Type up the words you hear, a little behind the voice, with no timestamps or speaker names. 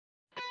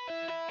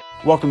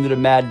Welcome to the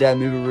Mad Dad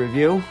Movie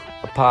Review,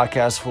 a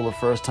podcast full of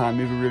first-time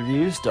movie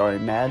reviews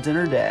starring Mads and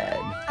her dad.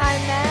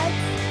 I'm Mads.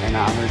 And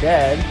I'm her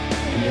dad,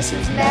 and this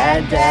is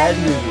Mad Dad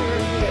Movie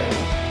Review.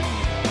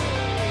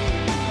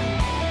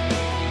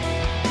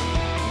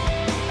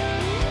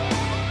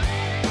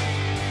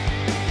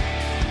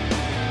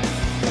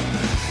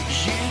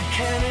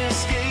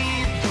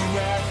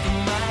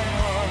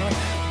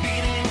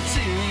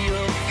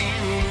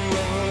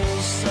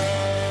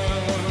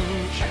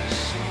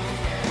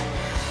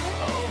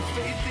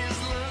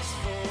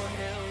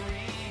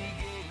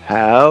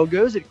 How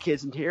goes it,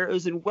 kids and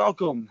heroes, and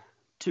welcome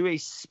to a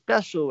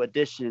special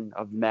edition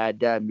of Mad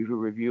Dad Movie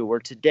Review, where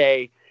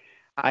today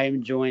I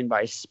am joined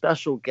by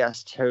special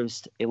guest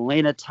host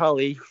Elena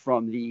Tully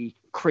from the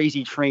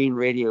Crazy Train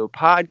Radio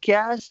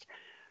podcast.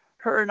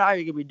 Her and I are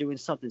going to be doing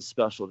something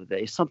special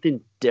today,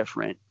 something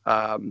different.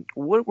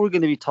 What we're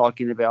going to be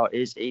talking about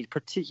is a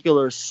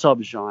particular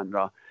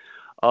subgenre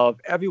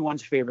of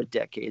everyone's favorite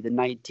decade, the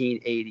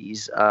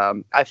 1980s.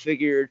 I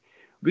figured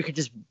we could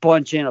just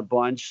bunch in a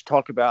bunch,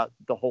 talk about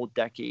the whole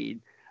decade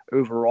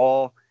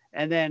overall,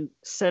 and then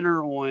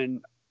center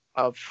on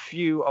a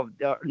few of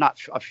not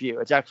a few,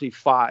 it's actually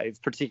 5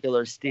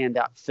 particular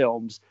standout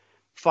films,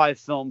 5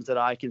 films that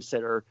I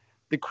consider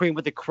the cream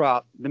of the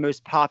crop, the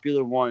most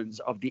popular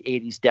ones of the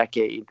 80s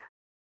decade.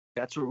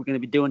 That's what we're going to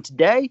be doing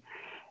today.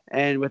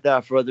 And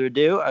without further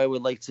ado, I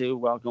would like to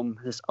welcome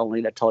Miss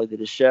Elena Tully to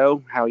the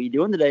show. How are you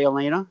doing today,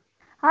 Elena?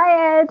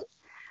 Hi, Ed.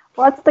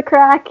 What's the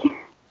crack?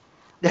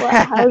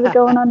 How's it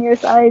going on your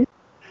side?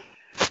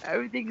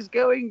 Everything's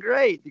going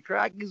great. The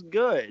crack is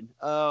good.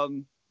 Before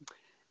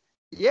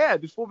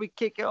we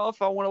kick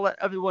off, I want to let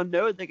everyone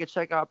know they can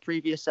check out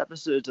previous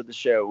episodes of the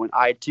show on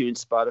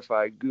iTunes,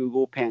 Spotify,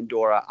 Google,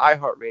 Pandora,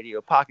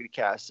 iHeartRadio, Pocket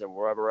Casts, and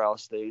wherever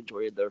else they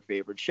enjoy their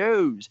favorite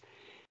shows.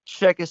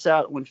 Check us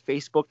out on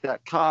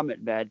Facebook.com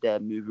at Mad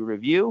Dad Movie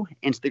Review,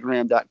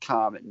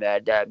 Instagram.com at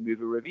Mad Dad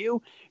Movie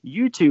Review,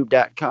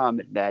 YouTube.com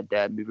at Mad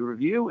Dad Movie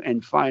Review,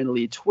 and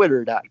finally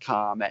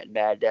Twitter.com at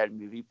Mad Dad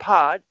Movie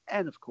Pod.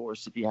 And of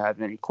course, if you have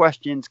any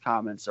questions,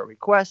 comments, or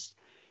requests,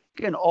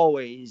 you can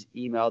always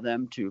email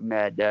them to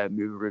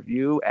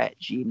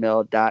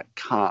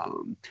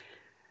maddadmoviereview@gmail.com.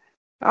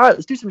 All right,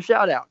 let's do some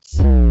shout outs.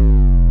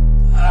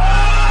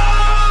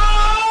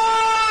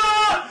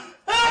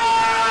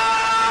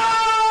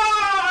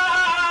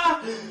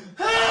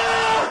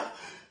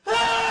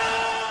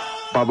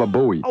 Baba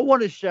Booey. I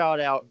want to shout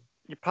out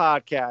your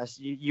podcast,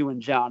 you and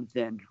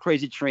Jonathan,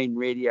 Crazy Train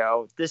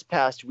Radio. This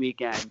past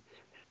weekend,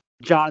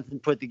 Jonathan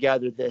put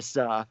together this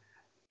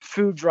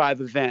food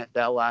drive event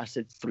that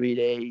lasted 3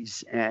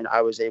 days, and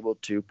I was able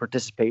to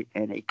participate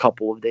in a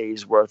couple of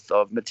days worth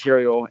of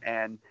material,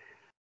 and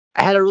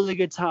I had a really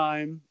good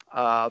time.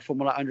 From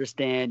what I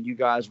understand, you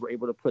guys were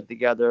able to put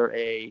together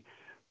a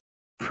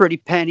pretty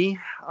penny,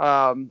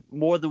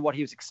 more than what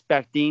he was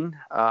expecting.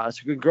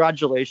 So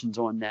congratulations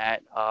on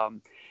that.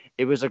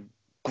 It was a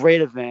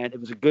great event. It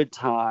was a good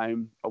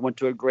time. I went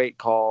to a great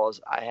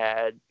cause. I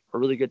had a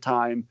really good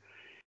time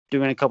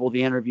doing a couple of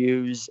the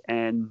interviews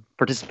and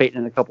participating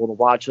in a couple of the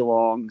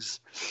watch-alongs.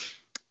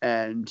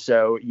 And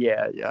so,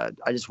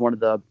 I just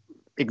wanted to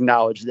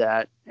acknowledge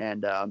that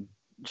and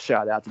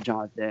shout out to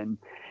Jonathan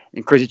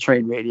and Crazy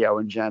Train Radio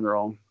in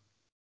general.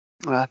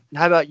 How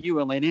about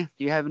you, Elena?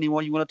 Do you have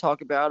anyone you want to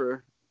talk about,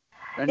 or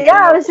anything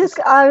else?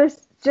 I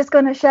was just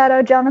going to shout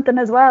out Jonathan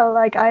as well.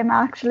 Like, I'm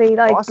actually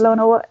Awesome.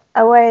 blown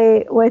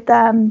away with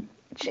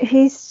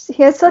he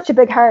has such a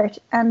big heart,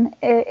 and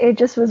it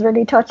just was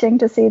really touching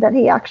to see that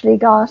he actually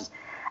got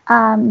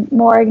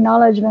more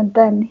acknowledgement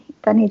than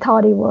he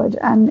thought he would,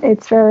 and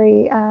it's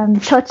very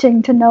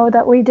touching to know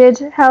that we did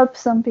help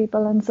some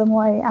people in some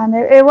way, and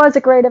it was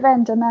a great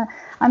event. And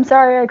I'm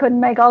sorry I couldn't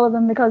make all of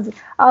them because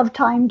of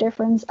time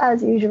difference,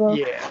 as usual.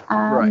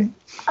 Right.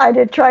 I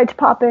did try to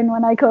pop in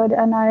when I could,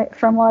 and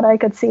from what I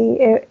could see,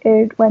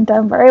 it went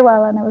down very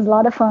well, and it was a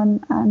lot of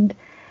fun. And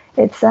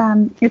it's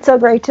so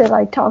great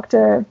to talk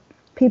to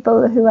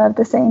people who have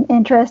the same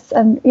interests,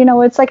 and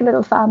it's like a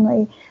little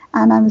family.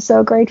 And I'm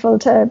so grateful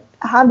to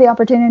have the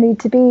opportunity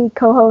to be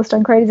co-host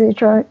on Crazy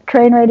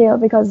Train Radio,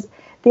 because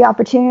the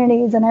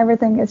opportunities and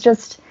everything is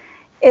just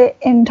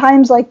in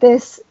times like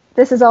this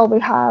is all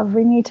we have.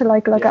 We need to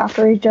look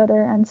after each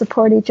other and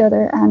support each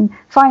other and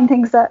find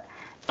things that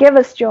give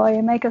us joy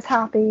and make us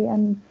happy.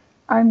 And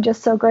I'm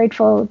just so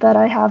grateful that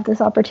I have this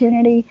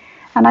opportunity,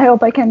 and I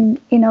hope I can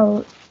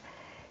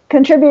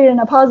contribute in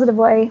a positive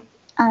way,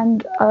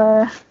 and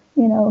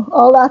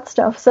all that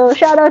stuff. So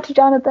shout out to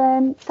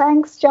Jonathan.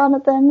 Thanks,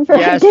 Jonathan, for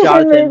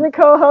giving me the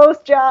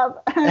co-host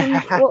job.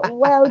 And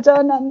well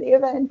done on the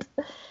event.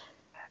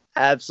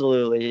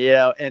 Absolutely.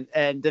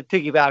 And to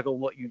piggyback on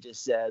what you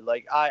just said,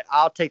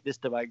 I'll take this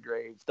to my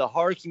grave. The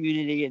horror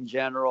community in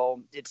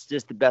general, it's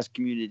just the best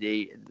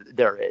community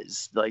there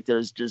is.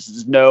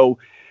 There's no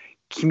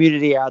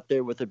community out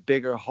there with a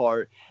bigger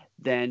heart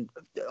than,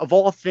 of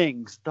all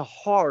things, the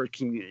horror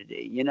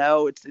community.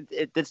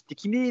 It's the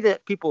community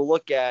that people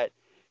look at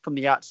from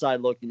the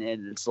outside looking in,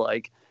 and it's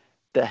like,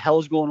 the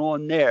hell's going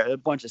on there? A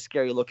bunch of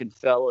scary looking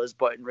fellas,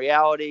 but in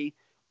reality,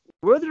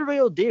 we're the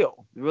real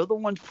deal. We're the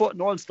ones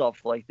putting on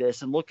stuff like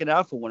this and looking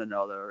out for one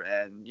another.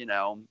 And,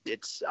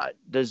 it's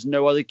there's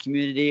no other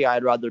community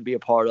I'd rather be a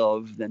part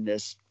of than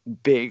this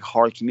big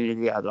horror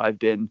community that I've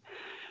been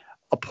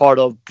a part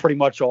of pretty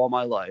much all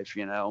my life.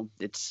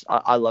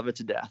 I love it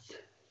to death.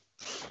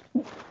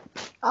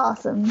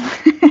 Awesome.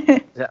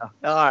 Yeah.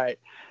 All right.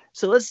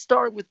 So let's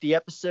start with the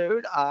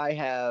episode. I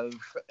have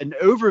an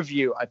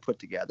overview I put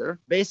together.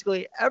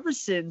 Basically, ever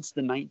since the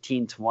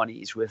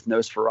 1920s with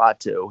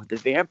Nosferatu, the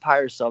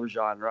vampire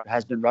subgenre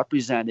has been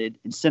represented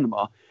in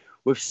cinema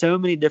with so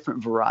many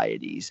different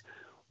varieties,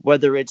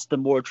 whether it's the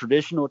more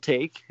traditional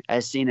take,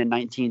 as seen in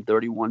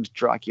 1931's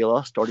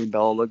Dracula, starring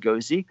Bela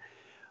Lugosi,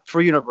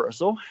 for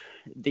Universal,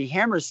 the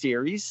Hammer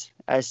series,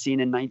 as seen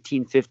in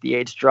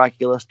 1958's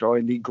Dracula,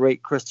 starring the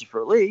great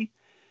Christopher Lee,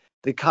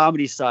 the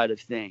comedy side of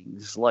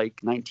things,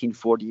 like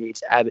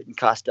 1948's Abbott and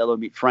Costello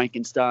Meet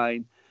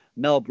Frankenstein,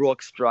 Mel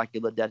Brooks'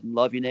 Dracula Dead and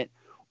Loving It,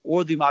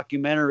 or the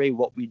mockumentary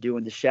What We Do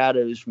in the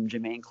Shadows from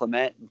Jermaine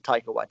Clement and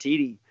Taika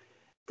Waititi,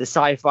 the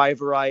sci-fi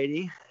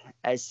variety,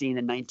 as seen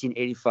in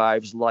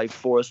 1985's Life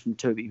Force from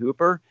Tobe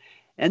Hooper,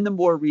 and the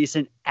more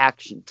recent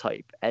action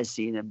type, as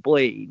seen in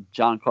Blade,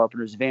 John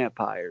Carpenter's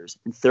Vampires,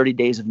 and 30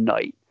 Days of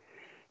Night.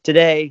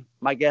 Today,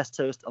 my guest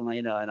host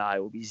Elena and I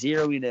will be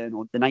zeroing in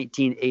on the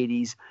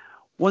 1980s,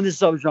 when the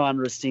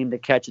subgenre seemed to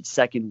catch its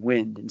second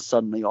wind, and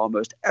suddenly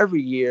almost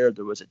every year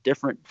there was a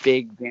different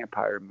big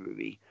vampire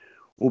movie.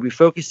 We'll be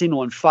focusing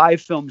on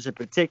 5 films in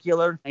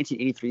particular: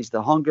 1983's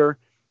The Hunger,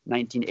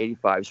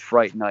 1985's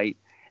Fright Night,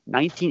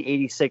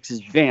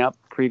 1986's Vamp,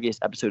 previous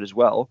episode as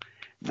well,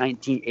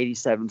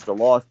 1987's The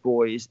Lost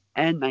Boys,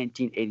 and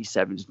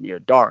 1987's Near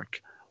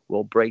Dark.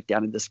 We'll break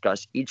down and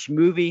discuss each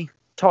movie,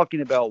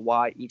 talking about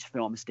why each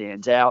film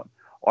stands out,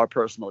 our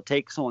personal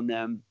takes on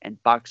them,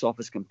 and box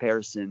office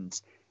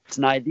comparisons. It's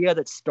an idea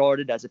that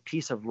started as a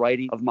piece of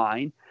writing of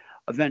mine,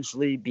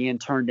 eventually being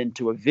turned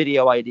into a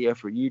video idea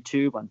for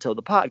YouTube until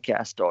the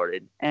podcast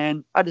started,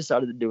 and I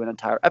decided to do an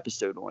entire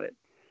episode on it.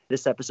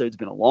 This episode's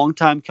been a long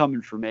time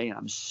coming for me, and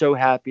I'm so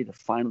happy to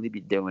finally be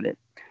doing it.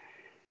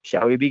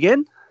 Shall we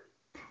begin?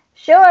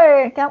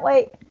 Sure, can't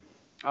wait.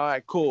 All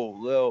right,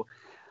 cool. So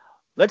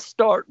let's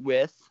start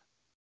with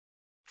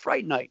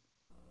Fright Night.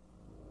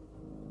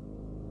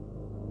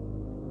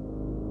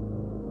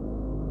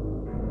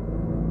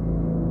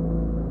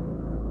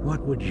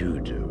 What would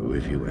you do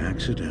if you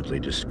accidentally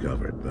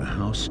discovered the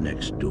house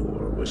next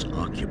door was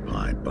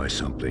occupied by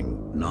something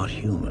not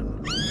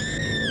human?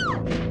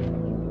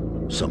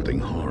 Something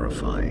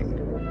horrifying.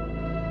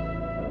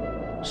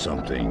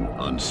 Something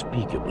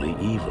unspeakably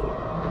evil.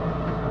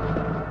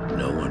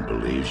 No one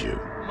believes you.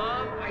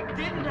 Mom, I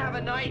didn't have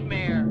a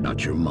nightmare.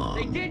 Not your They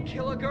mom. did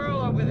kill a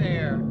girl over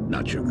there.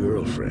 Not your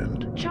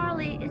girlfriend.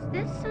 Charlie, is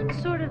this some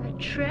sort of a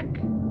trick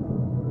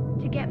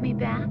to get me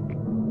back?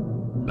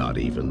 Not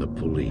even the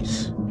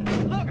police.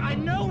 Look, I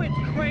know it's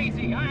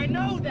crazy. I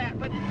know that,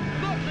 but look,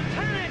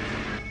 Lieutenant!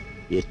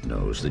 It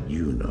knows that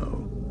you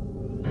know.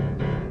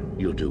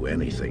 You'll do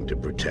anything to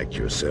protect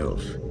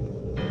yourself.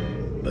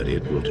 But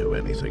it will do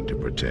anything to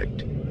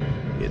protect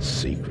its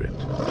secret.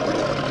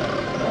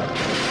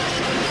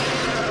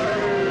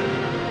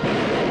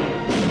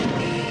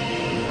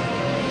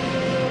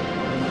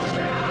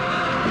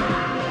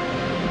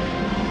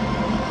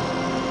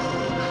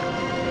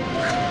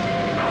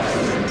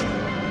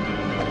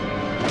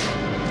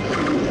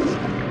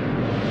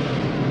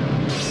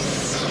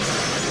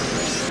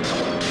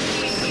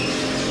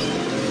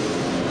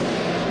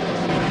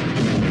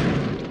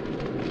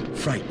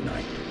 Fright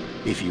Night.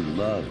 If you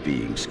love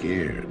being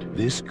scared,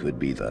 this could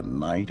be the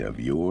night of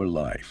your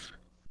life.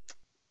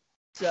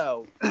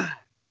 So,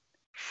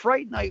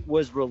 Fright Night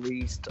was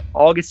released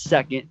August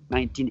 2nd,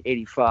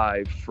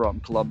 1985 from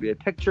Columbia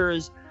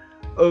Pictures,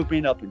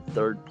 opening up in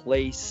third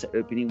place.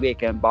 Opening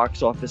weekend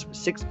box office was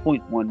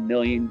 $6.1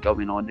 million,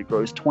 going on to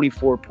gross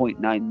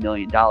 $24.9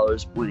 million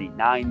with a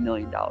 $9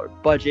 million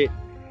budget.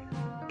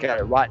 Got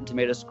a Rotten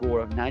Tomato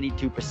score of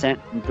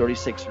 92% from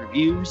 36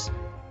 reviews,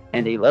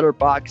 and a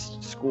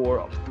Letterboxd score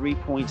of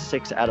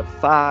 3.6 out of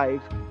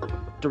 5.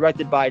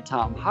 Directed by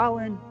Tom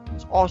Holland. It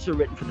was also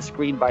written for the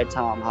screen by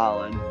Tom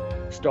Holland,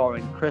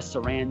 starring Chris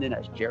Sarandon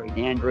as Jerry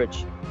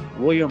Dandridge,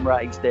 William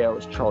Ragsdale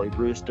as Charlie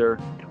Brewster,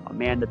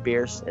 Amanda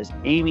Bierce as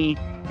Amy,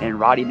 and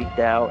Roddy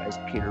McDowall as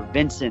Peter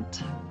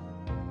Vincent.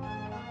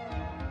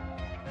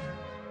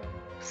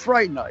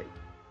 Fright Night.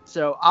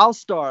 So I'll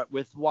start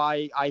with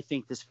why I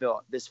think this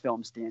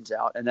film stands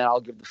out, and then I'll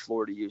give the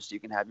floor to you so you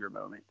can have your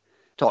moment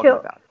talking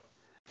about it.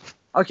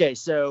 Okay,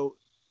 so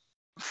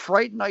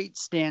Fright Night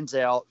stands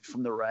out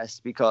from the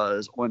rest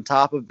because on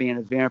top of being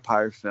a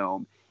vampire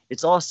film,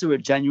 it's also a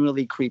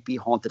genuinely creepy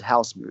haunted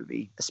house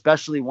movie,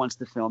 especially once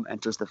the film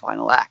enters the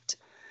final act.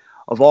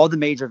 Of all the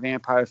major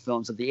vampire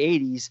films of the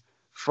 80s,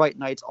 Fright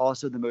Night's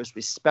also the most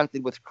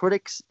respected with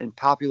critics and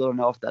popular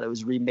enough that it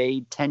was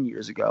remade 10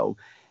 years ago,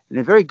 and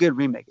a very good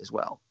remake as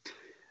well.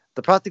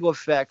 The practical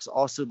effects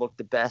also look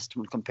the best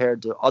when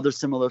compared to other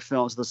similar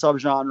films of the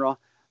subgenre,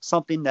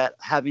 something that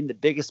having the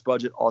biggest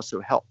budget also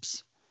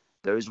helps.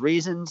 Those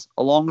reasons,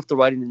 along with the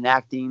writing and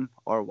acting,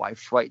 are why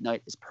Fright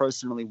Night is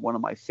personally one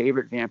of my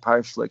favorite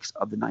vampire flicks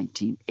of the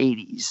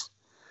 1980s.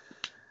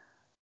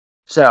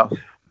 So,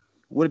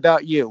 what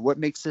about you? What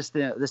makes this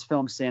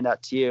film stand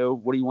out to you?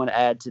 What do you want to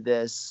add to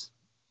this?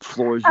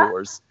 Floor is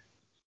yours.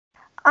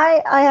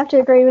 I have to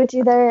agree with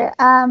you there.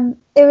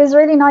 It was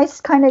really nice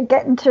kind of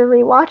getting to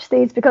rewatch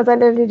these because I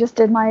literally just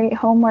did my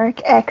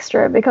homework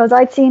extra because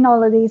I'd seen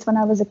all of these when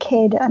I was a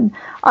kid and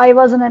I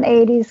wasn't an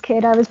 80s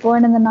kid. I was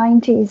born in the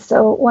 90s.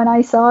 So when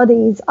I saw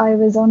these, I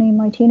was only in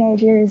my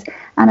teenage years.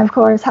 And of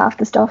course, half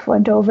the stuff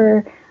went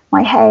over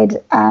my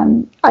head.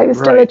 I was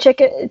still a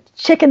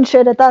chicken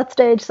shit at that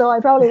stage. So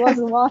I probably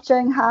wasn't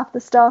watching half the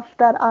stuff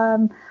that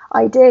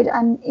I did,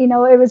 and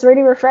it was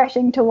really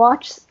refreshing to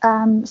watch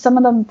some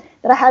of them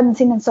that I hadn't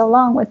seen in so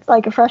long with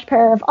like a fresh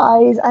pair of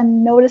eyes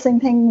and noticing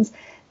things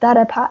that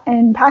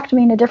impact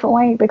me in a different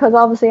way, because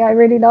obviously I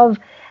really love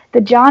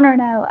the genre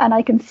now and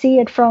I can see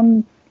it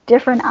from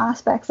different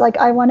aspects. Like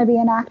I want to be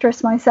an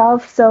actress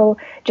myself, so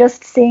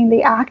just seeing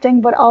the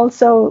acting, but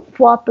also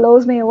what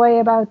blows me away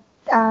about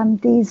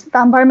these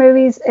vampire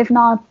movies, if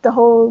not the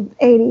whole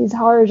 80s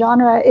horror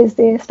genre, is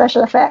the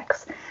special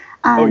effects.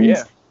 And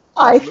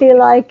I feel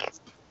like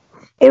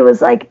it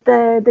was like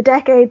the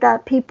decade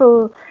that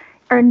people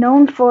are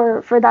known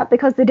for that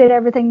because they did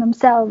everything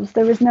themselves.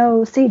 There was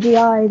no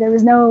CGI, there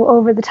was no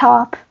over the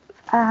top.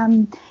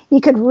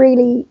 You could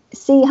really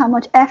see how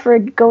much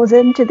effort goes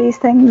into these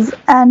things,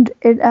 and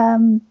it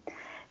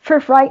for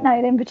Fright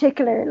Night in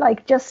particular,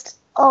 like just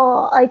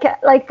I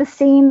get like the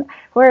scene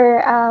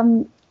where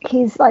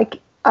he's like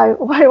I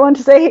want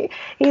to say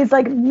he's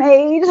like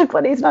maid,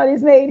 but he's not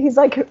his maid. He's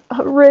like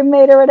a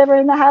roommate or whatever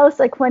in the house.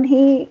 Like when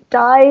he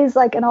dies,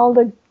 like and all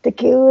the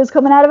goo is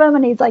coming out of him,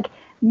 and he's like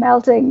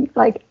melting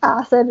like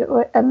acid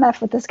and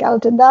left with the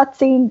skeleton. That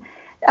scene,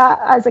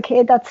 as a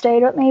kid, that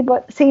stayed with me.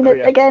 But seeing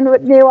it again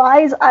with new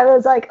eyes, I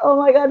was like, oh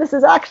my god, this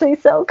is actually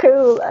so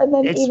cool. And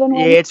then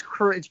it's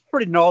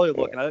pretty gnarly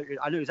looking.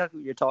 I know exactly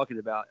what you're talking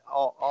about.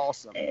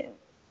 Awesome.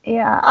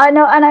 Yeah, I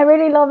know, and I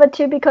really love it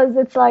too because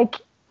it's like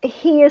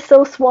he is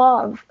so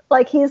suave.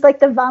 Like he's like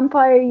the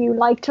vampire you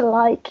like to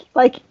like.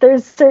 Like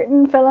there's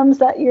certain films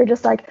that you're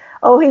just like,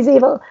 oh, he's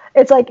evil.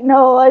 It's like,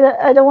 no,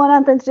 I don't want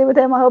anything to do with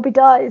him. I hope he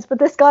dies. But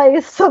this guy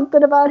is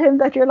something about him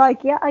that you're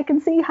like, yeah, I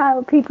can see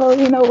how people,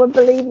 would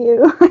believe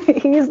you.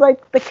 He's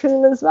like the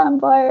coolest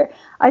vampire.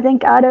 I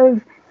think out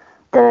of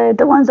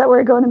the ones that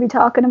we're going to be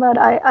talking about,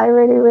 I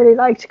really, really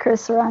liked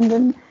Chris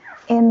Sarandon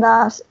in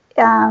that.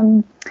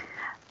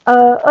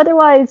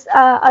 Otherwise,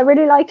 I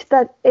really liked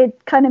that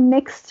it kind of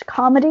mixed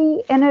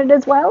comedy in it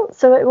as well.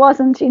 So it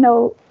wasn't,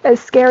 as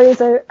scary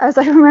as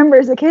I remember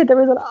as a kid. There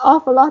was an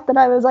awful lot that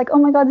I was like, oh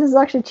my God, this is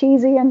actually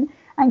cheesy and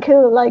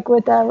cool, like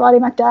with Roddy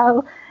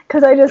McDowall.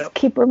 Because I just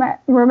keep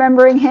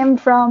remembering him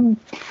from,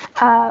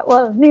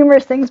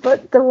 numerous things,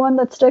 but the one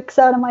that sticks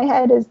out in my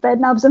head is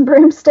Bedknobs and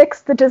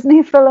Broomsticks, the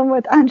Disney film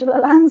with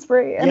Angela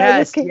Lansbury. And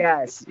yes,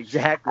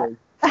 exactly.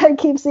 I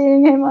keep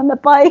seeing him on the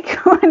bike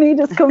when he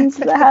just comes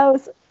to the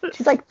house.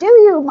 She's like, do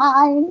you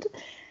mind?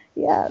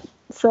 Yeah.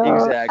 So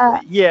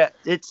exactly.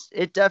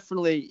 It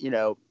definitely,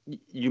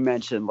 you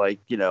mentioned like,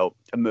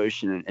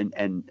 emotion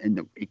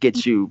and it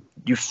gets you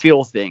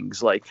feel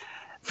things. Like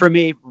for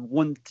me,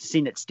 one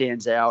scene that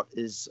stands out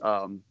is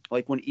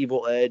like when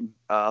Evil Ed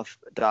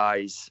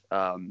dies.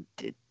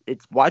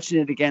 It's watching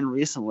it again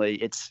recently.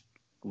 It's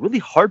really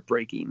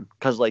heartbreaking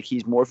because like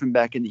he's morphing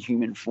back into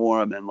human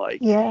form and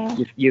like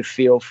you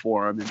feel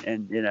for him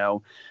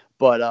and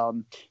but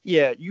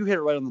you hit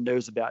it right on the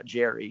nose about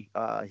Jerry.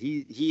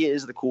 He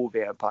is the cool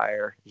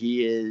vampire.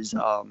 He is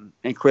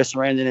and Chris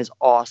Sarandon is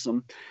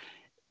awesome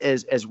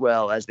as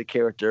well as the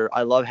character.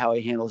 I love how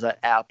he handles that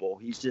apple.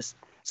 He's just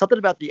something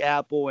about the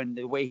apple and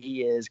the way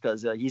he is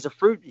because he's a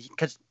fruit,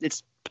 because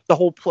it's the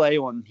whole play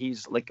on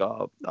he's like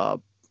a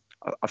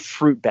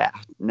fruit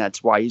bat, and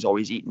that's why he's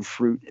always eating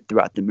fruit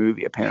throughout the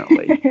movie.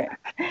 Apparently,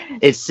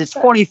 it's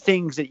funny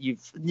things that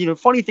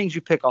funny things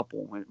you pick up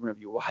on whenever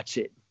you watch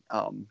it.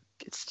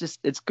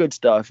 It's good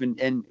stuff.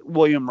 And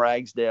William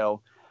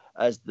Ragsdale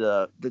as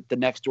the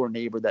next door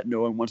neighbor that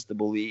no one wants to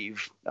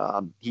believe.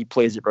 He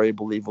plays it very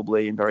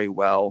believably and very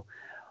well.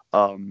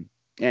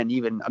 And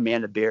even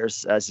Amanda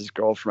Beers as his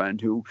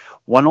girlfriend, who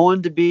went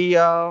on to be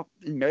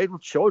married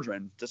with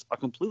children, just a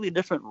completely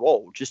different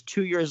role. Just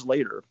 2 years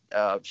later,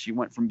 she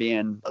went from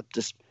being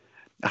just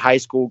a high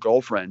school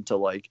girlfriend to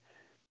like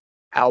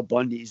Al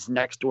Bundy's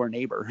next door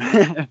neighbor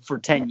for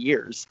 10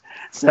 years.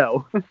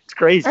 So it's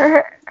crazy.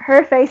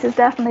 Her face is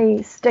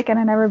definitely sticking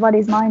in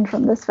everybody's mind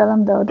from this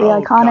film, though. The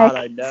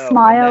iconic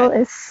smile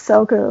is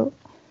so cool.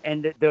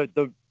 And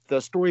the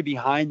story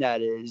behind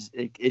that is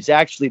it's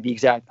actually the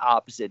exact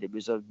opposite. It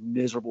was a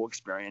miserable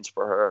experience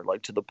for her,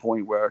 like to the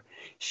point where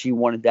she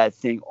wanted that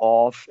thing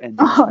off and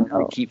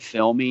to keep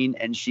filming.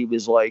 And she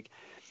was like,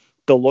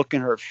 the look in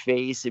her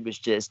face, it was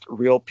just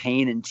real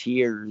pain and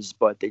tears,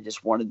 but they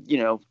just wanted,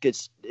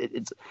 it's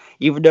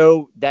even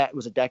though that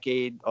was a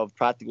decade of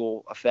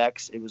practical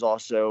effects, it was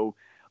also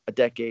a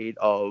decade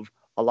of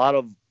a lot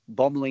of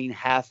bumbling,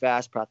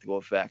 half-assed practical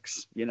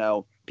effects. You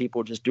know,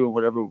 people just doing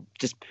whatever,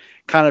 just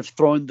kind of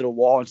throwing to the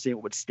wall and seeing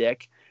what would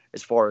stick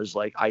as far as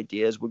like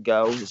ideas would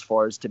go, as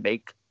far as to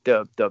make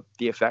the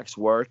effects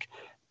work.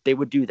 They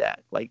would do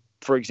that. Like,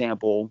 for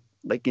example,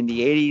 like in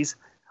the 80s,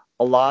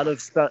 a lot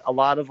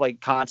of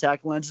like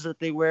contact lenses that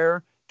they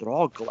wear, they're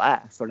all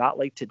glass. They're not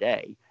like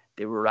today.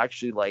 They were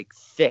actually like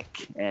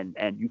thick and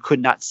you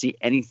could not see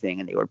anything,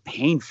 and they were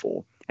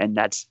painful. And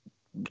that's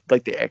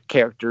like the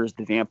characters,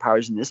 the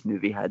vampires in this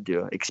movie had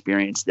to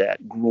experience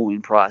that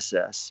grueling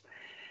process.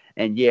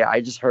 And yeah,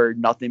 I just heard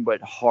nothing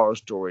but horror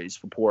stories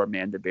for poor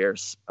Amanda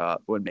Bearse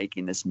when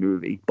making this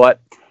movie. But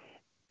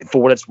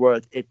for what it's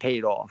worth, it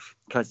paid off,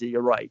 because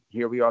you're right.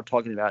 Here we are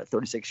talking about it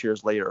 36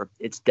 years later.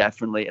 It's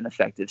definitely an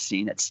effective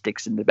scene that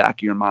sticks in the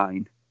back of your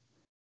mind.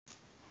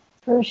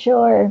 For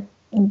sure.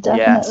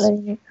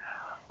 Definitely.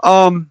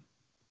 Yes.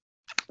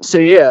 So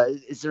yeah,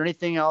 is there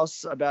anything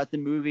else about the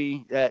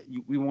movie that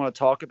we want to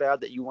talk about,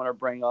 that you want to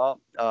bring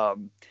up?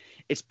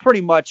 It's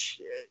pretty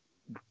much,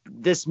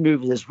 this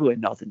movie, there's really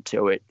nothing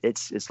to it.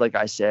 It's like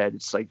I said,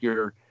 it's like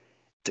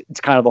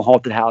it's kind of a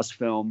haunted house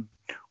film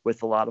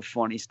with a lot of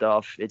funny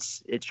stuff.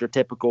 It's your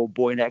typical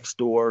boy next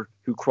door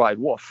who cried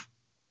wolf.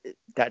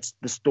 That's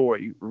the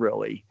story,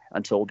 really,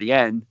 until the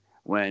end,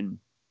 when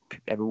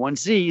everyone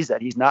sees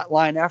that he's not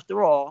lying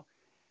after all.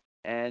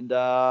 And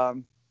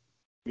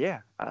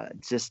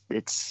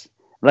it's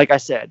like I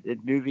said, the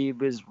movie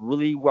was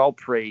really well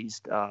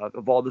praised.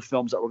 Of all the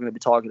films that we're going to be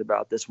talking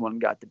about, this one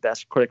got the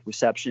best critic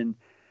reception,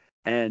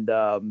 and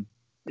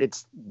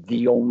it's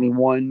the only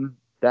one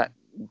that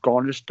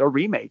garnished a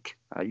remake.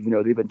 Even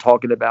though they've been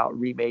talking about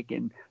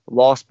remaking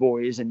Lost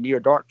Boys and Near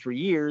Dark for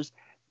years,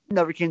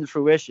 never came to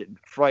fruition.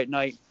 Fright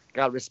Night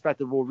got a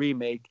respectable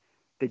remake.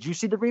 Did you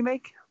see the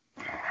remake?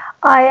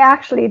 I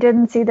actually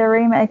didn't see the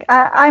remake.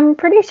 I'm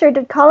pretty sure,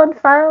 did Colin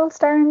Farrell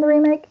star in the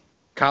remake?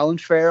 Colin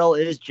Farrell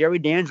is Jerry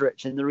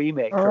Dandridge in the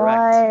remake,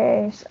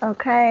 correct? Right.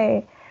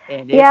 Okay.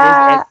 And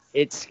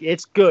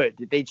it's good.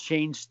 They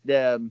changed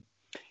the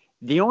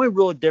only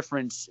real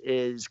difference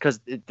is because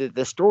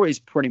the story is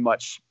pretty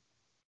much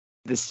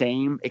the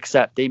same,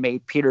 except they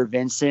made Peter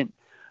Vincent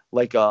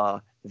like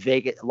a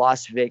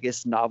Las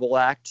Vegas novel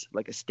act,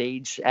 like a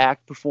stage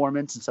act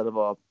performance, instead of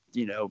a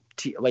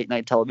late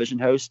night television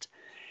host.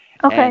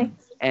 Okay.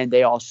 And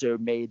they also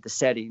made the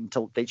setting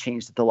they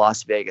changed it to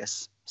Las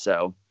Vegas.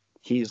 So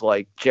he's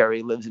like,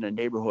 Jerry lives in a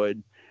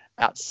neighborhood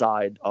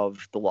outside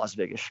of the Las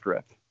Vegas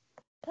Strip.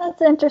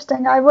 That's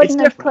interesting. I wouldn't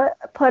have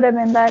put him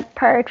in that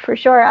part for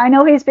sure. I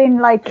know he's been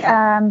like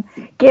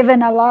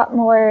given a lot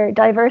more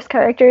diverse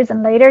characters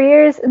in later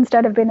years,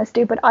 instead of being a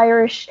stupid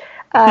Irish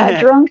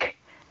drunk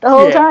the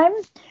whole time.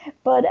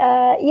 But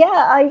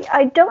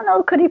I don't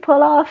know, could he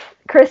pull off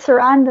Chris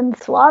Sarandon's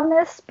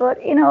suaveness? But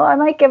I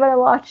might give it a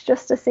watch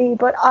just to see.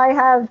 But I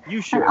have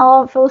an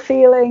awful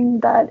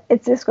feeling that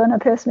it's just going to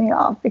piss me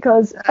off,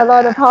 because a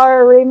lot of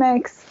horror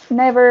remakes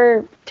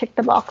never tick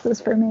the boxes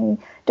for me.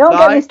 Don't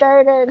get me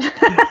started.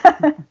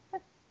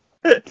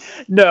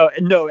 No,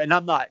 and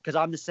I'm not, because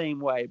I'm the same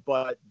way.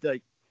 But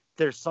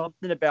there's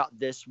something about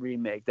this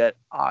remake that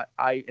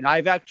I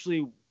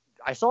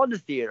saw in the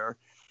theater,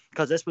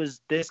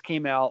 because this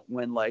came out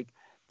when like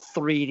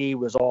 3D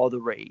was all the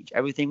rage.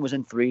 Everything was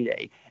in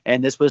 3D,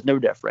 and this was no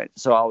different.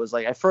 So I was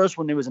like, at first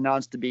when it was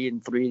announced to be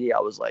in 3D, I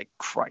was like,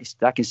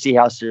 Christ, I can see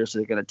how seriously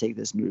they're going to take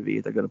this movie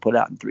if they're going to put it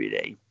out in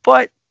 3D.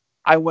 But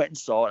I went and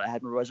saw it. I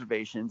had my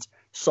reservations,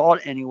 saw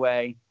it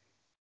anyway,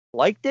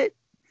 liked it,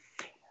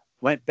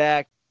 went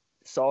back,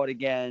 saw it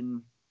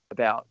again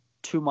about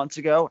 2 months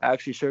ago. I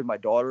actually showed my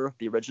daughter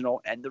the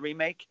original and the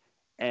remake,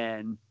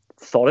 and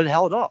thought it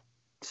held up.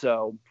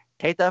 So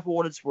take that for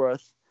what it's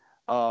worth.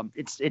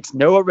 It's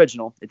no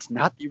original. It's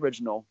not the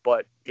original,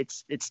 but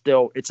it's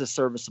a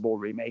serviceable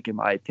remake in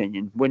my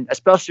opinion.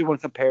 Especially when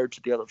compared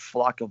to the other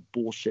flock of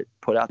bullshit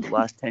put out the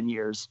last 10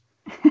 years.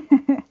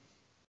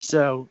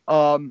 So,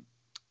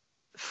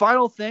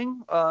 final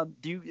thing, out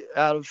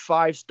of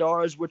 5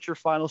 stars, what's your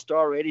final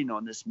star rating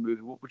on this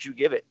movie? What would you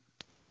give it?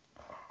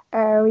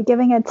 Are we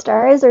giving it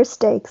stars or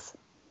stakes?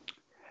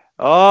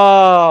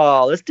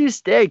 Oh, let's do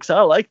stakes.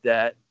 I like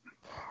that.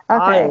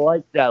 Okay. I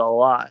like that a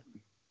lot.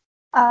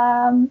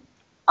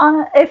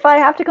 If I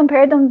have to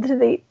compare them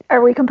to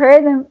are we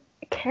comparing them?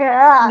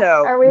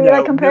 No. Are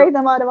we comparing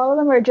them out of all of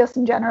them, or just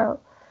in general?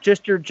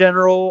 Just your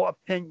general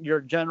opinion, your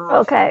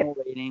general final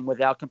rating,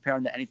 without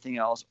comparing to anything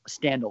else.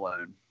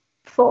 Standalone.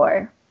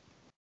 4.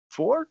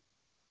 4?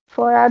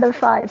 4 out of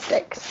 5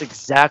 stakes. That's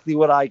exactly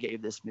what I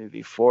gave this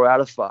movie. 4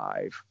 out of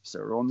 5. So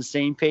we're on the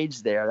same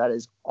page there. That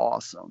is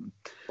awesome.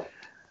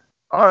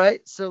 All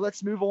right, so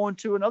let's move on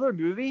to another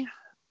movie.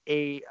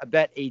 I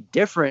bet a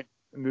different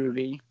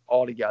movie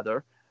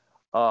altogether.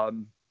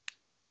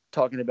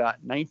 Talking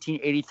about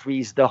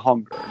 1983's The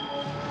Hunger.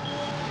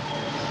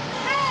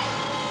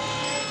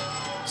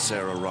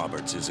 Sarah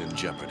Roberts is in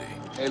jeopardy.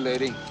 Hey,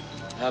 lady.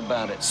 How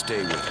about it?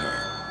 Stay with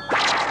her.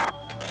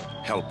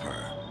 Help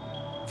her.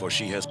 For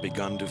she has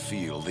begun to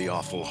feel the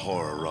awful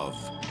horror of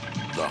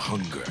The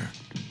Hunger.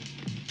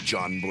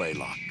 John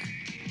Blaylock.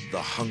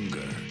 The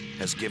Hunger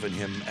has given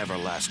him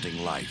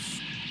everlasting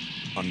life.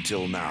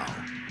 Until now,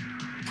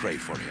 pray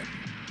for him.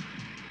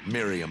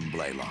 Miriam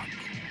Blaylock.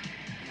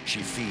 She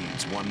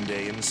feeds 1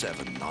 day in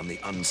 7 on the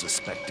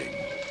unsuspecting,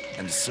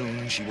 and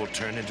soon she will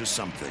turn into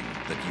something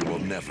that you will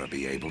never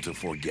be able to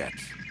forget.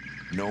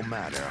 No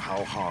matter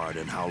how hard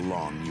and how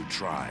long you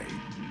try,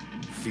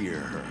 fear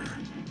her.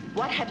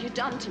 What have you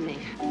done to me?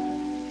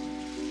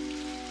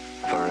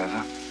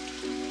 Forever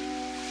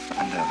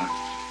and ever.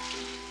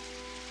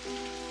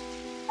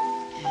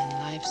 And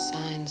life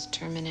signs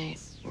terminate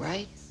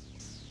right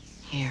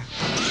here.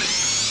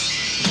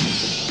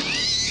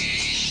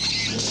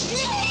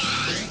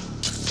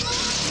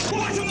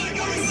 What am I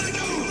going to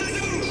do?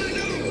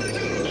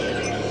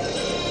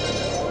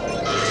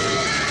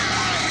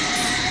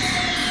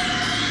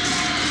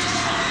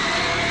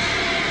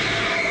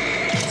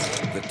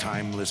 The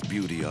timeless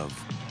beauty of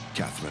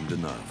Catherine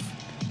Deneuve.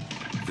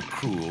 The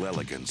cruel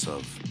elegance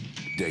of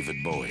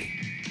David Bowie.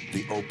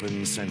 The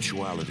open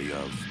sensuality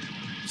of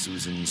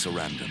Susan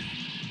Sarandon.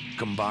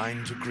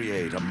 Combined to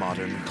create a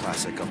modern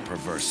classic of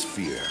perverse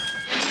fear.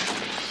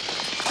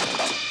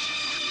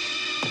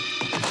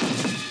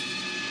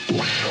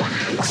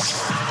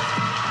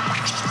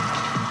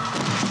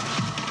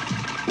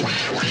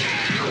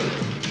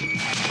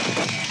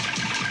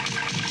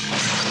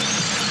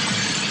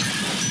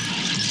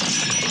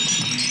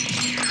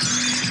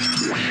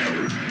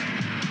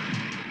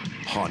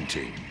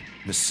 Haunting,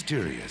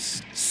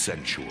 mysterious,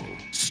 sensual,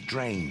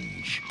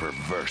 strange,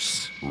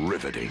 perverse,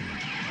 riveting.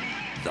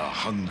 The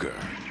Hunger.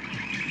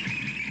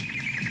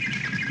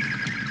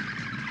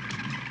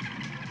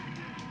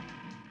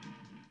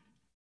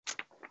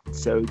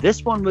 So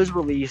this one was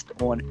released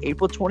on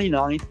April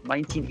 29th,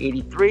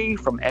 1983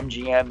 from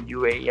MGM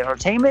UA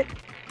Entertainment,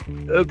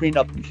 opening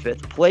up in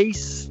 5th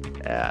place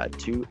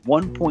to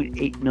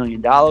 $1.8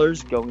 million,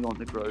 going on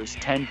to gross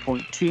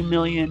 $10.2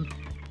 million,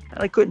 and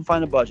I couldn't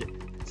find a budget.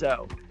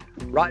 So,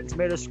 Rotten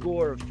Tomatoes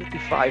score of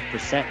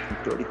 55% from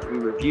 33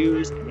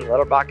 reviews, and a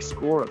Letterboxd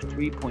score of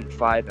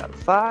 3.5 out of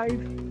 5.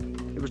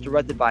 It was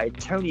directed by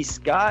Tony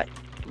Scott,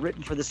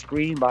 written for the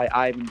screen by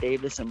Ivan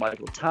Davis and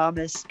Michael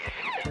Thomas,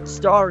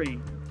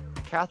 starring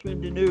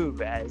Catherine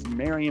Deneuve as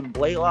Miriam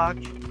Blaylock,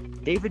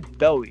 David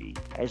Bowie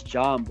as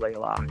John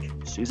Blaylock,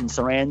 Susan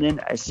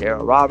Sarandon as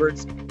Sarah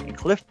Roberts, and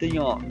Cliff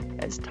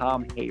DeYoung as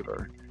Tom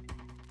Haver.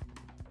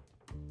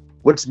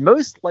 What's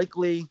most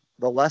likely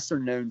the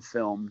lesser-known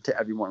film to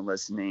everyone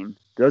listening,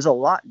 there's a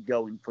lot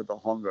going for The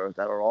Hunger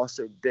that are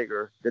also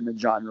bigger than the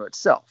genre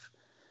itself.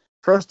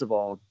 First of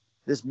all,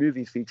 this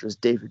movie features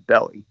David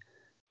Bowie,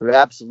 who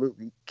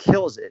absolutely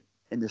kills it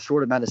in the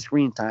short amount of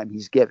screen time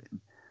he's given.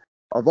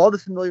 Of all the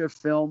familiar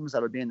films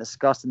that are being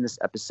discussed in this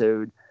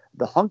episode,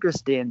 The Hunger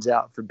stands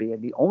out for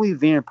being the only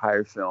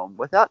vampire film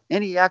without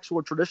any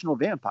actual traditional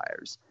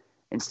vampires.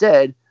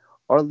 Instead,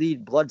 our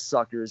lead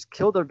bloodsuckers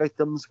kill their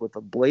victims with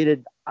a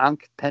bladed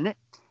Ankh pendant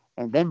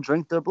and then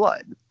drink their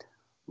blood.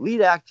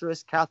 Lead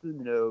actress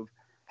Catherine Deneuve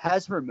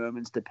has her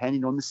moments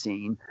depending on the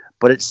scene,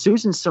 but it's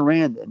Susan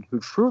Sarandon who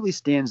truly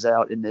stands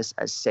out in this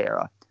as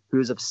Sarah, who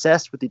is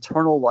obsessed with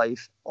eternal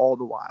life all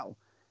the while.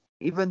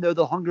 Even though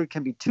The Hunger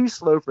can be too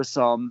slow for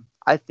some,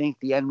 I think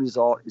the end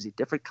result is a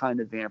different kind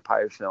of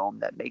vampire film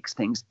that makes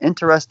things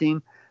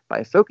interesting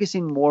by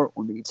focusing more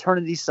on the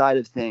eternity side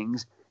of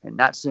things and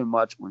not so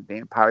much on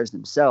vampires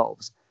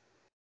themselves.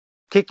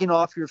 Kicking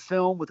off your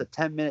film with a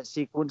 10-minute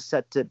sequence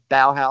set to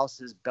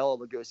Bauhaus's Bela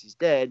Lugosi's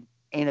Dead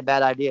ain't a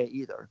bad idea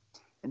either.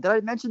 And did I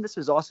mention this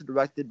was also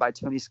directed by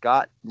Tony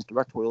Scott in his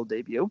directorial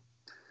debut?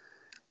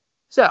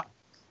 So,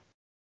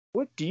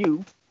 what do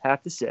you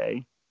have to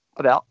say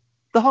about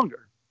The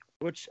Hunger?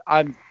 Which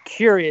I'm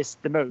curious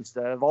the most.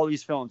 Out of all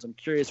these films, I'm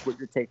curious what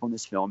your take on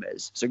this film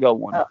is. So go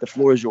on. The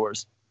floor is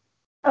yours.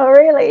 Oh,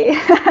 really?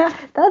 I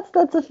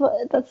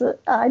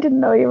didn't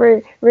know you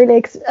were really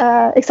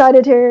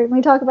excited to hear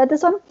me talk about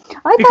this one.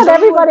 I thought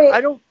everybody.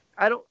 I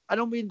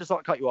don't mean to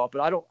cut you off, but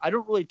I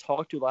don't really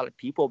talk to a lot of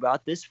people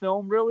about this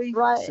film, really.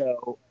 Right.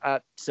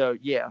 So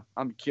yeah,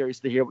 I'm curious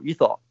to hear what you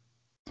thought.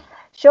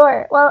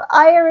 Sure. Well,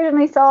 I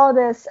originally saw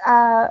this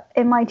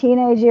in my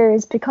teenage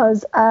years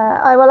because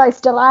I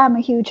still am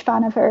a huge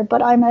fan of her,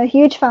 but I'm a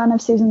huge fan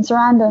of Susan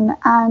Sarandon,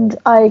 and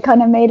I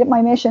kind of made it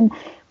my mission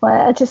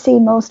to see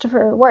most of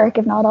her work,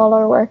 if not all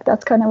her work.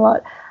 That's kind of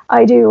what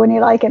I do when you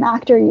like an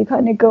actor. You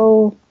kind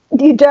of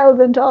you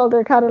delve into all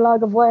their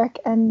catalogue of work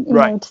and you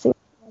know, to see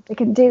what they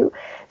can do.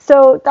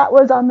 So that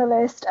was on the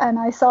list, and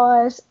I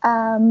saw it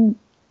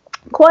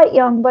quite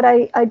young, but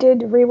I did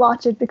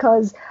rewatch it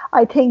because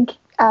I think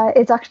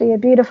it's actually a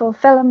beautiful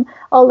film,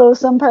 although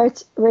some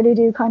parts really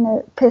do kind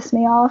of piss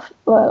me off.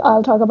 Well,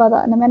 I'll talk about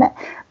that in a minute.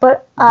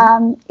 But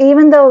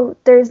even though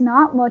there's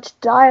not much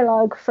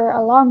dialogue for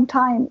a long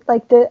time,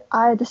 like the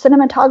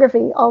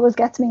cinematography always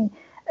gets me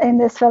in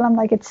this film.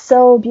 Like, it's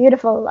so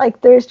beautiful.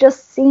 Like, there's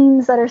just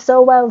scenes that are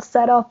so well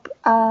set up,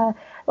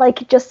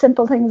 like just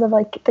simple things of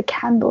like the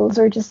candles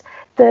or just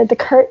the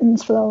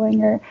curtains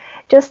flowing or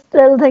just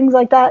little things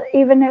like that.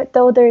 Even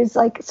though there's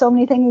like so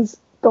many things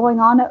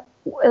going on at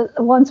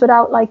once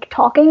without like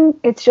talking,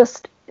 it's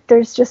just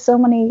there's just so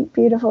many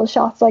beautiful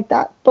shots like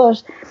that.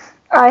 But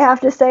I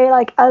have to say,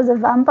 like, as a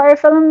vampire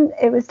film,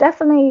 it was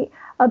definitely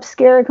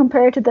obscure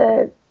compared to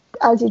the,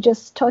 as you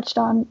just touched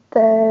on,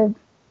 the,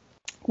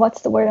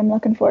 what's the word I'm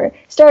looking for?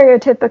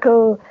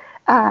 Stereotypical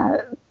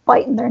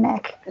biting their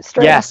neck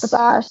straight off the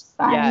bat,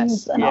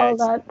 bangs and all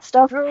that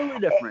stuff. Totally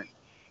different.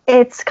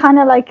 It's kind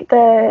of like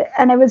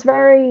and it was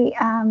very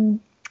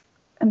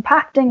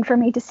impacting for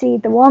me to see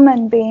the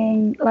woman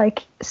being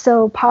like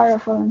so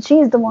powerful, and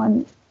she's the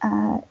one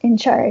in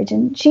charge,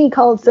 and she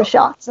calls the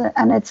shots,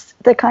 and it's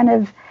the kind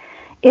of,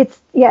 it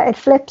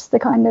flips the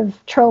kind of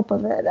trope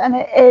of it,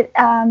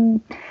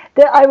 and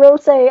I will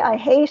say I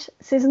hate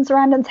Susan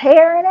Sarandon's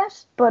hair in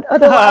it, but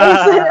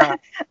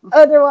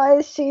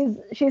otherwise she's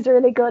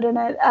really good in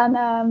it,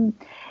 and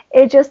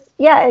it just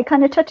it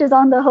kind of touches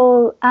on the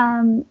whole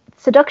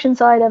seduction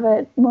side of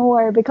it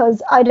more,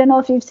 because I don't know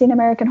if you've seen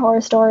American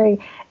Horror Story.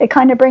 It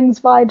kind of brings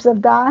vibes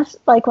of that.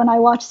 Like when I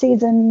watch I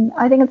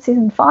think it's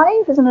season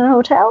 5, isn't it, a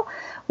hotel,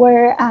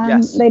 where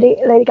Lady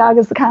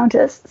Gaga's the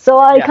Countess. So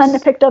I kind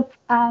of picked up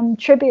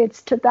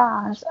tributes to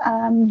that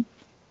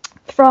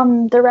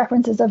from the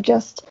references of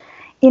just,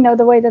 you know,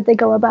 the way that they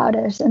go about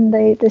it, and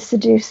they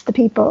seduce the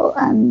people,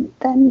 and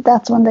then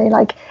that's when they,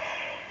 like,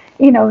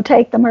 you know,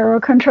 take them or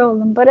control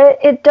them. But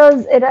it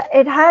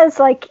has,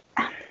 like,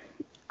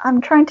 I'm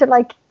trying to,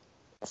 like,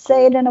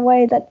 say it in a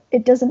way that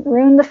it doesn't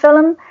ruin the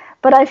film,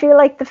 but I feel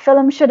like the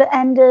film should have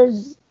ended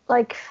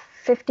like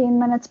 15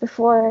 minutes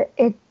before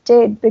it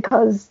did,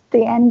 because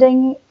the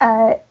ending,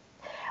 well,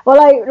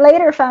 I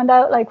later found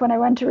out, like, when I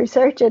went to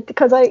research it,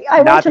 because I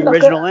went to look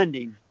at the original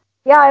ending.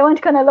 Yeah, I went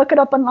to kind of look it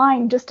up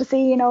online just to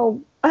see,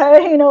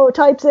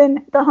 types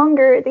in The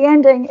Hunger, the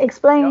ending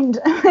explained,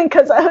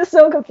 because I was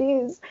so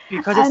confused.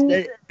 That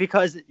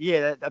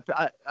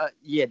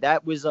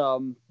was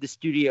the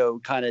studio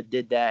kind of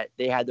did that.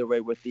 They had their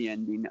way with the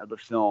ending of the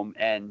film,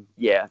 and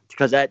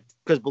because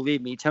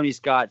believe me, Tony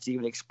Scott's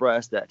even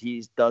expressed that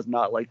he does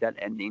not like that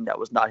ending. That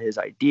was not his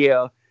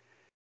idea.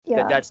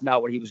 Yeah, that's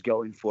not what he was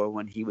going for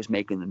when he was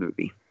making the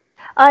movie.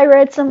 I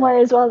read somewhere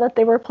as well that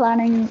they were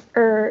planning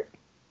or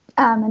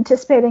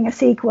anticipating a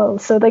sequel,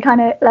 so they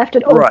kind of left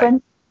it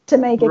open to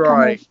make it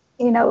kind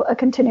of, a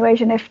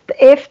continuation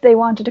if they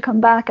wanted to come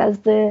back as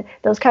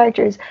those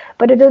characters.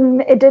 But it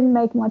didn't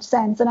make much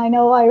sense, and I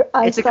know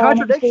I it's a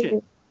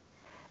contradiction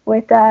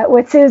with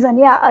Susan.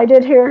 Yeah, I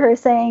did hear her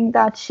saying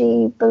that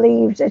she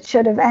believed it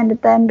should have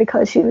ended then,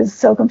 because she was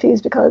so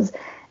confused, because,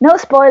 no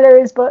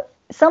spoilers, but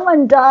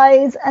someone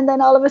dies and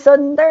then all of a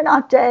sudden they're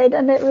not dead,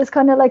 and it was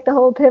kind of like the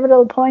whole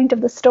pivotal point of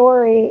the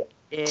story.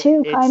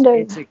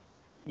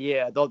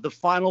 The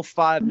final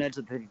 5 minutes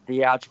of the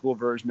theatrical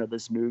version of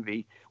this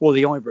movie, well,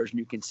 the only version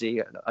you can see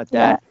at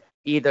that,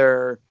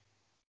 either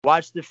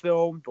watch the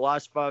film, the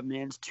last 5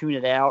 minutes, tune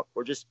it out,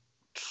 or just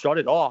shut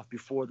it off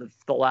before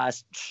the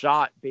last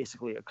shot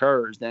basically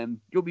occurs, then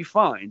you'll be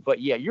fine. But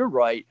yeah, you're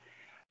right.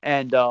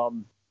 And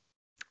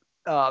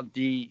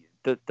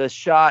the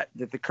shot,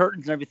 the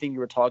curtains and everything you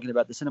were talking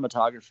about, the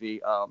cinematography,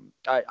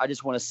 I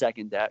just want to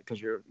second that,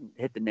 because you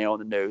hit the nail on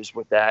the nose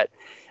with that,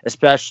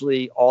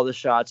 especially all the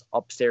shots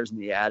upstairs in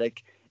the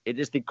attic. It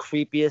is the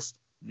creepiest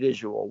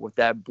visual with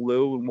that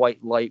blue and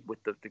white light with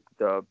the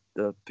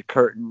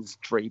curtains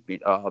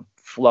draping,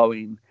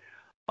 flowing.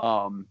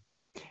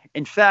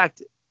 In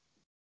fact,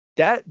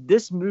 that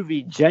this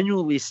movie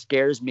genuinely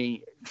scares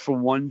me for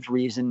one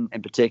reason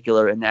in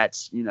particular, and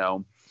that's,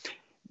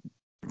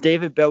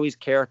 David Bowie's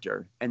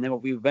character, and then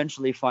what we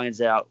eventually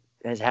finds out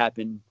has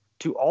happened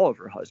to all of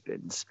her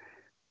husbands,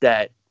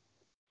 that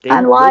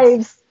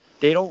wives.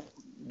 They don't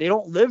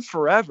live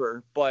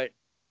forever, but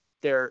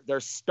they're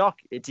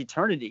stuck. It's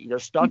eternity. They're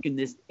stuck in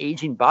this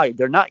aging body.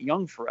 They're not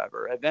young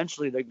forever.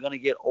 Eventually, they're going to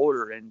get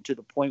older, and to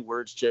the point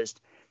where it's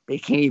just they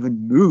can't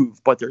even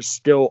move, but they're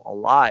still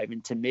alive.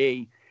 And to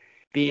me,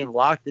 being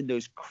locked in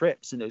those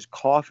crypts and those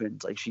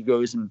coffins, like she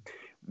goes, and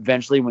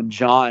eventually when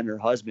John, her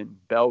husband,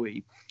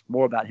 Bowie,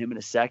 more about him in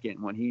a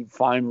second, when he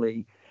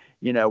finally,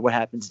 what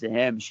happens to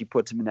him, she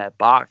puts him in that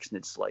box, and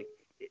it's like,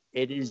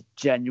 it is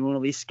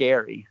genuinely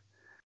scary.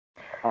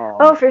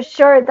 For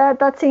sure,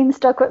 that scene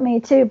stuck with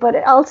me too, but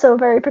it also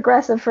very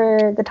progressive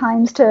for the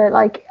times to,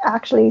 like,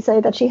 actually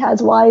say that she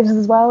has wives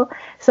as well,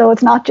 so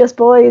it's not just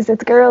boys,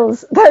 it's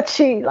girls that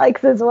she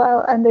likes as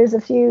well, and there's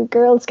a few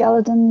girl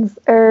skeletons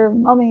or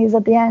mummies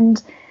at the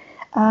end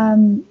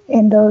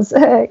in those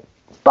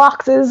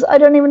boxes. I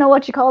don't even know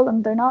what you call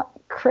them. They're not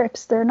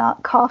crypts, they're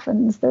not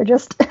coffins, they're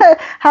just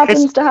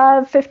happens to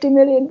have 50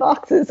 million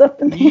boxes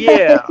up in the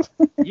air.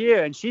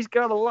 And she's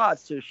got a lot,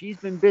 so she's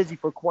been busy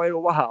for quite a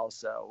while.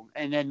 So,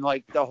 and then,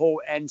 like, the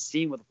whole end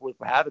scene with what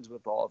happens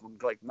with all of them,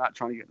 like, not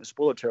trying to get into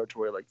spoiler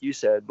territory like you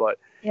said, but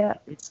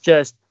it's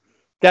just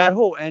that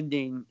whole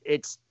ending,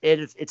 it's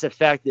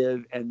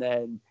effective, and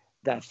then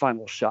that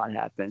final shot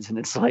happens, and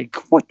it's like,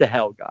 what the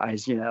hell,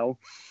 guys,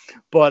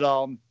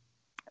 but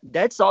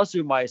that's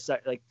also my,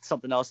 like,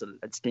 something else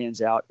that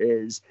stands out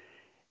is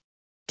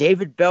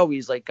David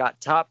Bowie's, like, got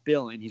top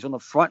billing. He's on the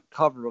front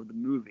cover of the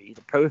movie,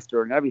 the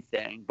poster and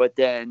everything. But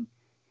then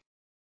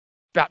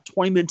about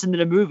 20 minutes into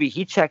the movie,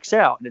 he checks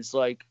out, and it's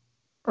like,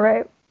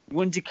 Right.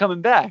 When's he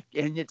coming back?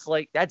 And it's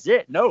like, that's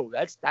it. No,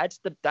 that's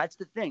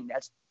the thing.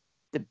 That's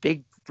the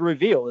big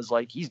reveal, is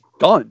like, he's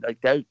done.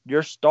 Like, that,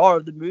 your star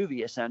of the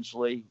movie,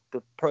 essentially,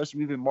 the person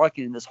we've been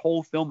marketing this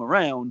whole film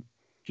around,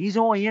 he's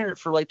only in it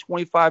for like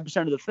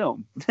 25% of the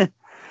film.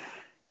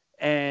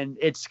 And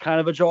it's kind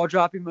of a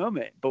jaw-dropping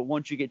moment. But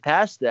once you get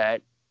past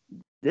that,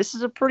 this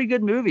is a pretty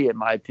good movie, in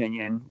my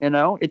opinion. You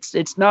know,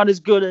 it's not as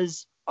good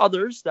as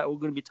others that we're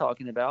going to be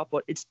talking about,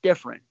 but it's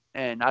different.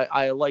 And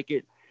I like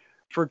it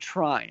for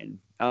trying.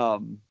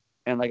 And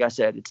like I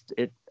said,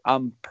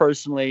 I'm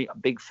personally a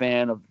big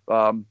fan of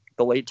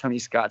the late Tony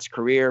Scott's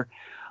career.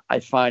 I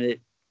find it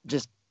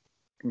just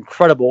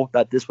incredible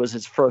that this was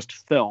his first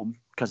film,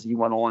 because he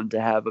went on to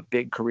have a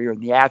big career in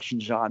the action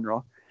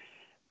genre,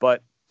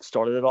 but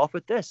started it off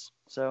with this.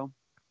 So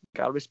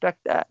gotta respect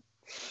that.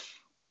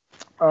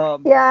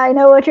 Yeah, I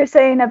know what you're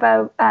saying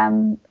about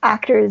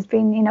actors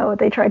being, you know,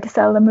 they tried to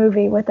sell the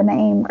movie with a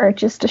name, or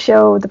just to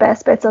show the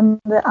best bits on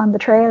the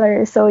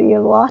trailer, so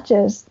you'll watch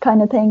it,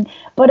 kind of thing.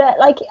 But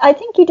like, I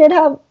think you did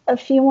have a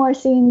few more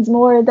scenes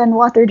more than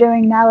what they're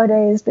doing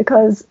nowadays,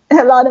 because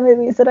a lot of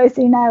movies that I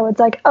see now, it's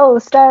like, oh,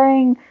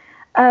 starring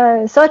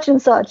such and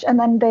such, and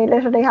then they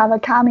literally have a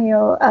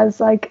cameo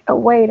as like a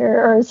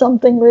waiter or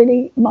something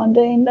really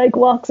mundane, like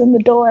walks in the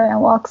door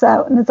and walks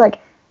out, and it's like,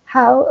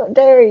 how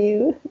dare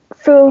you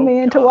fool me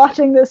into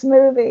watching this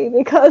movie,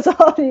 because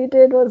all you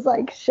did was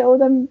like show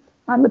them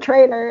on the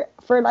trailer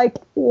for like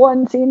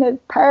one scene, a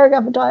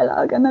paragraph of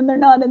dialogue, and then they're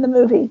not in the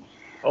movie.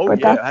 Oh, but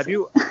yeah. Have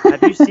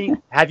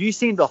you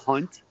seen The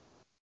Hunt?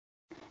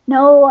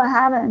 No, I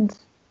haven't.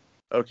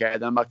 Okay,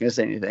 then I'm not gonna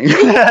say anything.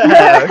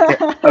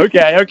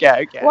 Okay.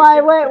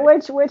 Why?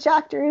 Which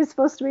actor is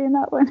supposed to be in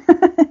that one?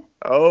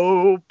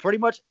 Oh, pretty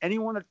much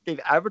anyone that they've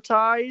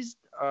advertised.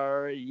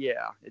 Right.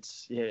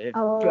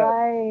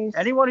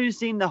 Anyone who's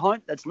seen The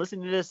Hunt that's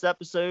listening to this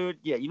episode,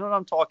 yeah, you know what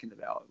I'm talking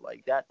about.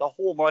 Like that, the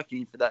whole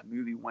marketing for that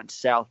movie went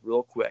south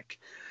real quick.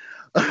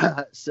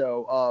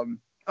 So,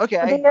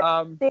 okay.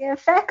 The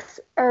effects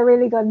are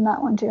really good in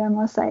that one too, I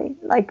must say.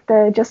 Like,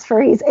 just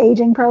for his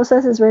aging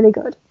process is really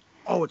good.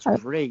 Oh, it's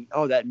great.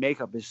 Oh, that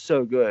makeup is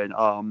so good.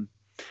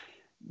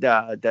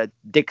 That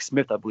Dick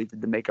Smith, I believe,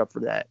 did the makeup for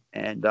that,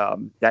 and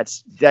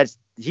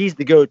he's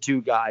the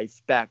go-to guy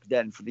back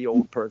then for the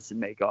old person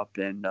makeup,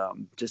 and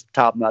just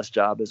top-notch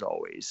job as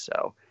always.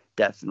 So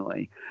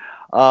definitely.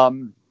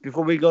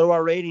 Before we go to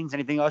our ratings,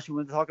 anything else you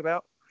want to talk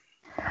about?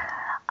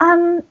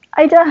 I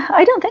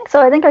don't think so.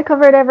 I think I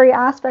covered every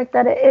aspect.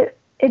 That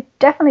it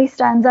definitely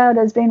stands out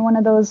as being one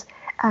of those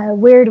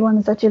weird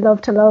ones that you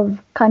love to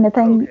love kind of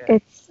thing. Okay.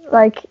 It's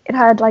like, it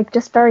had like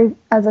just very,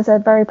 as I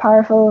said, very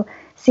powerful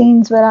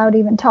scenes without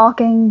even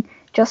talking,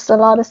 just a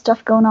lot of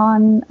stuff going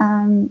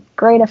on,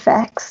 great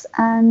effects,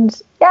 and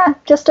yeah,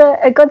 just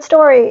a good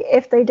story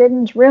if they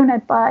didn't ruin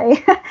it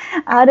by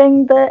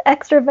adding the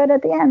extra bit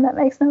at the end that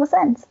makes no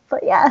sense.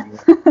 But yeah.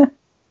 All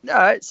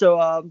right, so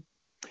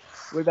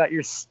what about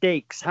your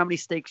stakes? How many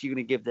stakes are you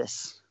going to give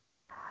this?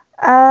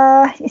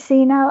 You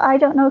see, now I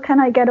don't know, can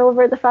I get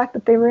over the fact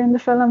that they ruined the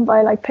film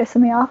by like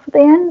pissing me off at the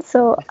end?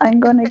 So I'm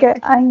gonna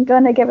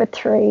give it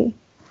 3.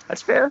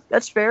 That's fair.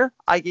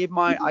 I gave it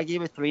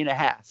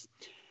 3.5.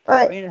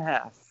 Right.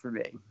 3.5 for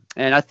me.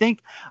 And I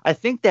think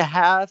the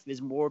half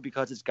is more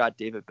because it's got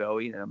David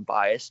Bowie and I'm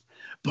biased.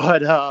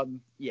 But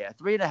yeah,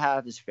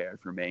 3.5 is fair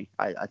for me,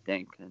 I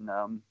think.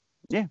 And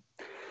yeah.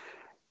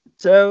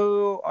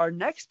 So our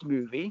next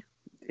movie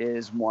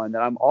is one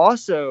that I'm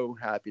also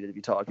happy to be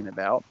talking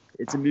about.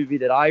 It's a movie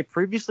that I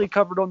previously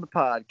covered on the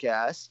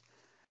podcast.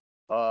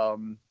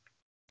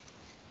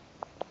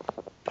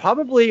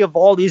 Probably of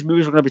all these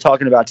movies we're going to be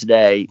talking about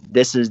today,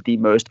 this is the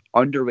most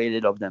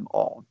underrated of them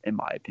all, in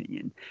my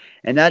opinion.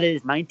 And that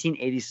is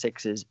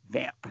 1986's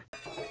Vamp.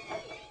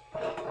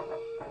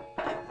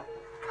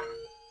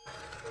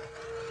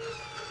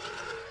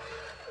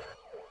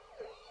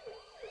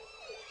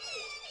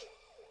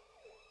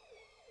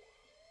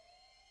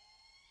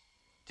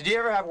 Did you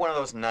ever have one of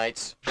those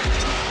nights?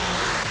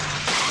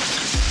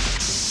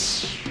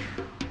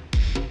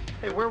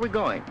 Hey, where are we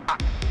going?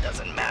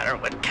 Doesn't matter.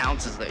 What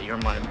counts is that you're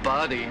my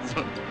buddy.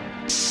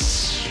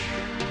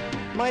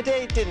 My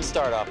day didn't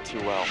start off too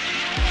well.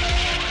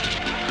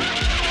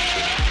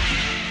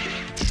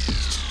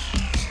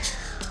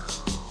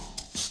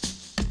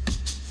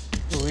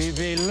 We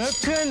be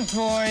looking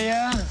for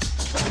ya.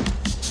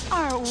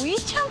 Are we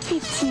jumpy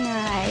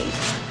tonight?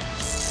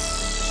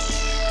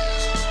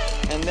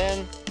 And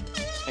then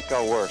it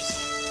got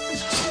worse.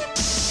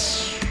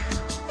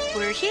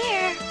 We're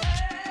here.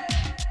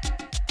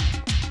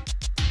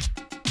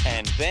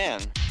 And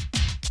then...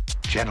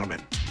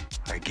 Gentlemen,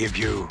 I give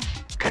you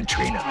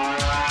Katrina.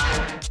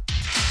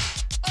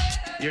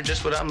 You're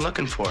just what I'm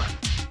looking for.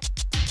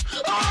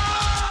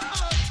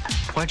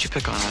 Why'd you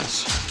pick on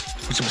us?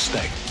 It was a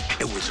mistake.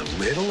 It was a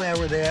little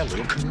error there, a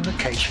little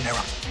communication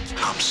error.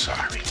 I'm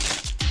sorry.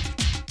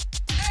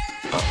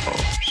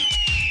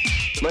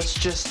 Uh-oh. Let's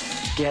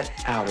just get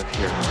out of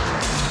here.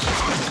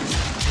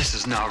 This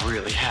is not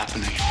really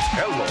happening.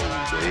 Hello,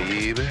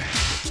 baby.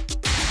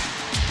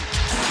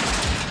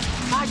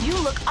 God, you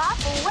look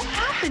awful. What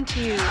happened to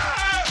you?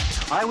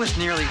 I was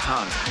nearly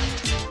hung.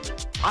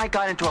 I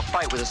got into a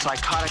fight with a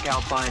psychotic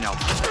albino.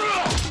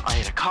 I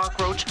hit a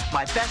cockroach,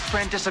 my best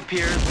friend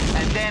disappeared,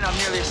 and then I'm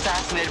nearly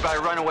assassinated by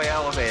a runaway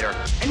elevator.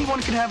 Anyone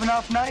can have an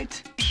off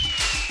night.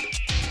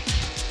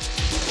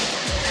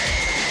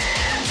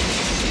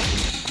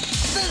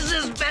 This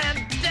is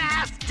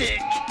fantastic!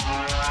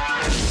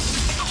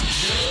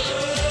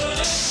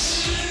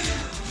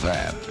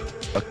 Vamp,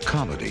 a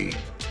comedy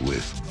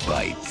with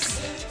bite.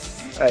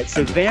 All right,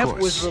 so And of Vamp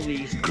course, was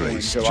released on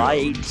Grace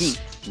July Jones.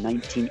 18th,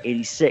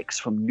 1986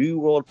 from New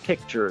World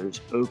Pictures,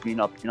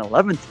 opening up in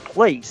 11th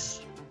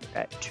place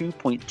at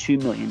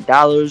 $2.2 million,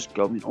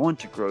 going on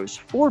to gross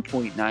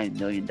 $4.9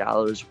 million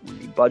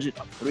with a budget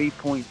of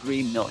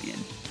 $3.3 million.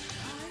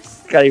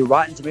 Got a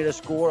Rotten Tomato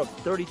score of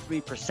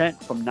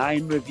 33% from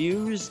 9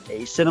 reviews,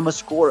 a cinema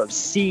score of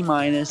C-, and a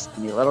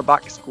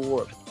Letterboxd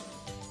score of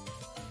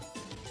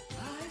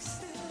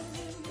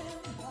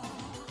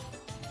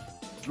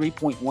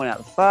 3.1 out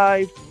of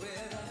 5.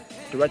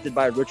 Directed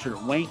by Richard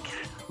Wenk,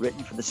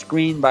 written for the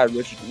screen by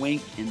Richard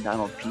Wenk and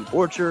Donald P.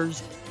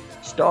 Borchers,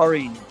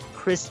 starring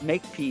Chris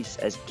Makepeace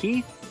as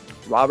Keith,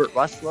 Robert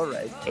Rustler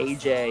as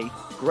AJ,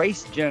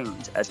 Grace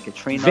Jones as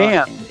Katrina,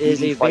 Vamp and is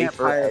Dee a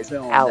Pfeiffer vampire as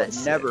film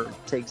Allison. that never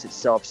takes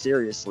itself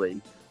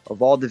seriously.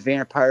 Of all the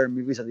vampire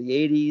movies of the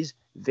 80s,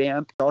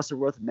 Vamp is also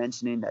worth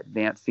mentioning that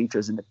Vamp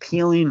features an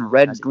appealing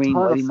red-green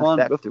lighting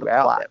effect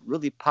throughout that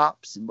really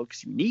pops and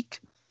looks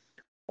unique.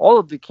 All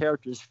of the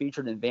characters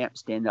featured in Vamp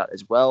stand out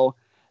as well.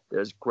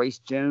 There's Grace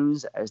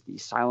Jones as the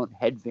silent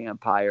head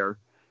vampire.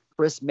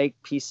 Chris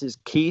Makepeace's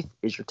Keith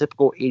is your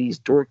typical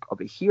 80s dork of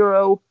a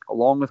hero,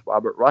 along with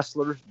Robert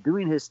Rustler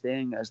doing his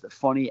thing as the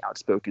funny,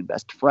 outspoken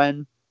best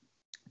friend.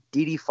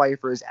 Dee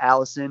Pfeiffer's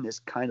Allison is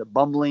kind of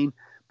bumbling,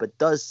 but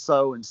does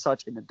so in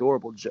such an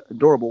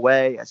adorable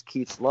way as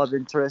Keith's love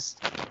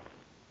interest.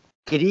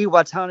 Kiri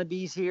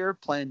Watanabe's here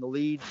playing the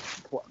lead,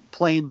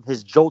 playing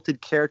his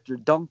jolted character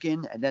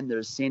Duncan, and then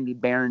there's Sandy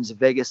Barron's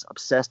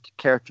Vegas-obsessed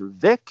character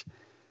Vic,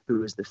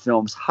 who is the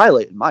film's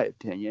highlight in my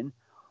opinion.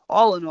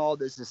 All in all,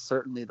 this is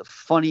certainly the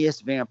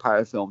funniest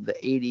vampire film of the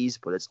 80s,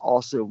 but it's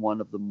also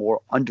one of the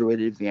more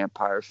underrated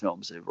vampire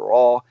films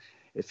overall.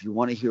 If you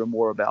want to hear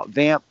more about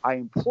Vamp, I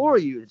implore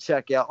you to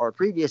check out our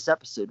previous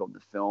episode on the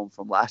film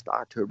from last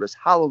October's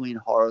Halloween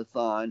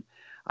Horror-thon.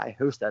 I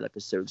host that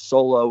episode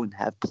solo and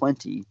have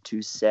plenty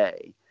to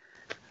say.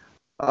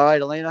 All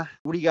right, Elena,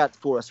 what do you got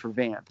for us for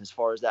Vamp as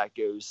far as that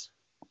goes?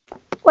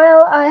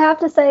 Well, I have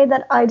to say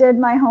that I did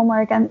my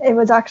homework, and it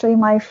was actually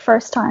my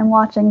first time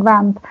watching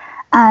Vamp.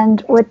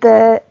 And with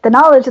the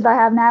knowledge that I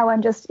have now,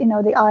 and just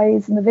the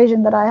eyes and the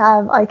vision that I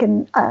have, I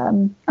can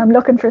I'm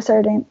looking for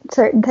certain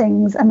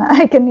things, and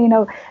I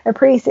can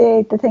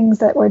appreciate the things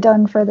that were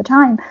done for the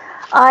time.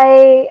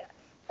 I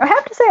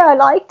have to say I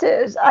liked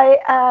it.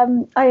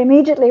 I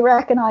immediately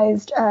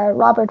recognized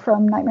Robert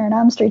from Nightmare on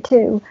Elm Street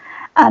 2,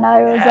 and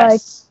I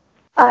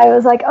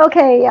was like,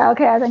 okay, I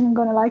think I'm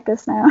going to like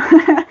this now.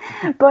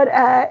 But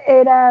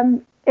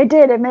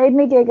it made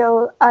me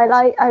giggle.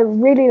 I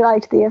really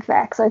liked the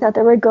effects. I thought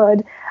they were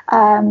good.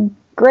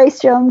 Grace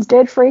Jones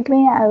did freak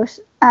me out,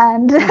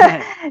 and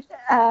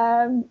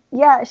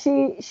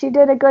she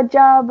did a good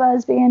job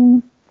as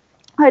being.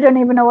 I don't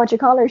even know what you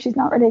call her. She's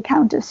not really a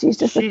countess. She's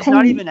just a thing.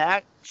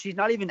 She's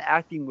not even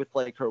acting with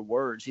like her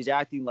words. She's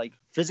acting like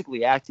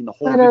physically acting the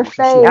whole with movie. her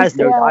face, she has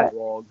no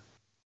dialogue.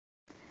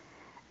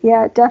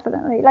 Yeah,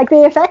 definitely. Like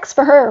the effects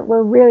for her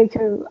were really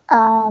cool.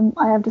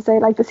 I have to say,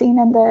 like the scene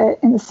in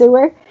the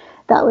sewer,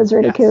 that was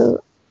really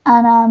cool.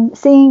 And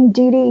seeing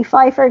Dee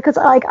Pfeiffer, because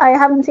I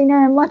haven't seen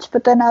her in much,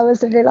 but then I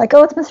was really like,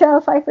 oh, it's Michelle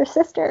Pfeiffer's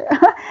sister.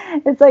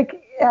 It's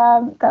like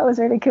that was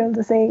really cool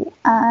to see.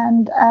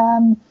 And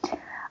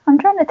I'm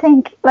trying to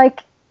think,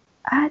 like,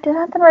 I did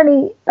nothing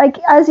really, like,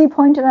 as you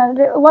pointed out,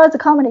 it was a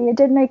comedy. It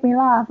did make me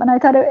laugh, and I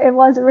thought it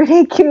was a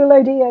really cool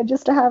idea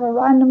just to have a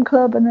random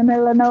club in the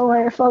middle of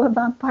nowhere full of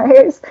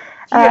vampires.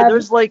 Yeah,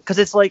 there's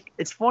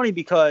it's funny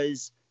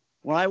because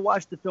when I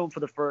watched the film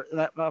when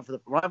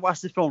I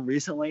watched the film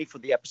recently for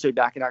the episode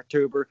back in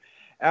October,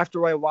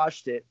 after I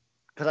watched it,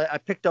 because I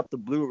picked up the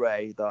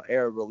Blu-ray, the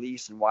Air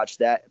release, and watched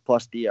that,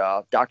 plus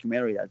the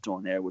documentary that's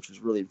on there, which was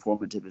really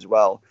informative as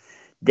well.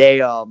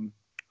 They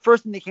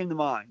first thing that came to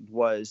mind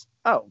was,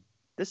 oh,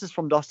 this is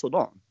From Dusk Till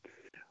Dawn,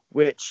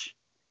 which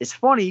is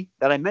funny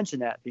that I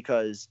mentioned that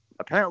because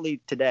apparently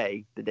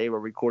today, the day we're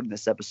recording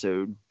this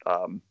episode,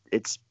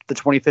 it's the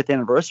 25th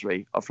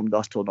anniversary of From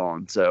Dusk Till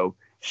Dawn. So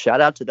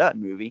shout out to that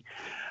movie.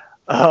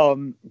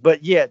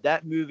 But yeah,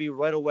 that movie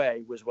right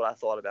away was what I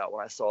thought about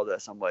when I saw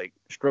this. I'm like,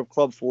 strip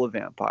club full of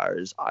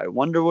vampires. I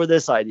wonder where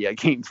this idea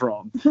came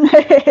from.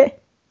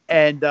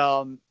 And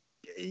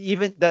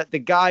even the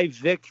guy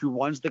Vic who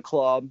runs the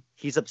club,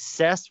 he's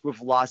obsessed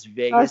with Las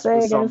Vegas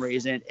for some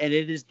reason, and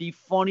it is the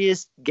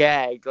funniest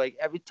gag. Like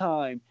every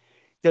time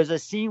there's a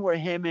scene where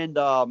him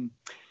and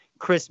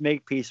Chris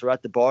Makepeace are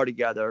at the bar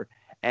together,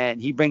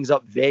 and he brings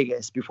up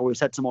Vegas before he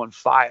sets him on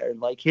fire,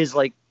 and like his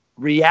like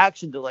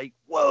reaction to like,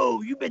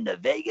 whoa, you've been to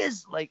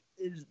Vegas? Like,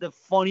 is the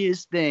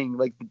funniest thing,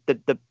 like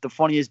the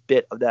funniest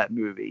bit of that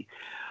movie.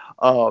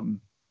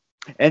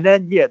 And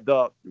then,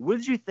 what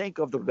did you think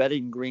of the red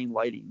and green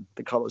lighting,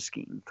 the color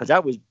scheme? Because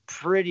that was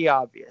pretty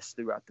obvious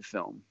throughout the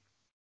film.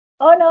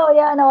 Oh, no,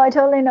 yeah, no, I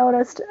totally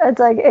noticed. It's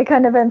like, it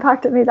kind of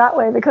impacted me that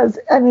way because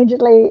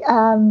immediately,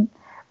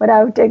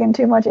 without digging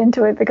too much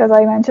into it, because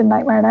I mentioned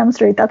Nightmare on Elm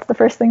Street, that's the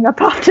first thing that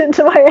popped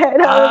into my head.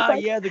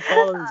 The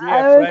colors,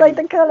 I was like,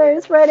 the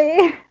colors,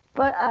 Freddy.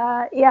 But,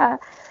 I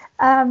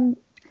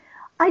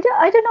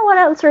don't know what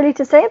else really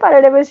to say about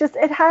it. It was just,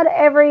 it had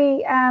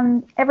every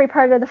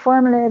part of the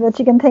formula that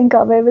you can think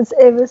of. It was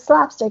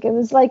slapstick. It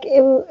was like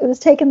it was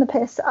taking the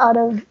piss out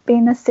of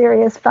being a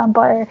serious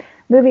vampire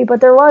movie,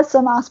 but there was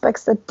some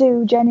aspects that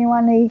do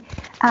genuinely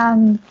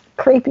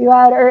creep you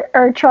out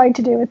or try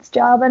to do its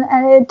job, and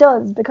it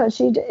does, because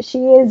she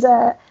is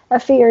a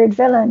feared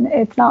villain.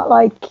 It's not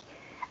like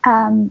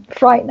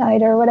Fright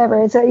Night or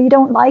whatever. So you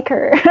don't like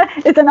her.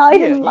 It's an I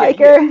didn't like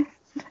her.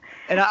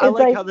 And I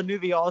like how the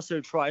movie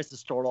also tries to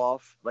start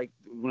off, like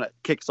when it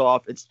kicks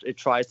off, it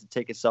tries to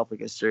take itself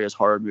like a serious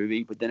horror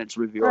movie, but then it's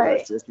revealed that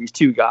it's just these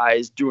two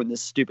guys doing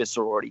this stupid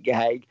sorority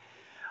gag.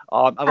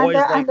 I've always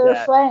liked their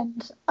that.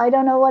 Friend, I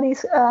don't know what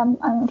he's.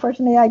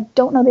 Unfortunately, I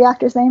don't know the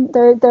actor's name.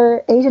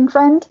 Their Asian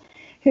friend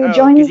who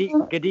joins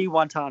them. Gadi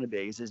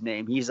Watanabe is his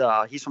name. He's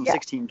from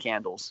 16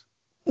 Candles.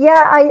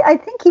 Yeah, I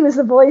think he was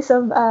the voice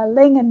of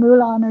Ling and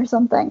Mulan or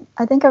something.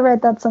 I think I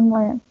read that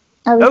somewhere.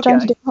 I was trying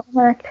to do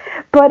homework,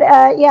 but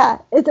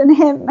it's in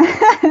him.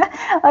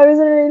 I was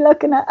really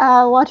looking at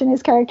watching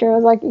his character. I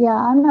was like, yeah,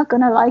 I'm not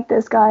gonna like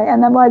this guy.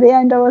 And then by the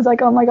end, I was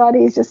like, oh my god,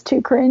 he's just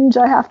too cringe.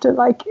 I have to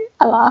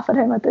laugh at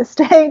him at this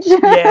stage.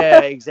 Yeah,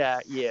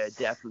 exactly. Yeah,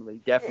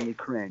 definitely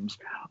cringe.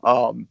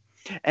 And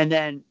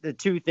then the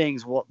two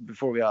things. Well,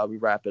 before we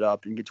wrap it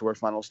up and get to our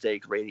final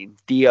stake rating,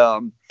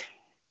 the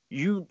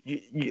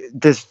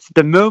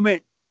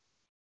moment,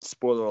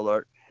 spoiler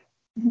alert,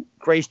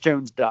 Grace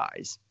Jones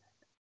dies.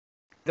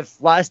 The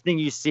last thing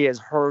you see is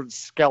her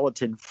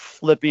skeleton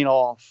flipping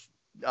off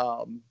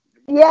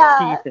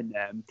Keith and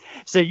them.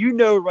 So you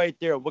know right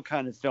there what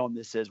kind of film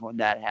this is when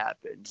that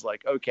happens.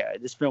 Like, okay,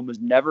 this film was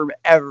never,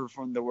 ever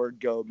from the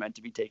word go meant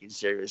to be taken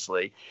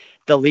seriously.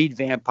 The lead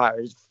vampire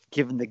is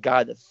giving the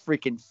guy the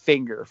freaking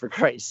finger, for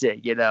Christ's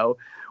sake,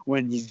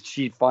 when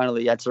she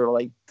finally, that's her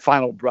like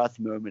final breath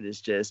moment,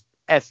 is just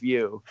F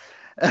you.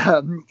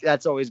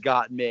 That's always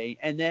gotten me.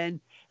 And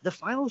then the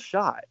final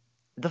shot.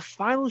 The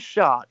final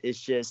shot is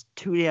just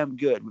too damn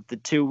good with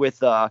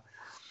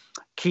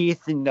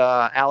Keith and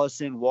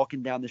Allison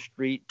walking down the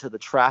street to the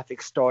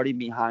traffic starting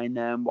behind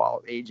them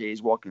while AJ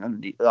is walking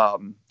underneath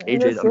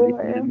AJ's underneath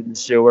them in the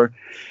sewer.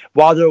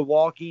 While they're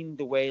walking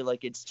the way,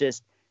 like it's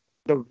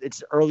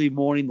early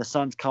morning, the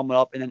sun's coming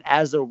up, and then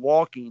as they're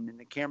walking and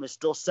the camera's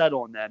still set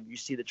on them, you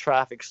see the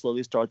traffic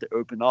slowly start to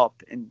open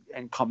up and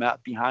come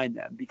out behind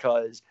them,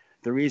 because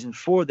the reason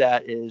for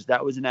that is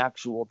that was an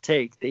actual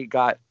take. They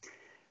got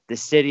the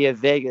city of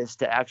Vegas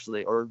to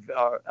actually, or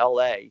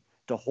LA,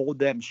 to hold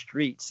them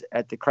streets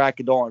at the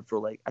crack of dawn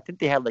for I think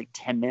they had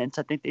 10 minutes,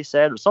 I think they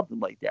said, or something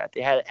like that.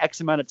 They had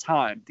X amount of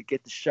time to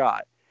get the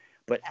shot.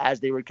 But as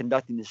they were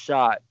conducting the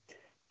shot,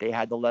 they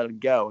had to let them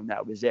go, and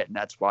that was it. And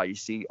that's why you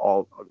see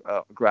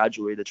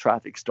gradually the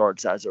traffic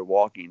starts as they're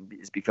walking,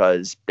 is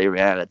because they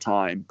ran out of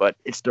time. But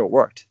it still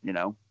worked,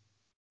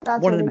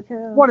 That's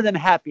cool. One of them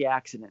happy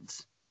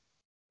accidents.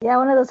 Yeah,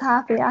 one of those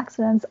happy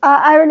accidents.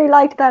 I really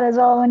liked that as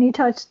well when you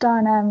touched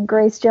on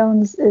Grace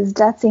Jones'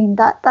 death scene.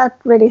 That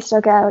really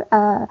stuck out.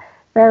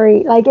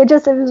 Very it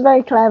was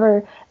very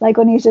clever. Like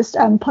when he's just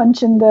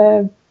punching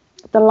the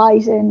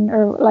light in,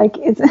 or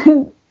it's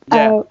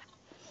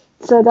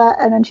so that,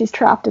 and then she's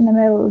trapped in the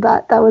middle.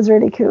 That was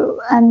really cool.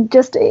 And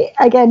just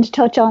again to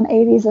touch on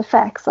 80s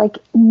effects, like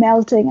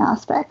melting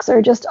aspects,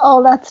 or just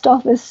all that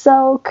stuff is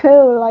so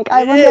cool.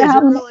 I wonder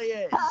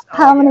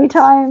how many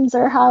times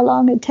or how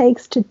long it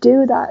takes to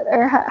do that,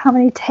 or how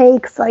many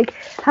takes,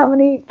 how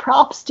many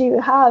props do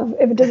you have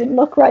if it doesn't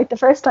look right the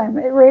first time.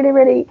 It really,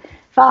 really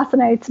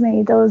fascinates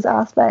me, those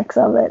aspects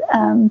of it.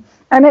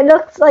 And it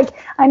looks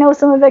I know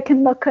some of it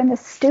can look kind of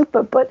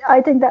stupid, but I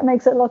think that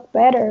makes it look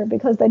better,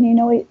 because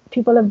then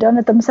people have done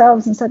it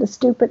themselves instead of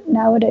stupid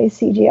nowadays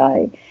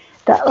CGI.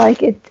 That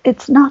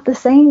it's not the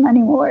same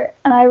anymore.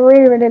 And I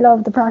really, really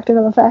love the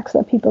practical effects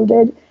that people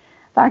did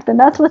back then.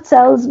 That's what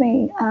sells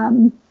me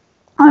on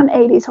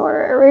 80s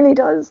horror. It really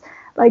does.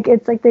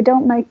 It's they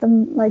don't make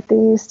them like they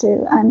used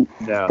to, and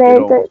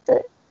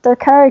their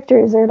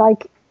characters are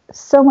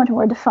so much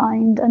more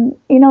defined, and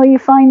you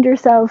find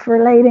yourself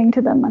relating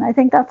to them. And I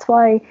think that's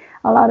why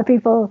a lot of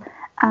people,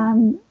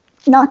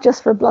 not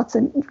just for blood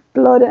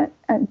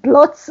and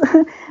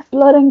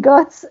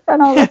guts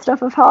and all that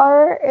stuff of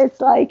horror, it's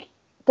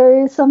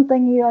there is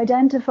something you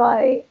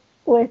identify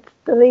with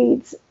the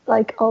leads,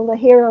 all the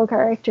hero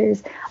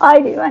characters. I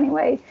do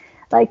anyway.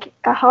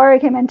 A horror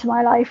came into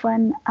my life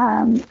when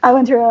I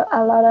went through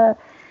a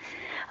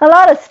a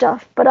lot of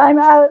stuff, but I'm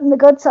out on the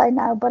good side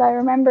now. But I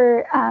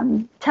remember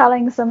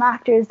telling some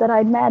actors that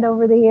I'd met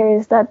over the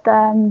years that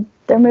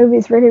their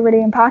movies really,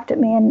 really impacted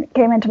me and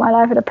came into my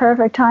life at a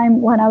perfect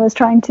time when I was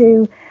trying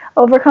to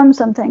overcome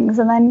some things.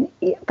 And then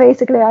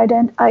basically I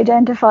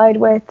identified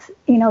with,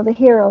 the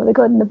hero, the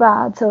good and the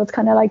bad. So it's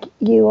kind of like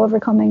you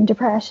overcoming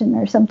depression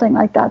or something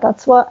like that.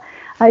 That's what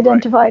I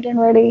identified and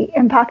really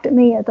impacted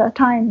me at that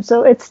time.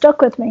 So it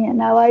stuck with me, and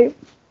now I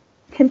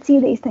can see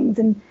these things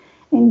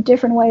in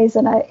different ways.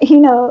 And I,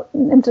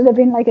 instead of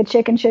being like a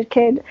chicken shit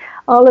kid,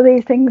 all of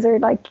these things are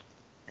like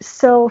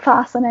so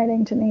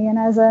fascinating to me. And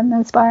as an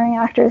aspiring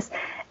actress,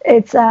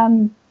 it's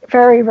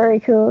very, very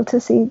cool to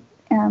see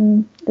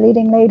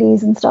leading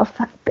ladies and stuff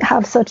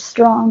have such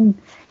strong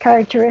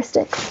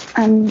characteristics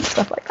and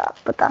stuff like that.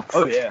 But that's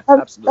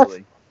absolutely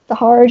that's the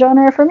horror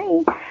genre for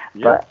me.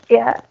 Yeah. But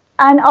yeah,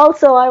 and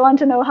also I want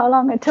to know how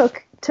long it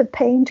took to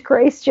paint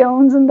Grace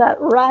Jones in that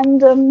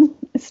random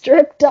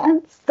strip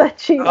dance that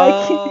she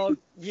Oh,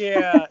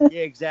 yeah,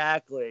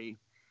 exactly.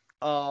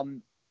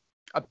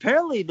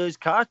 Apparently those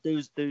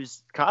costumes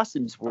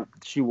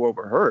she wore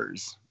were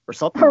hers or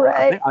something.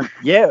 Right.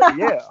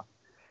 Yeah.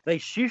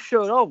 Like, she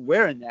showed up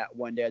wearing that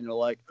one day, and they're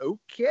like,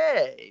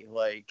 okay,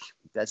 like,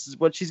 this is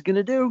what she's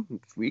gonna do.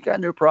 We got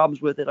no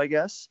problems with it, I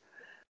guess.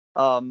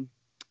 So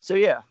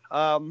yeah.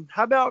 How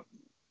about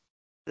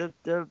the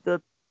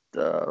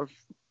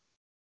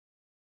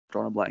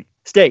drawing a blank.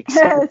 Steaks.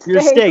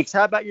 Your steaks.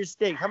 How about your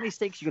steak? How many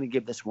steaks are you gonna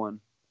give this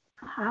one?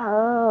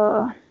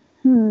 Oh,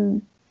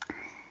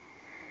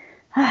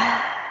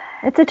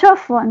 it's a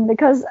tough one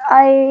because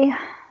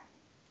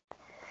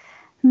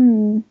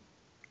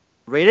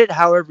Rate it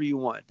however you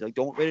want. Like,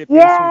 don't rate it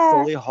based on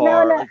solely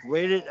horror. No. Like,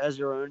 rate it as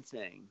your own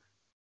thing.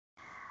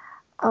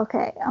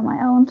 Okay, on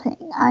my own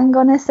thing. I'm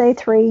gonna say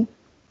 3.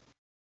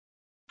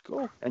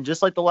 Cool. And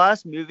just like the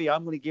last movie,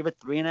 I'm gonna give it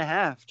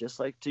 3.5, just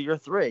like to your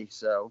 3.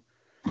 So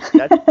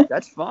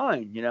that's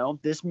fine.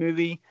 This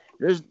movie,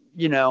 there's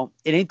it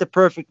ain't the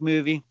perfect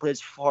movie, but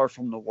it's far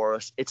from the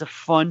worst. It's a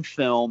fun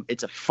film.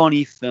 It's a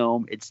funny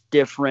film. It's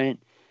different.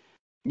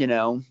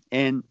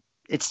 And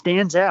it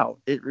stands out.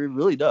 It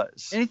really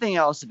does. Anything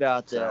else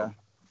about the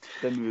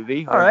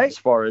movie? All right. As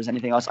far as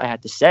anything else I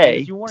had to say,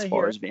 if you want to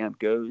hear as Vamp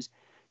goes,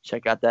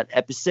 check out that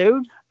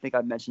episode. I think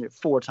I've mentioned it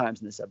 4 times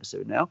in this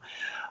episode now.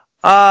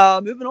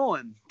 Moving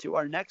on to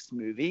our next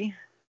movie.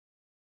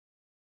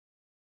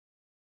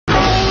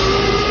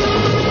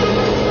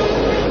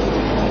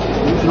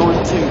 Moving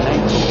on to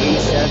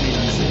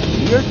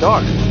 1987's Near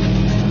Dark.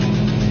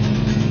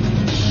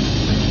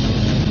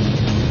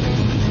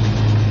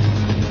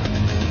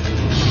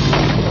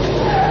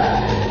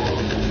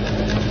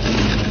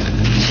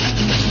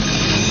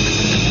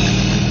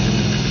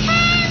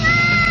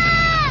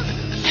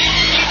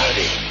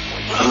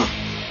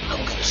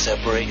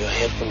 Separate your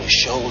head from your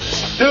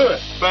shoulders. Do it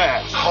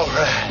fast. All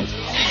right.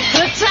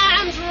 Good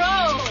times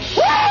roll.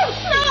 Woo!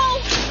 No!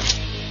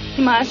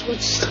 You might as well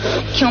just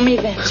kill me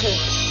then, too.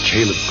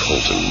 Caleb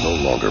Colton no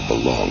longer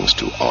belongs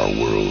to our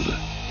world.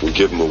 We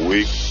give him a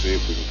week, see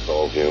if we can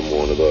call him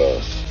one of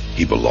us.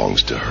 He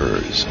belongs to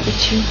hers.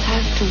 But you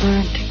have to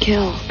learn to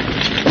kill.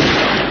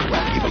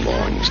 He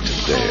belongs to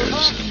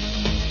theirs.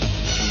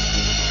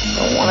 I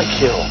don't want to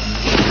kill.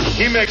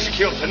 He makes you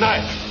kill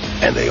tonight.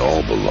 And they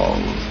all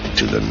belong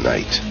to the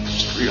night.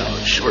 It's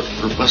 $3 short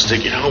for a bus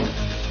ticket home.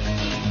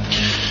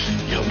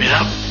 You help me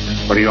out?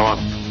 What are you on?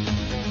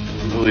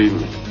 Believe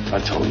me, I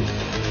told you.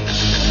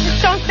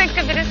 Just don't think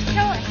of it as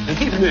killing.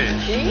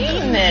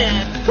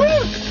 Amen.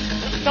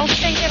 Don't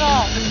think at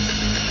all.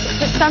 It's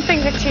just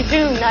something that you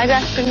do night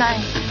after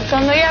night. It's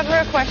only ever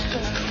a question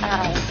of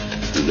how.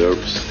 You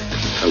nervous?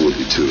 I would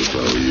be too if I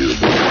were you.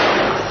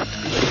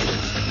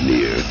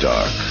 Near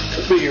Dark. I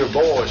figure your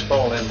boys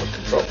fall in with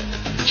control.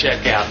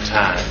 Check out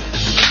time.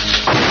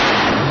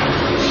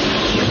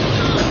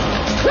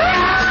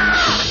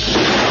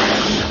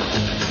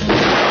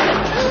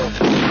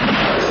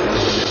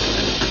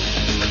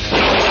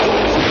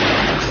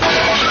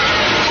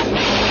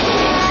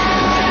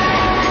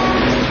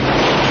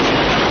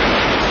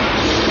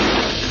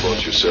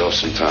 Bought yourself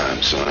some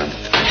time, son.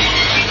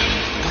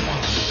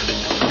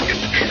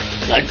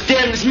 God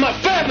damn, this is my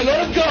family.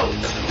 Let him go.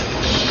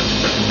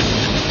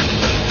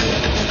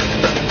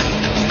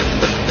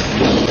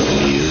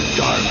 Near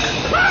Dark.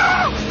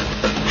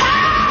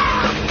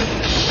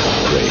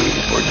 Pray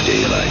for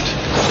daylight.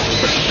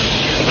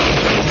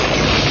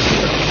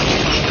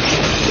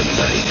 The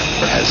night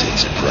has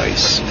its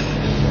price.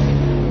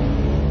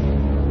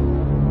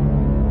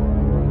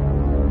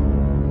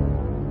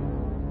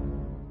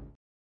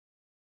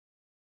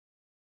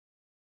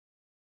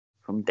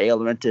 From De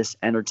Laurentiis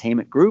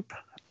Entertainment Group,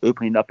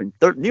 opening up in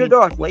 13th Near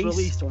Dark place,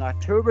 released on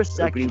October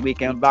 2nd, opening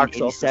weekend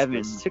box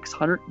office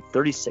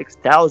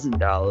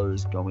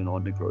 $636,000, going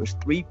on to gross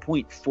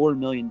 $3.4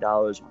 million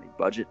on a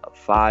budget of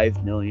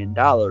 $5 million.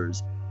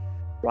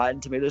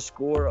 Rotten Tomatoes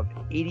score of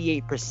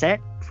 88%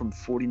 from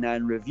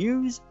 49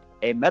 reviews,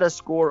 a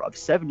Metascore of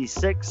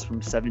 76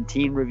 from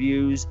 17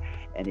 reviews,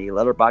 and a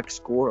Letterboxd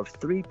score of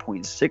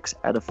 3.6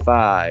 out of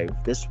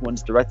 5. This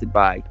one's directed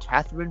by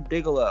Kathryn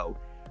Bigelow,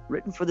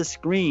 written for the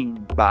screen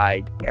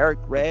by Eric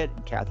Red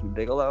and Kathryn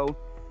Bigelow,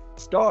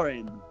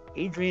 starring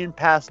Adrian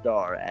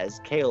Pasdar as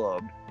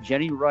Caleb,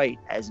 Jenny Wright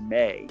as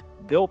May,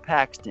 Bill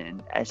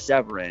Paxton as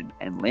Severin,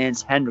 and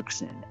Lance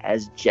Henriksen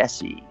as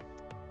Jesse.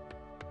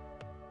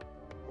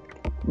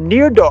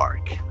 Near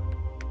Dark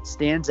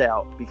stands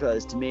out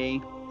because, to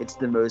me, it's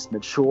the most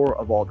mature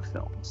of all the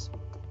films.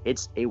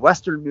 It's a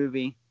Western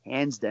movie,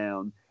 hands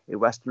down, a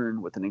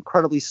Western with an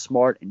incredibly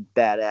smart and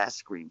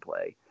badass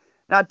screenplay.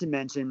 Not to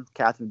mention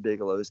Kathryn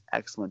Bigelow's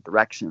excellent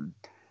direction.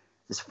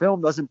 This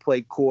film doesn't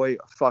play coy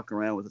or fuck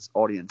around with its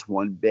audience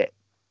one bit.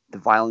 The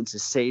violence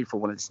is saved for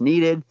when it's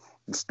needed,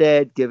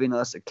 instead giving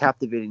us a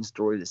captivating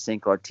story to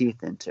sink our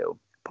teeth into,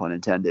 pun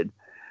intended.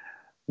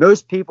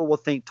 Most people will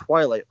think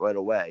Twilight right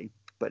away,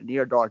 but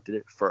Near Dark did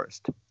it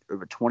first.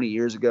 Over 20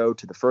 years ago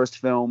to the first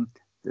film,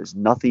 there's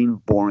nothing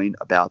boring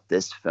about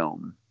this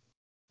film.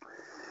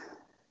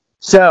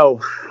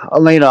 So,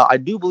 Elena, I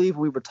do believe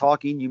when we were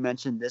talking, you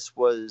mentioned this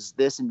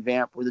and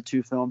Vamp were the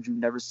two films you've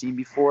never seen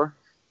before.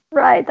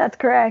 Right, that's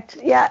correct.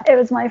 Yeah, it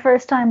was my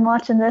first time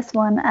watching this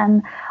one,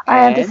 and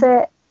I have to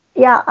say,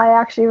 yeah, I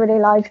actually really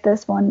liked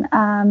this one.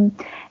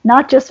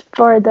 Not just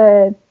for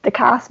the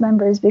cast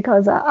members,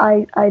 because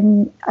I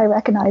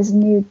recognized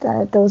and knew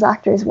that those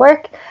actors'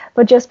 work,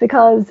 but just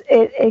because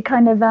it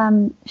kind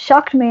of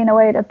shocked me in a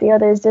way that the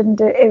others didn't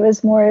do. It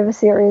was more of a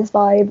serious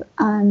vibe,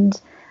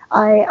 and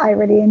I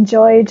really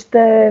enjoyed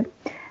the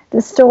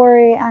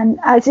story. And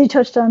as you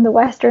touched on the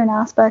Western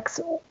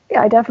aspects,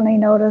 I definitely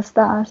noticed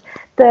that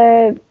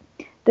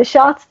the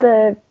shots,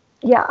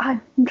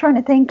 I'm trying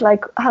to think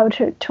like how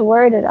to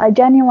word it. I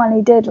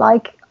genuinely did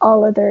like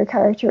all of their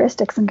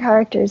characteristics and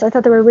characters. I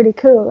thought they were really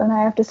cool, and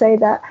I have to say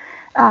that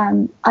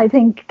I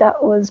think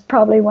that was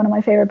probably one of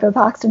my favorite Bill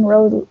Paxton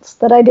roles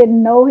that I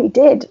didn't know he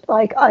did.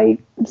 Like, I'm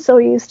so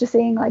used to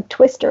seeing like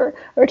Twister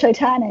or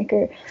Titanic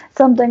or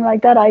something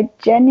like that. I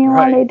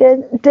genuinely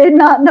did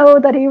not know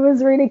that he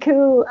was really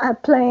cool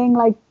at playing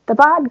like the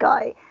bad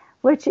guy,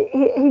 which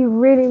he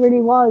really,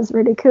 really was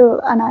really cool,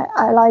 and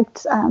I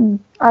liked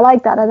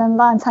that. And then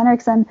Lance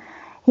Henriksen,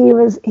 he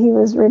was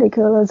really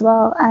cool as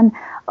well. And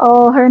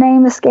her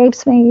name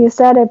escapes me. You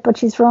said it, but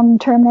she's from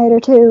Terminator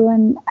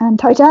 2 and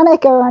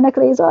Titanic,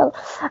 ironically as well.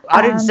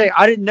 I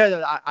didn't know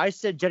that. I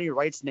said Jenny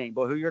Wright's name,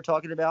 but who you're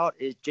talking about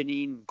is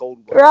Janine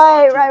Goldberg.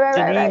 Right.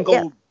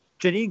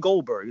 Janine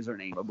Goldberg is her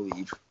name, I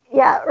believe.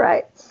 Yeah,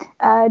 right.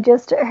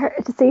 Just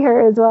to see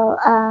her as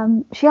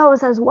well. She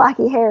always has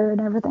wacky hair and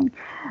everything.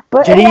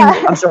 But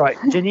Janine, I'm sorry,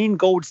 Janine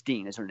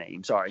Goldstein is her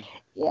name. Sorry.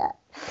 Yeah,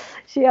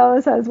 she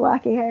always has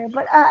wacky hair.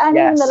 But and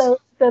even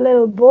the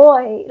little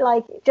boy,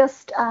 like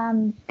just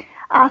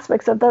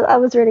aspects of that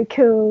was really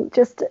cool.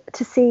 Just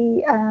to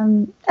see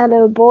a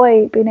little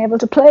boy being able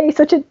to play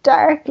such a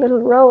dark little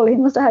role. He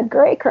must have had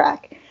great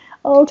crack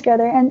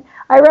altogether. And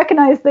I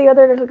recognized the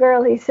other little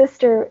girl, his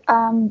sister,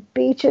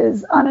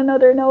 Beaches, on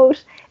another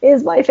note,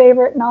 is my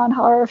favorite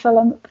non-horror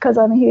film because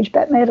I'm a huge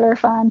Bette Midler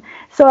fan.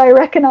 So I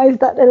recognized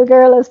that little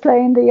girl as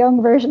playing the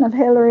young version of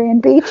Hillary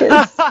in Beaches.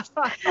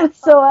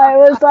 So I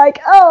was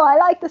like, oh, I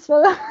like this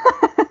film.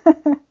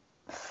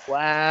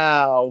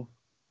 Wow.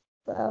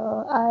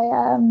 So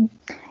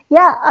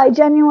I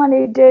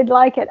genuinely did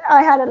like it.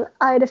 I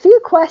had a few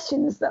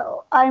questions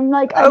though. I'm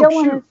like, I don't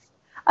want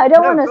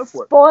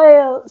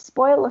to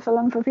spoil the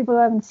film for people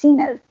who haven't seen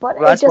it, but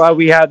that's why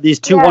we have these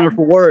two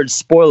wonderful words: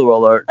 spoiler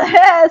alert.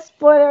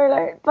 Spoiler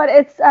alert. But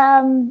it's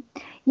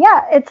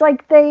it's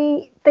like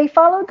they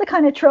followed the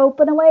kind of trope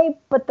in a way,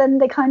 but then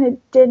they kind of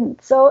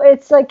didn't. So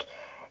it's like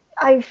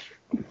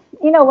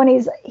when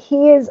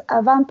he is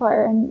a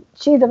vampire and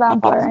she's a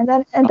vampire,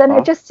 and then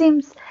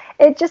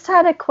it just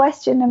had a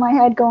question in my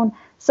head going,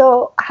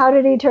 so how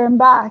did he turn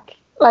back?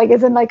 Like,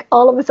 as in, like,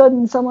 all of a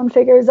sudden someone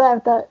figures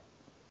out that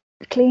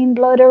clean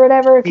blood or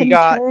whatever can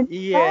turn back?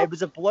 It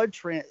was a blood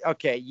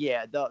okay,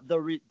 yeah,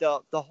 the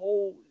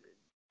whole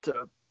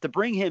to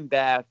bring him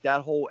back,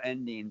 that whole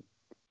ending,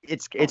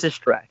 it's a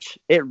stretch.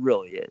 It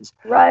really is.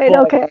 Right.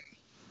 But okay.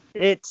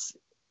 That's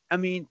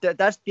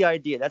the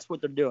idea. That's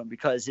what they're doing,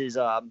 because his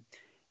I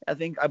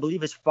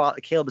believe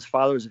Caleb's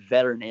father is a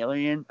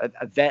veterinarian,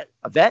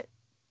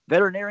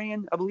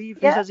 veterinarian, I believe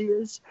he says he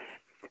is.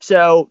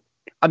 So,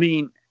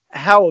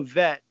 how a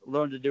vet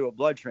learned to do a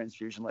blood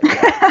transfusion like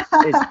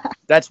that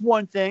that's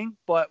one thing,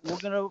 but we're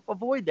going to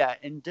avoid that,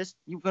 and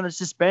you're going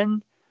to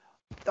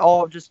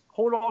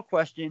hold all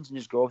questions and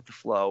just go with the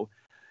flow.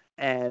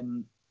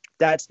 And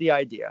that's the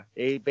idea.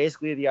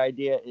 Basically, the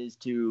idea is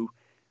to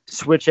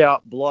switch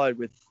out blood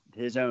with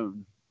his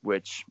own,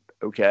 which,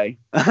 okay.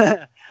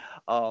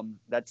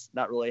 That's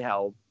not really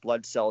how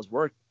blood cells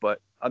work,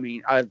 but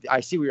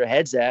I see where your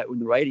head's at with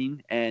the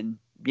writing, and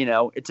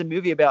it's a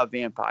movie about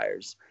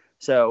vampires,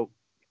 so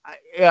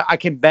I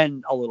can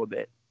bend a little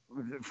bit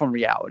from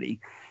reality,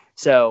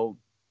 so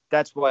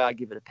that's why I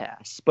give it a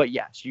pass. But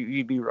yes,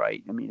 you'd be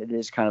right. It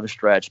is kind of a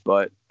stretch,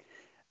 but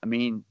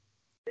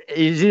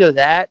it's either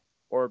that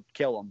or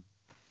kill him.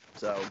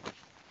 So,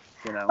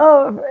 you know.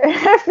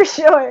 Oh, for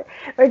sure.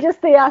 Or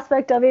just the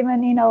aspect of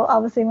even, you know,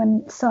 obviously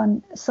when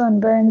sun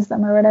burns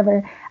them or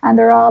whatever, and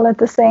they're all at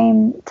the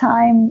same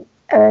time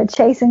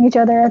chasing each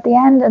other at the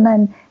end, and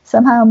then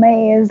somehow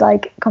May is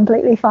like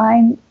completely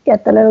fine,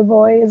 yet the little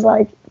boy is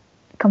like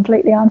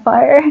completely on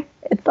fire.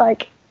 It's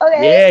like,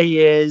 okay. Yeah, he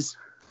is.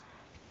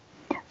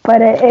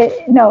 But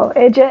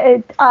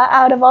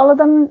out of all of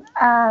them,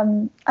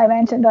 I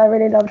mentioned I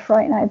really loved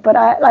Fright Night, but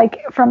I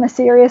like from a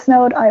serious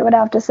note, I would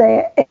have to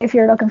say if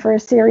you're looking for a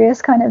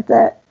serious kind of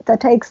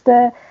that takes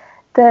the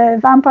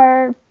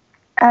vampire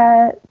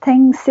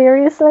thing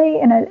seriously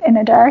in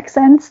a dark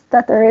sense,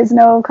 that there is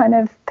no kind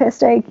of piss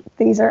take.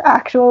 These are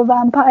actual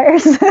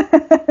vampires.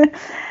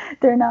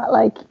 They're not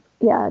like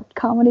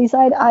comedy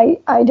side.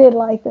 I did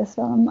like this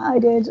film. I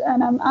did,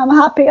 and I'm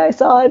happy I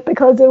saw it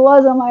because it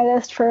was on my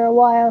list for a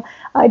while.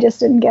 I just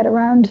didn't get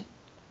around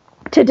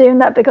to doing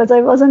that because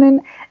I wasn't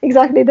in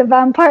exactly the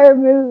vampire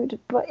mood.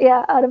 But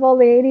yeah, out of all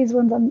the 80s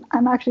ones,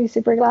 I'm actually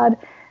super glad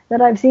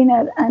that I've seen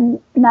it, and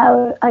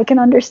now I can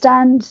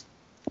understand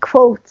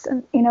quotes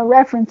and, you know,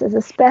 references,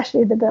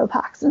 especially the Bill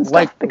Paxton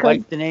stuff.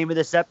 Like the name of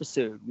this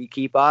episode, We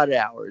Keep Odd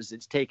Hours.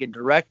 It's taken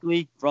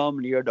directly from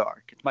Near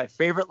Dark. It's my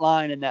favorite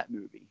line in that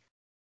movie.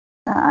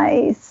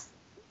 Nice.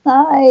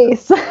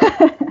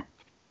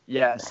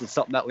 Yes, it's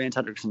something that Lance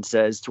Henriksen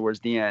says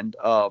towards the end.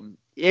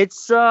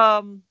 Lance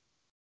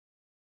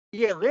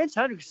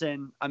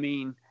Henriksen, I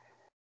mean,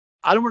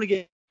 I don't want to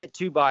get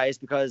too biased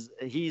because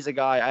he's a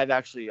guy I've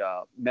actually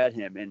met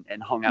him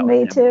and hung out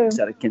with him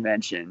at a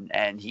convention,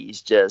 and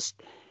he's just,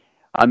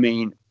 I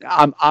mean,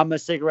 I'm a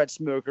cigarette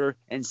smoker,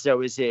 and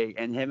so is he.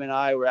 And him and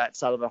I were at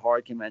Side of a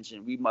Hard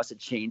convention. We must have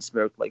chain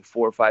smoked like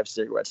 4 or 5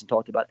 cigarettes and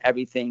talked about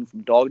everything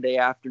from Dog Day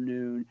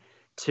Afternoon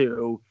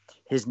to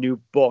his new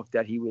book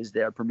that he was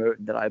there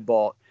promoting that I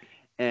bought.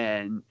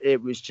 And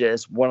it was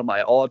just one of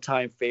my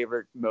all-time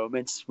favorite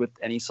moments with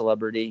any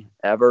celebrity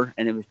ever.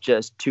 And it was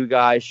just 2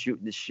 guys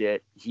shooting the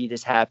shit. He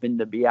just happened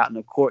to be out in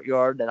the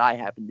courtyard that I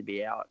happened to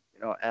be out,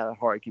 you know, at a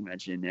hard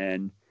convention.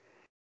 And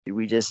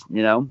we just,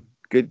 you know,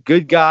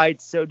 good guy,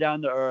 so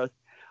down to earth.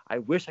 I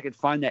wish I could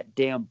find that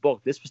damn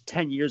book. This was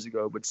 10 years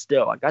ago, but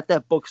still, I got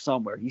that book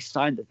somewhere. He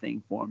signed the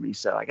thing for me,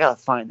 so I got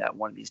to find that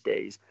one of these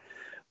days.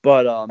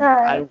 But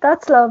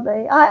that's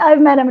lovely. I've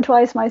met him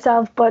twice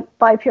myself, but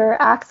by pure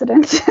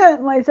accident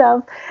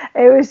myself.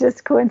 It was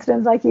just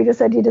coincidence, like you just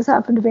said. You just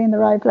happened to be in the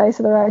right place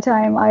at the right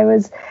time. I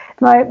was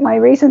my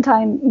recent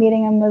time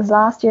meeting him was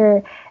last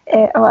year.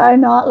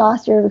 Not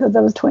last year because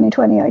that was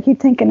 2020. I keep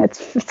thinking it's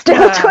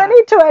still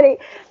 2020.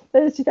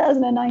 It was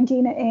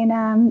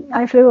 2019.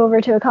 I flew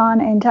over to a con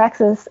in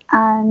Texas,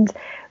 and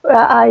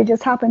I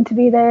just happened to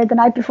be there the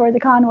night before the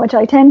con, which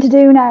I tend to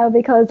do now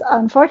because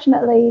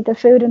unfortunately the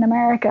food in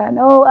America,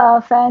 no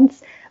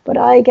offense, but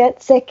I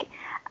get sick,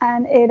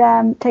 and it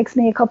takes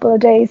me a couple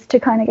of days to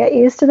kind of get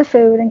used to the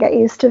food and get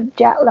used to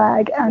jet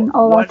lag and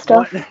all that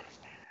stuff.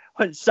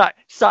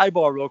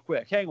 Sidebar real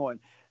quick. Hang on.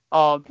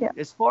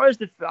 As far as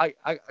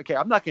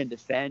I'm not going to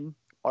defend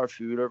our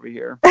food over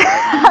here.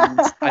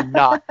 I'm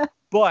not.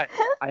 But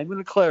I'm going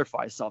to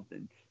clarify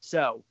something.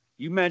 So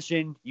you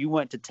mentioned you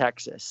went to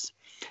Texas.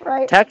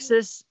 Right.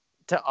 Texas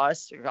to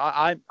us,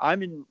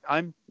 I'm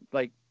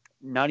like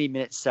 90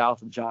 minutes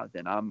south of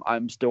Jonathan.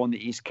 I'm still on the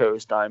East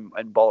Coast. I'm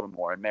in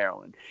Baltimore in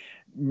Maryland.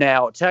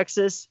 Now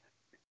Texas,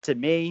 to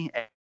me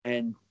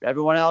and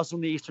everyone else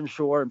on the Eastern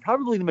Shore, and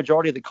probably the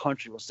majority of the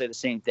country will say the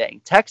same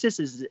thing.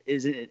 Texas is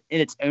in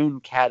its own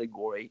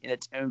category, in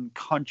its own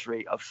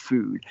country of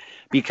food,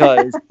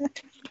 because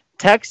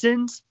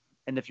Texans.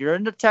 And if you're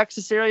in the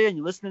Texas area and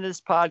you listen to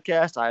this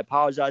podcast, I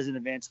apologize in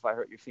advance if I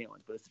hurt your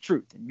feelings, but it's the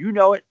truth. And you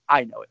know it.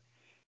 I know it.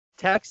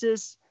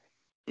 Texas,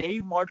 they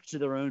march to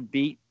their own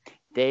beat.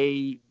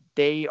 They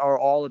are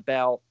all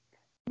about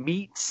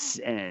meats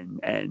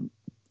and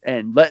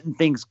letting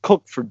things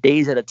cook for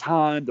days at a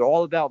time. They're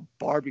all about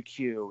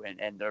barbecue,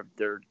 and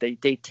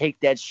they take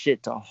that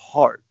shit to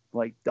heart,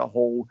 like the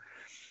whole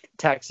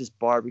Texas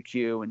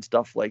barbecue and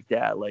stuff like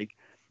that, like,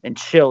 and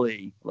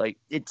chili. Like,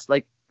 it's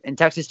like, in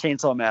Texas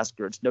Chainsaw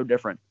Massacre, it's no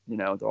different. You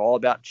know, they're all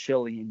about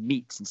chili and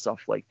meats and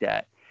stuff like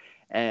that.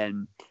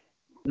 And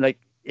like,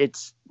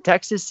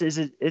 Texas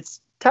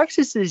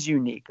is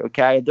unique.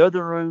 Okay, they're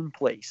their own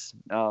place.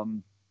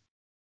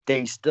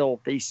 They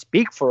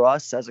speak for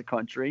us as a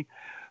country,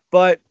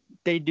 but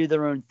they do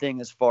their own thing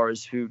as far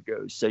as food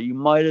goes. So you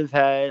might have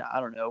had, I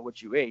don't know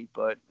what you ate,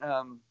 but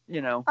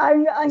you know,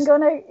 I'm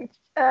gonna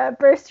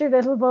burst your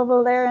little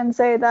bubble there and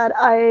say that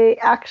I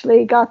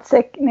actually got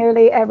sick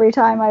nearly every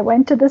time I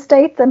went to the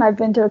States, and I've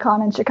been to a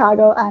con in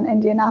Chicago and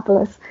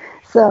Indianapolis.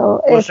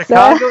 So well,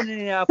 Chicago and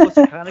Indianapolis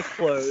are kind of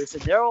close,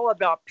 and they're all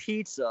about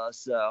pizza.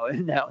 So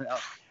no.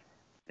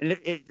 And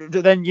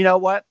then you know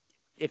what?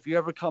 If you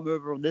ever come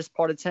over on this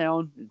part of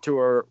town to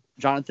where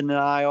Jonathan and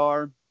I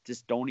are,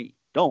 just don't eat.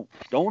 Don't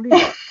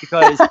eat,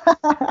 because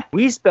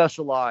we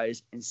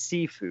specialize in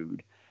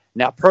seafood.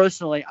 Now,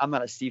 personally, I'm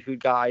not a seafood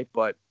guy,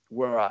 but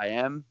where I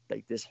am,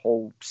 like this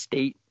whole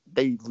state,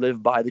 they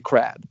live by the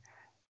crab.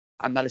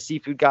 I'm not a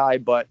seafood guy,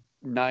 but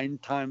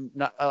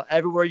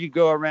everywhere you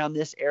go around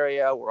this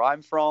area where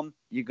I'm from,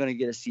 you're going to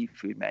get a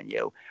seafood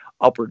menu.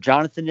 Up where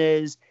Jonathan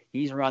is,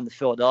 he's around the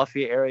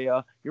Philadelphia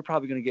area, you're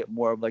probably going to get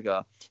more of like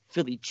a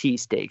Philly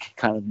cheesesteak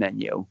kind of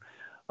menu.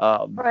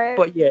 Right.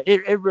 But yeah,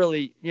 it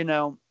really,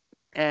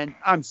 and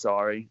I'm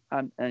sorry,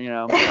 our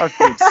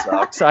food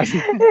sucks.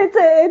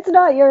 It's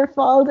not your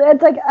fault.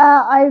 It's like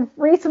I've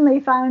recently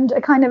found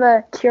a kind of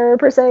a cure,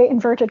 per se,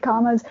 inverted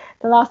commas.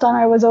 The last time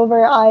I was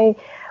over, I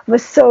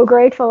was so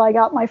grateful. I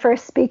got my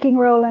first speaking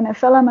role in a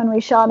film, and we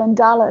shot in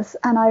Dallas,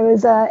 and I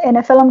was in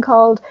a film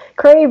called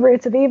Crave,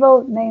 Roots of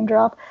Evil, name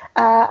drop,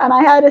 and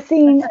I had a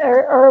scene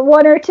or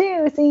one or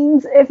two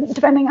scenes,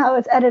 depending how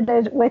it's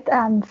edited, with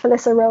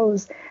Felissa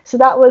Rose. So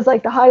that was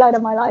like the highlight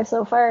of my life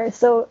so far.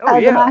 So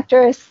an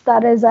actress,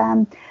 that is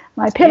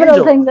my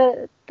pivotal thing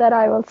that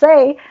I will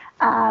say.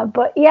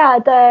 But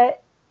yeah,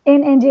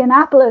 in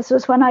Indianapolis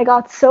was when I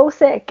got so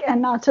sick,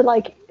 and not to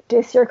like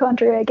diss your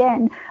country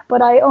again,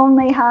 but I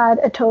only had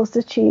a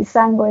toasted cheese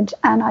sandwich,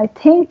 and I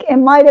think it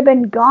might have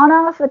been gone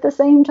off at the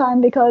same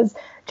time because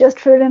just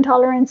food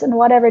intolerance and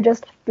whatever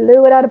just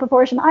blew it out of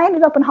proportion. I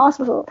ended up in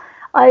hospital.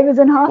 I was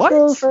in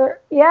hospital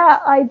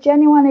I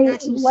genuinely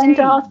went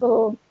to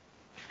hospital,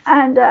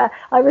 and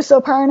I was so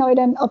paranoid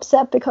and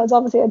upset because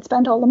obviously I'd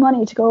spent all the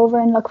money to go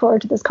over and look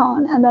forward to this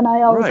con, and then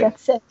I always get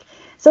sick.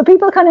 So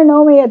people kind of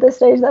know me at this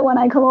stage that when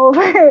I come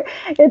over,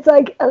 it's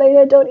like,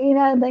 Elena, don't eat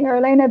anything, or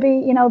Elena,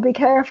 be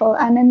careful.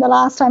 And in the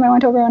last time I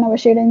went over when I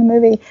was shooting the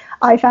movie,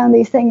 I found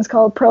these things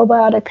called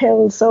probiotic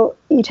pills. So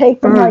you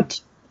take them like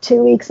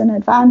 2 weeks in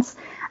advance,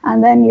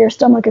 and then your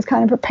stomach is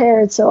kind of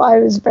prepared. So I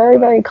was very,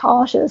 very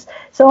cautious.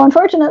 So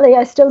unfortunately,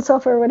 I still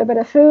suffer with a bit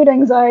of food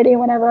anxiety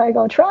whenever I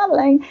go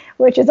traveling,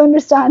 which is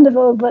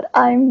understandable, but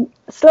I'm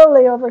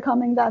slowly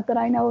overcoming that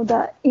I know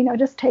that,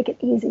 just take it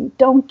easy.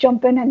 Don't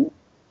jump in and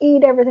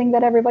eat everything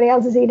that everybody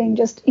else is eating.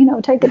 Just,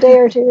 take a day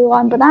or two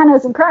on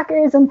bananas and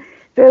crackers and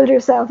build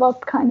yourself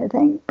up, kind of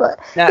thing.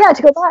 But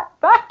to go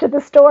back to the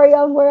story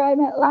of where I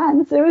met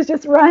Lance, it was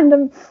just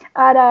random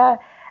at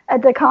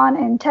the con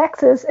in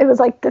Texas. It was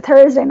like the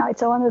Thursday night.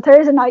 So on the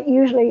Thursday night,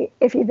 usually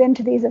if you've been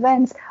to these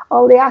events,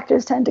 all the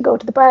actors tend to go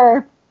to the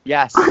bar.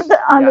 Yes.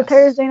 On the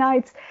Thursday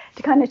nights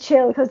to kind of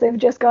chill because they've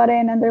just got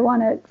in and they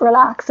want to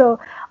relax. So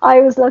I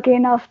was lucky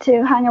enough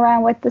to hang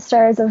around with the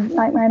stars of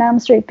Nightmare on Elm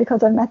Street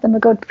because I've met them a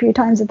good few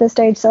times at this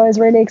stage. So I was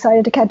really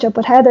excited to catch up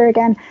with Heather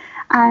again.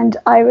 And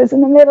I was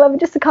in the middle of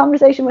just a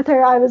conversation with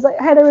her. I was like,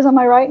 Heather was on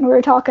my right and we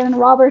were talking, and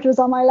Robert was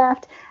on my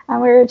left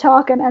and we were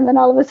talking. And then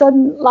all of a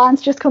sudden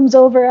Lance just comes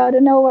over out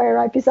of nowhere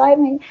right beside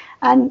me.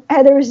 And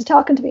Heather was just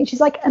talking to me. And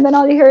she's like, and then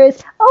all you hear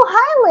is, "Oh,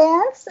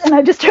 hi, Lance." And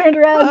I just turned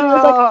around and he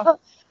was like,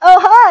 oh,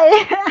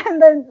 hi.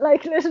 And then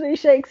like literally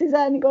shakes his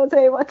hand and goes,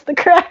 "Hey, what's the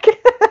crack?"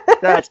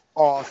 That's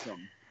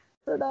awesome.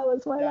 So that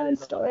was my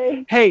Lance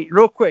story. Hey,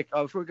 real quick,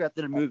 before we got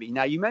to the movie.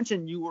 Now, you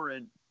mentioned you were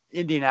in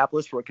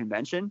Indianapolis for a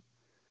convention.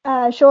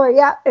 Sure,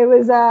 yeah. It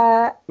was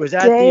that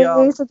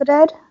Days of the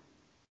Dead?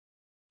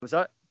 Was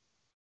that?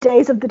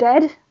 Days of the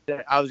Dead?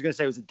 I was going to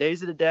say, was it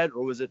Days of the Dead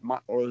or was it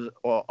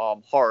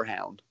Horror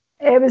Hound?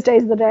 It was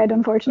Days of the Dead,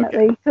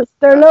 unfortunately, because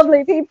they're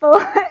lovely people.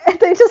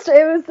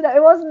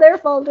 It wasn't their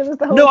fault. It was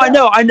the whole. No, I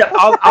know.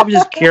 I was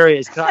just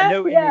curious because I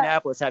know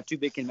Indianapolis have two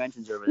big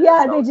conventions over there.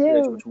 Yeah, they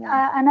do.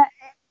 And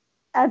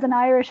as an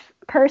Irish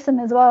person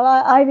as well,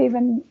 I've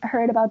even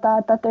heard about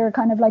that they're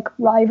kind of like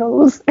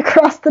rivals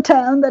across the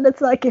town. That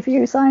it's like if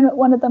you sign with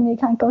one of them, you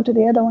can't go to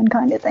the other one,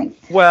 kind of thing.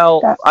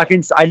 Well,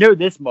 I know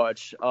this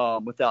much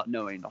without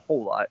knowing a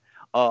whole lot.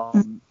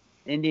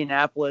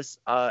 Indianapolis,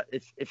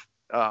 if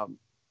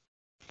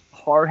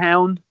Horror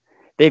Hound,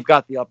 they've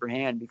got the upper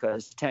hand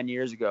because 10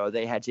 years ago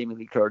they had Jamie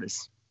Lee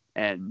Curtis,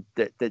 and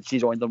that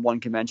she's only done one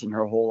convention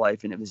her whole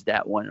life, and it was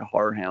that one at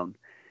Horror Hound.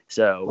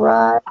 So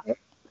right.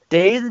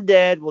 Day of the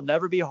Dead will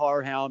never be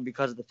Horror Hound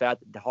because of the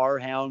fact that the Horror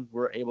Hound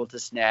were able to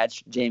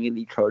snatch Jamie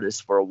Lee Curtis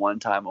for a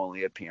one-time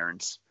only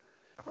appearance.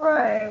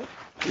 Right.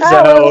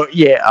 So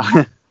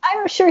yeah,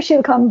 I'm sure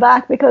she'll come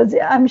back because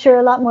I'm sure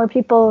a lot more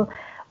people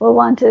will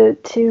want to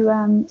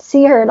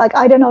see her. Like,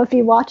 I don't know if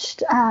you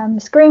watched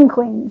Scream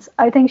Queens.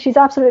 I think she's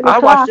absolutely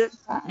class. I watched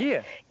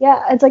it.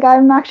 Yeah, it's like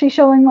I'm actually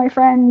showing my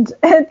friend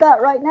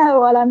that right now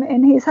while I'm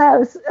in his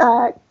house,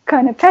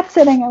 kind of pet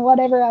sitting and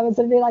whatever. I was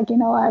going to be like,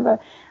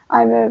 I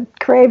have a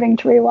craving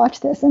to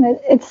rewatch this, and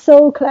it's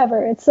so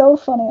clever. It's so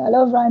funny. I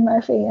love Ryan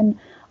Murphy and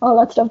all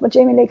that stuff, but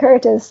Jamie Lee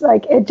Curtis,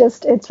 like,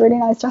 it's really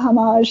nice to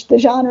homage the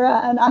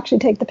genre and actually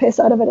take the piss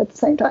out of it at the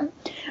same time.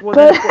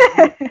 Well,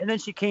 and then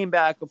she came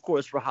back, of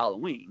course, for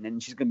Halloween,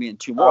 and she's going to be in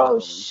 2 more. Oh,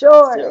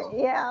 sure,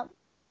 yeah.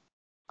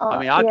 I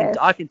mean,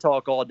 I can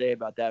talk all day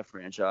about that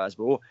franchise,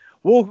 but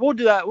we'll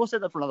do that. We'll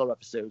set that for another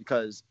episode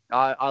because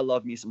I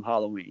love me some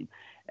Halloween,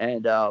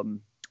 and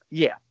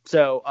yeah.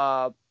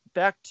 So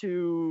back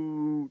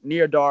to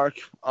Near Dark.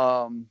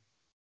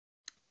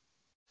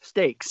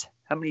 Steaks.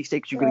 How many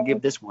steaks are you going to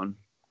give this one?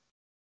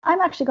 I'm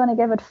actually going to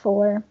give it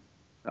 4.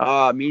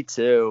 Me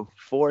too.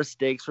 4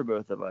 steaks for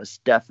both of us,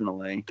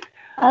 definitely.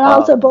 And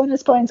also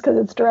bonus points because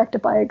it's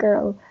directed by a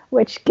girl,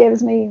 which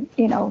gives me,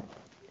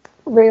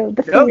 real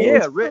the Oh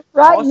yeah, right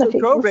also in the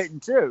feels. co-written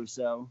too.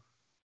 So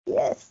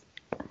yes,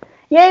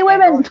 yay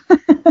women!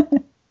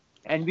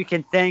 And we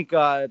can thank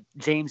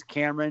Jim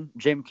Cameron,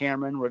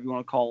 whatever you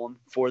want to call him,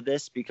 for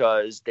this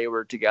because they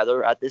were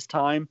together at this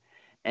time.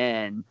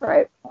 And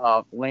right.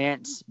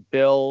 Lance,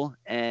 Bill,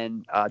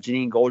 and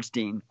Janine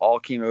Goldstein all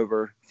came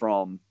over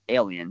from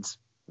Aliens,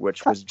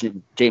 which was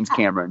James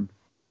Cameron.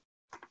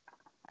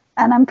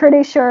 And I'm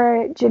pretty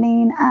sure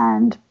Janine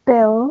and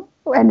Bill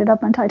ended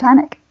up on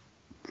Titanic.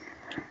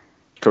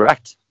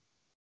 Correct.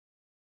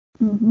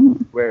 Mm-hmm.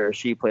 Where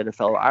she played a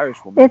fellow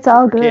Irish woman. It's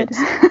all good.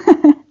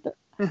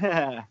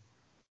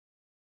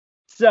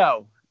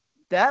 So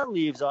that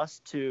leaves us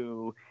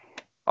to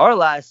our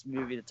last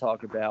movie to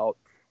talk about,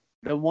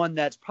 the one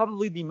that's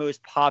probably the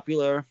most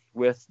popular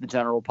with the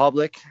general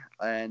public,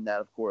 and that,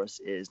 of course,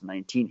 is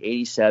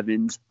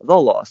 1987's The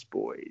Lost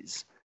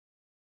Boys.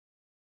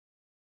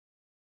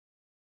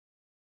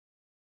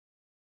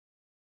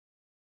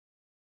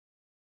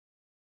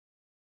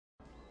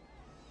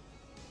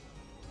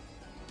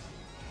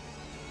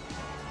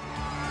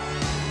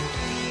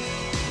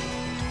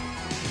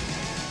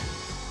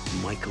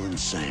 Michael and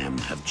Sam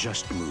have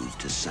just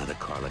moved to Santa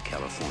Carla,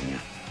 California.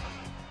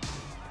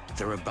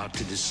 They're about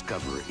to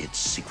discover its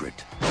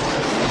secret.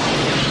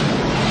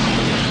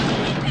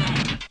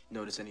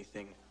 Notice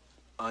anything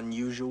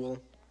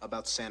unusual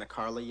about Santa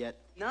Carla yet?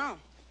 No.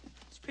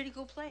 It's a pretty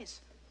cool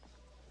place.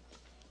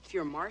 If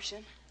you're a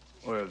Martian.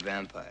 Or a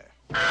vampire.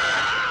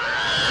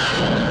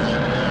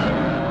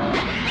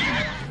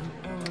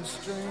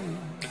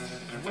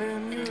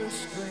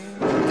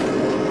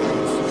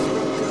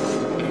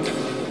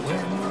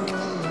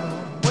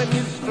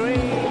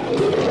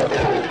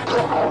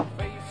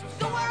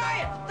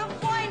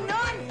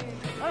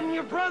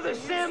 Brother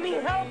Sammy,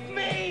 help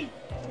me!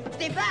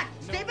 Stay back!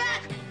 Stay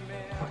back!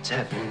 What's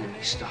happening to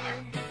me, Star?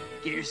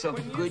 Get yourself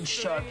a good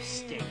sharp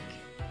steak.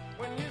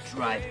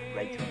 Drive it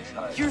right to his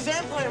heart. You're a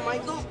vampire,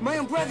 Michael. My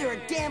own brother, a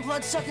damn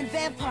blood-sucking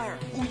vampire.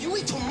 Oh, you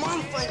wait till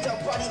Mom finds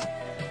out, buddy.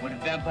 When a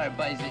vampire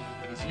buys it,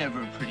 it's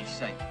never a pretty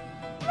sight.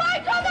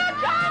 Michael, they're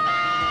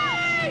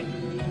coming!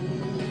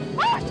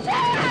 Oh,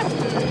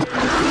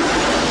 shit!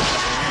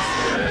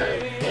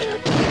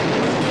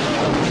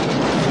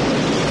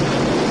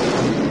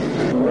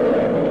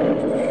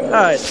 All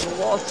right, so The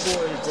Lost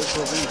Boys was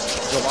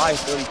released July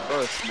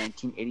 31st,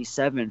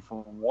 1987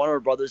 from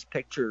Warner Brothers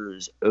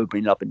Pictures,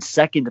 opening up in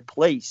second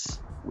place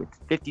with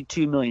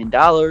 $52 million,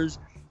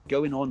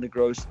 going on to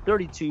gross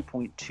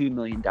 $32.2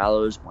 million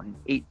on an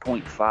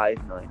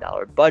 $8.5 million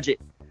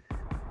budget.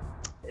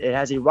 It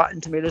has a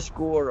Rotten Tomatoes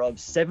score of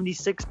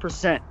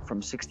 76%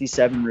 from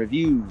 67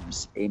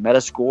 reviews, a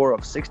Metascore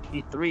of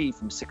 63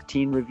 from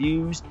 16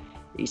 reviews,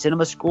 a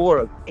cinema score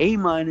of A-,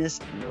 and a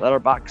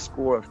Letterboxd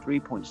score of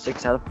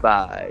 3.6 out of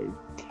 5.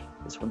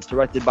 This one's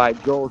directed by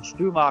Joel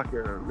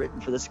Schumacher,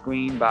 written for the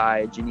screen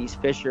by Janice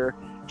Fisher,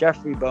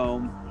 Jeffrey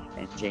Boehm,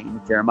 and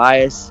James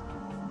Jeremias,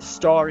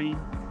 starring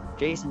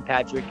Jason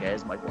Patric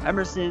as Michael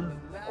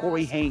Emerson,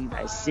 Corey Haim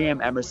as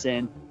Sam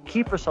Emerson,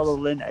 Kiefer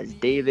Sutherland as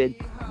David,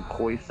 and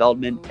Corey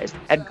Feldman as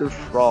Edgar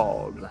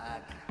Frog.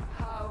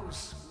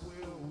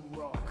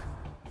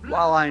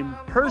 While I'm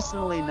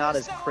personally not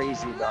as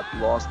crazy about The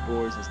Lost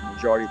Boys as the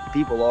majority of the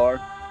people are,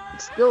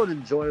 it's still an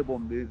enjoyable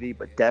movie,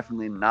 but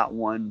definitely not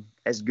one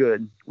as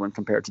good when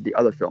compared to the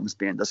other films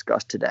being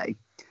discussed today.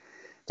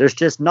 There's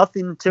just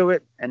nothing to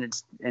it, and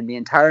the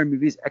entire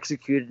movie is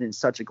executed in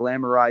such a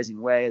glamorizing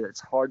way that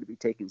it's hard to be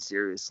taken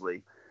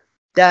seriously.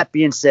 That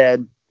being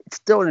said, it's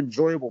still an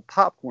enjoyable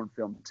popcorn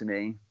film to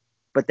me,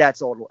 but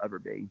that's all it'll ever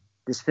be.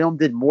 This film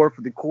did more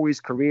for the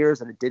Coreys' careers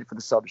than it did for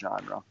the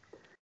subgenre.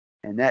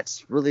 And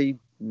that's really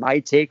my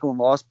take on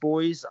Lost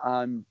Boys.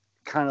 I'm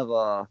kind of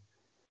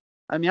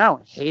I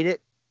don't hate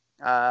it,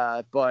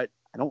 but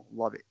I don't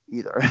love it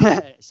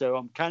either. So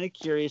I'm kind of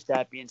curious,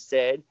 that being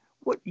said,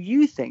 what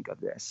you think of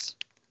this.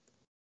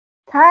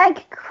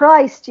 Thank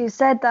Christ you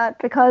said that,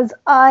 because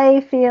I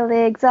feel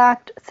the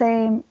exact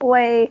same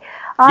way.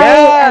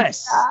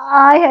 Yes!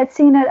 I had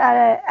seen it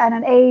at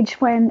an age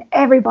when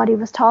everybody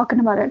was talking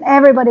about it. And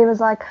everybody was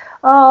like,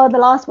 oh, The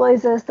Lost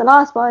Boys this, The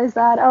Lost Boys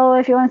that. Oh,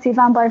 if you want to see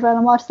vampire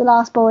film, watch The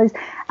Lost Boys.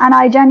 And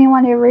I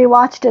genuinely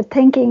rewatched it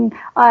thinking,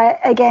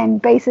 again,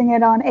 basing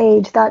it on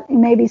age, that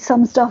maybe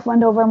some stuff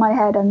went over my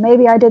head and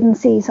maybe I didn't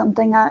see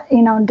something,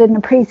 didn't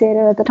appreciate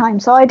it at the time.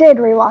 So I did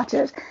rewatch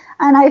it.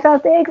 And I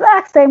felt the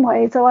exact same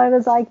way. So I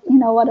was like, you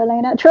know what,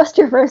 Elena, trust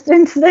your first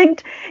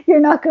instinct. You're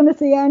not going to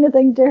see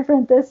anything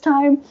different this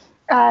time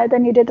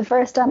than you did the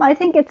first time. I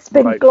think it's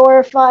been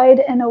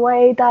glorified in a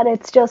way that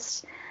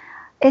it's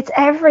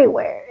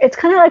everywhere. It's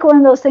kind of like one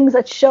of those things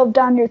that's shoved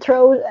down your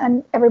throat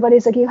and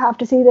everybody's like, you have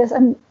to see this.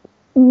 And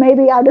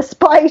maybe out of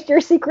spite,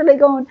 you're secretly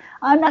going,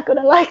 I'm not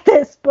going to like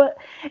this. But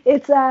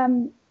it's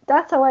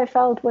that's how I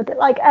felt with it.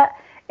 Like,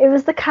 it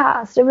was the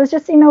cast. It was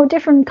just,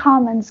 different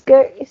comments.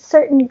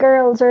 Certain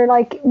girls are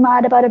like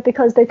mad about it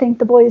because they think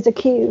the boys are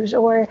cute,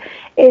 or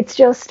it's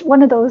just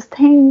one of those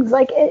things.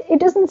 Like, it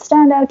doesn't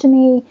stand out to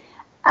me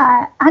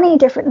any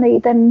differently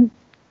than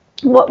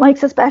what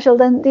makes it special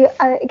than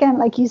again,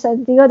 like you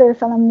said, the other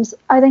films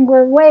I think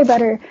were way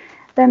better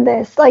than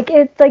this. Like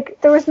it's like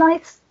there was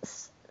nice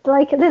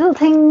like little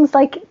things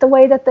like the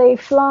way that they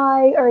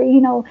fly, or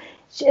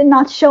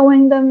not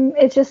showing them.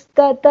 It's just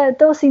that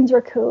those scenes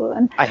were cool,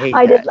 and I hate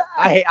that.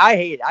 I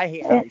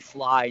hate how they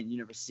fly and you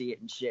never see it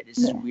and shit.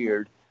 It's just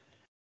weird.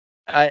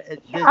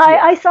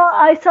 I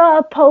saw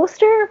a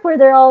poster where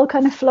they're all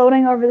kind of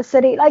floating over the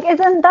city. Like,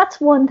 and that's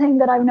one thing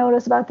that I've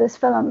noticed about this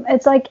film.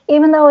 It's like,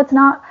 even though it's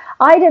not,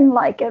 I didn't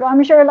like it.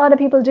 I'm sure a lot of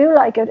people do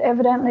like it,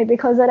 evidently,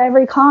 because at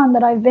every con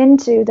that I've been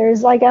to,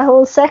 there's like a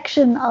whole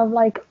section of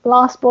like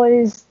Lost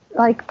Boys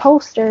like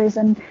posters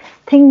and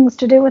things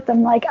to do with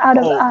them. Like out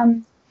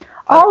of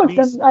all of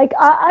them. Like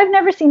I've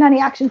never seen any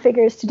action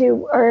figures to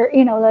do, or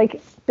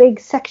like big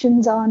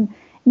sections on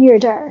Near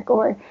Dark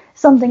or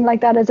something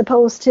like that, as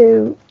opposed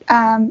to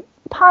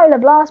pile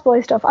of Lost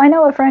Boy stuff. I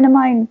know a friend of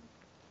mine,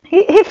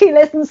 if he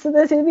listens to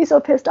this, he'll be so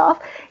pissed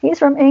off. He's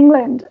from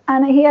England,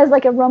 and he has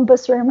like a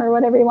rumpus room, or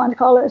whatever you want to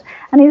call it,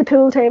 and he has a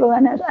pool table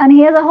in it, and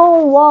he has a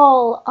whole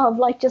wall of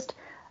like just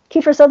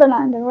Kiefer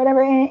Sutherland and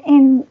whatever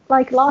in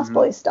like Lost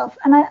Boys stuff.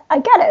 And I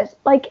get it,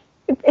 like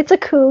it's a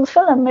cool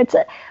film,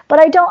 but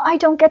I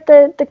don't get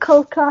the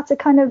cult classic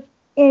kind of,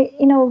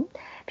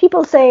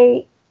 people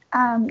say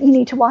you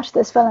need to watch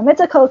this film.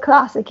 It's a cult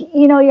classic.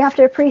 You have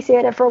to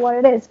appreciate it for what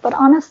it is. But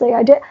honestly,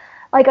 I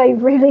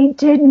really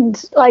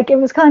didn't. Like, it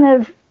was kind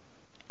of,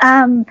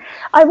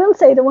 I will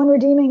say the one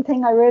redeeming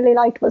thing I really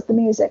liked was the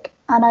music.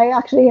 And I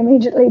actually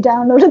immediately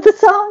downloaded the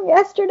song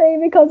yesterday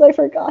because I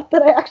forgot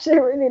that I actually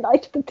really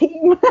liked the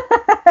theme.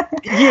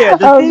 Yeah,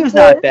 the theme's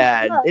not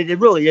bad. It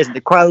really isn't.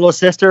 The Cry Little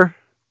Sister.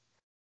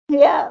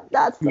 Yeah,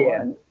 that's the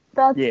one.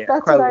 That's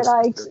what I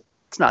liked. Sister.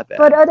 It's not bad.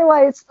 But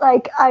otherwise,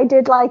 like, I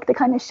did like the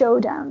kind of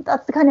showdown.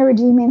 That's the kind of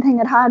redeeming thing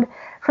it had,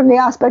 from the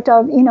aspect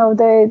of,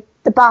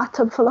 the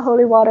bathtub full of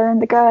holy water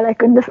and the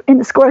garlic and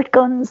the squirt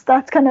guns.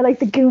 That's kind of like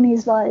the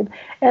Goonies vibe.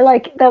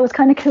 That was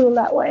kind of cool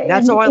that way.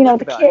 That's all I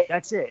like about it.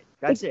 That's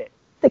it.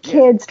 The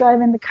kids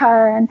driving the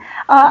car, and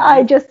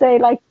I just say,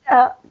 like,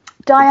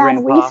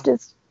 Diane Wiest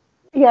is.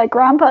 Yeah,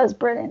 Grandpa is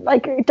brilliant.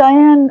 Like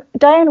Diane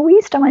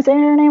Wiest, am I saying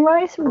her name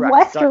right? Correct.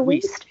 West or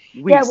Wiest?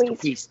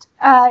 Wiest.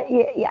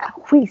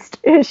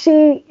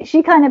 Wiest.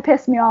 She kind of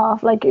pissed me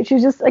off. Like, she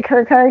just, like,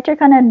 her character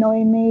kind of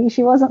annoyed me.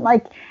 She wasn't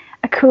like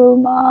a cool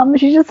mom.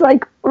 She's just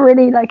like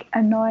really like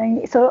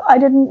annoying. So I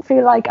didn't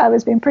feel like I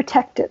was being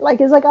protected. Like,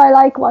 it's like, I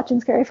like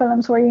watching scary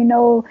films where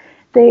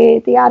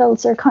the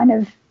adults are kind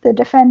of the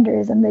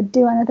defenders and they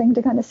do anything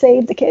to kind of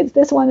save the kids.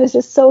 This one is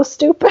just so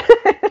stupid.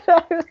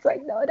 I was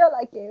like, no, I don't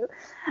like you.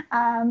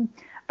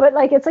 But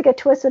like, it's like a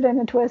twist within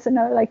a twist, and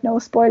no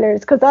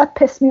spoilers, because that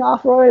pissed me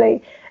off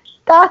royally.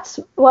 That's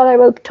what I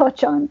will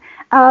touch on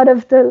out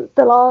of the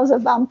laws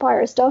of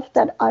vampire stuff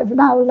that I've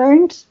now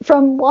learned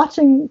from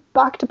watching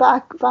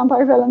back-to-back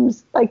vampire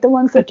films, like the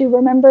ones that you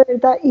remember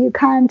that you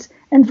can't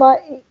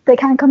invite, they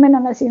can't come in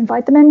unless you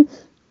invite them in.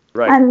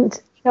 Right.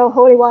 And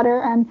holy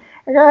water and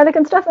garlic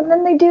and stuff, and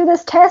then they do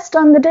this test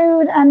on the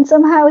dude, and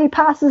somehow he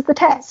passes the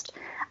test.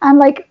 And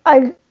like,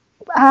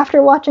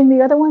 after watching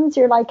the other ones,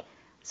 you're like,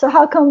 so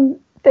how come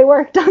they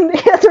worked on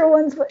the other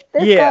ones, but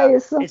this guy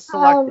is somehow, it's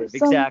selective,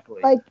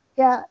 exactly. Like,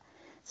 yeah.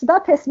 So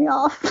that pissed me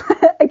off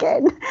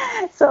again.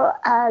 So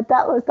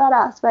that was that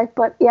aspect.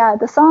 But yeah,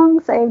 the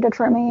song saved it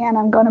for me, and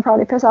I'm going to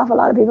probably piss off a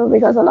lot of people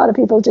because a lot of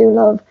people do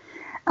love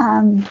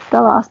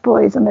The Lost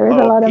Boys, and there is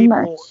a lot of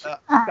merch.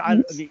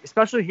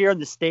 Especially here in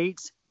the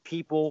States,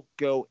 people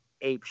go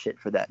apeshit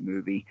for that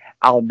movie.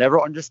 I'll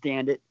never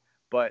understand it,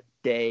 but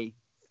they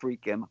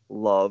freaking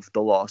love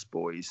The Lost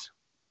Boys.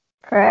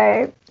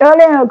 Right.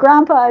 Oh,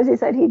 Grandpa, as he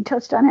said, he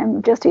touched on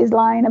him, just he's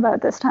lying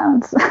about this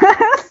town.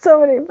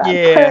 So many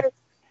vampires.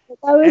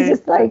 That was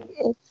just like,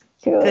 it's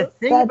cool. The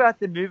thing about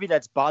the movie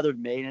that's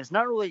bothered me, and it's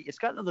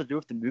got nothing to do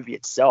with the movie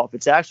itself.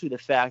 It's actually the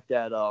fact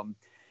that,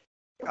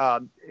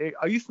 are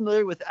you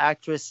familiar with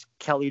actress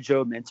Kelly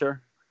Jo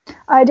Minter?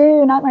 I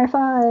do, Nightmare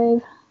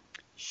 5.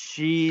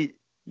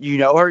 You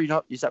know her?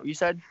 Is that what you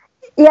said?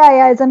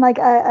 Yeah, as in, like,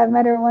 I've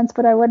met her once,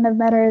 but I wouldn't have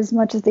met her as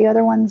much as the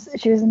other ones.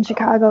 She was in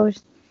Chicago.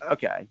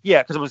 Okay,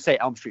 yeah, because I'm going to say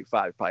Elm Street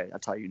 5, probably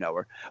that's how you know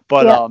her.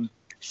 But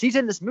she's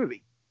in this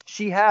movie.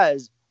 She's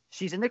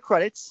in the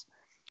credits.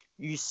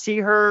 You see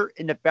her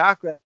in the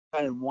background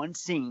in one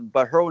scene,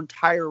 but her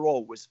entire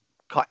role was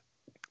cut.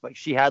 Like,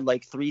 she had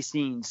like 3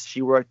 scenes.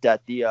 She worked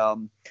at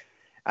the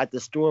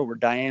store where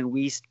Diane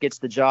Wiest gets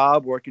the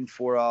job, working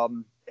for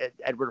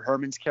Edward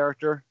Herman's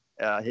character,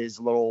 his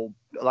little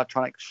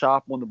electronic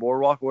shop on the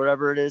boardwalk, or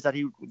whatever it is that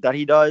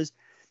he does.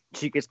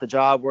 She gets the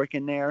job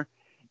working there.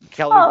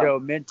 Kelly Jo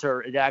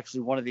Minter is actually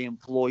one of the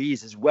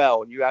employees as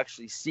well, and you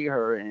actually see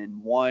her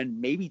in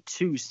 1, maybe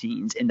 2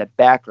 scenes in the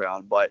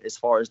background, but as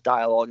far as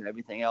dialogue and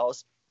everything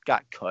else,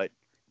 got cut.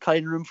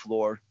 Cutting room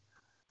floor.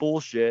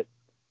 Bullshit.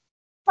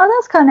 Oh,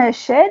 that's kind of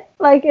shit.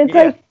 Like,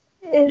 it's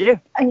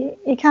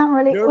you can't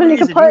really... No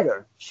reason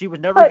either. She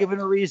was never given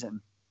a reason.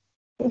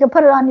 You can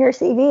put it on your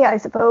CV, I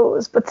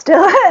suppose, but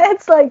still,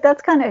 it's like,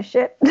 that's kind of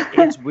shit.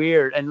 It's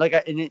weird. And like,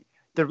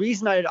 the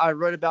reason I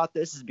wrote about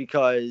this is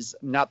because,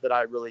 not that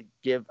I really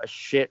give a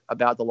shit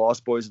about the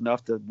Lost Boys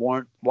enough to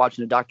warrant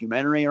watching a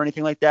documentary or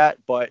anything like that,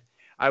 but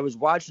I was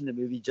watching the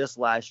movie just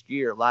last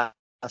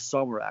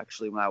summer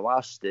actually, when I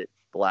watched it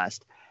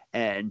last,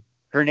 and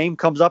her name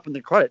comes up in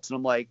the credits, and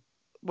I'm like,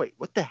 wait,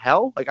 what the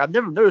hell? Like, I've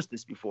never noticed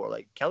this before.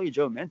 Like, Kelly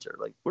Jo Minter,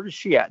 like, where is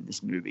she at in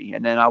this movie?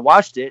 And then I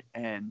watched it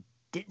and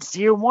didn't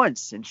see her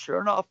once, and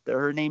sure enough, there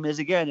her name is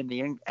again in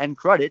the end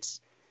credits.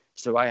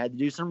 So I had to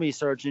do some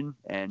researching,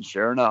 and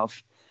sure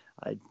enough,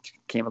 I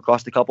came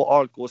across a couple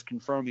articles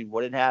confirming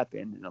what had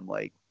happened, and I'm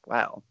like,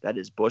 wow, that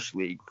is Bush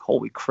League.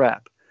 Holy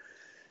crap.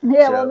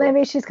 Yeah, so, well,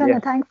 maybe she's kind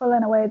of thankful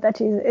in a way that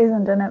she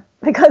isn't in it,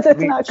 because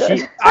it's not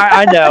good.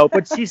 I know,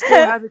 but she still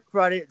has a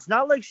credit. It's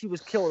not like she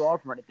was killed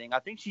off or anything. I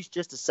think she's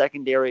just a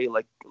secondary,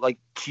 like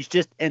she's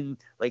just in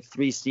like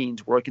 3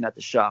 scenes working at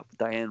the shop with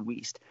Diane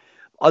Wiest.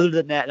 Other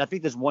than that, and I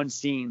think there's one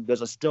scene,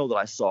 there's a still that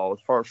I saw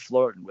with her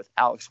flirting with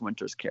Alex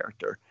Winter's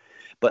character.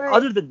 But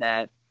other than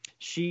that,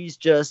 she's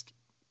just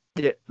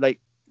like,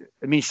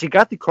 I mean, she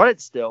got the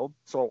credit still,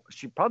 so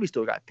she probably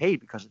still got paid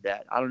because of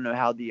that. I don't know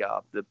how the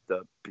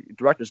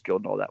Directors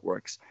Guild and all that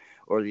works,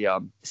 or the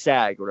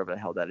SAG, or whatever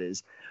the hell that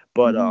is.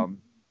 But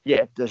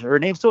yeah, her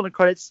name's still in the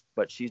credits,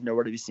 but she's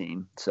nowhere to be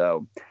seen.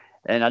 So,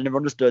 and I never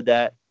understood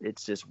that.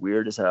 It's just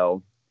weird as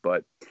hell.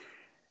 But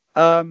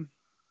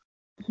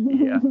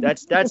yeah,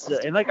 that's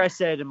and like I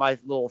said in my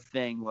little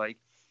thing, like,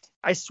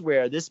 I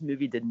swear this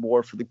movie did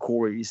more for the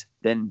Coreys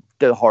than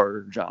the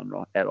horror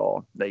genre at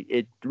all. Like,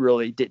 it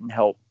really didn't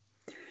help.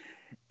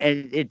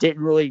 And it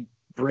didn't really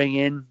bring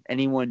in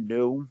anyone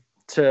new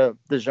to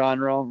the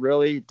genre,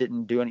 really. It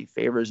didn't do any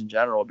favors in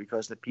general,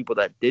 because the people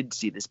that did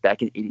see this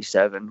back in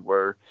 87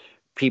 were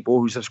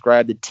people who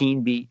subscribed to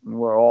Teen Beat and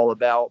were all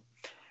about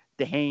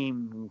the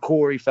Haim,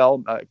 Corey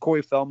Feldman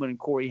and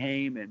Corey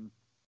Haim and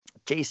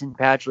Jason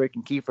Patrick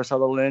and Kiefer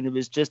Sutherland. It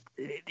was just,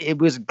 it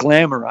was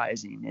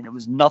glamorizing, and it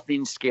was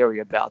nothing scary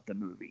about the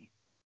movie.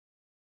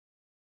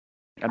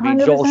 I mean,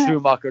 100%. Joel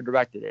Schumacher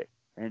directed it,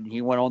 and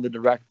he went on to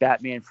direct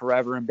Batman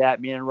Forever and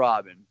Batman and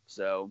Robin.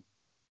 So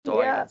that's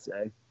all I gotta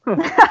say.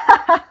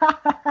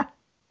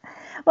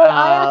 Well,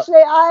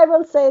 I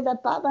will say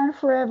that Batman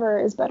Forever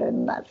is better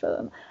than that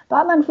film.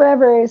 Batman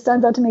Forever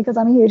stands out to me because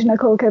I'm a huge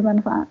Nicole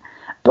Kidman fan.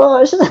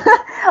 But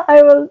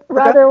I will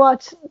rather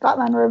watch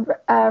Batman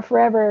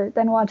Forever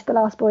than watch The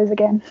Lost Boys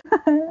again.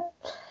 Nice.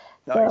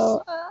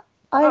 So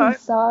I'm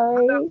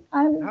sorry.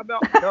 How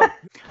about no?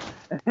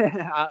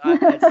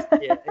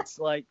 It's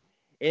like,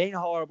 it ain't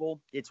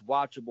horrible. It's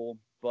watchable,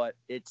 but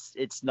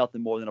it's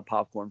nothing more than a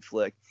popcorn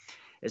flick.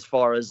 As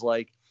far as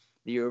like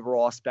the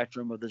overall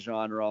spectrum of the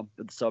genre,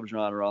 the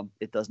subgenre,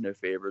 it does no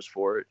favors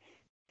for it.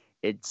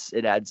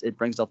 It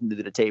brings nothing to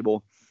the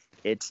table.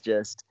 It's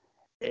just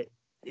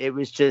it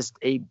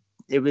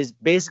was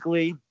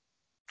basically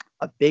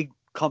a big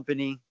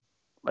company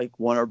like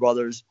Warner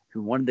Brothers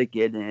who wanted to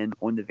get in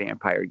on the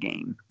vampire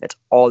game. That's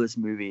all this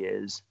movie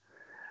is.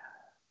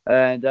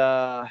 And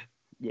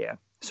yeah.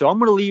 So I'm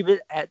going to leave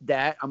it at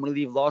that. I'm going to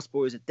leave Lost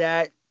Boys at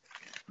that.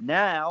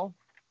 Now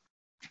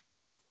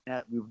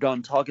that we've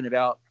done talking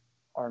about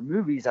our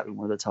movies that we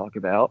wanted to talk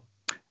about,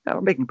 now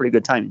we're making pretty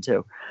good timing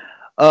too.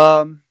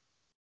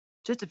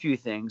 Just a few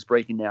things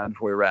breaking down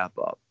before we wrap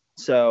up.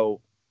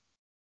 So,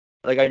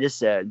 like I just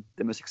said,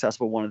 the most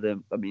successful one of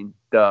them, I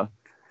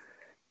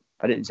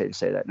didn't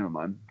say that, never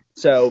mind.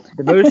 So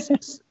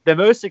the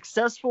most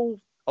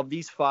successful of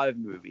these 5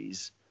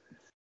 movies,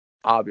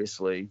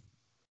 obviously,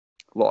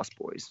 Lost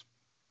Boys.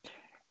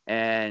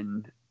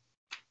 And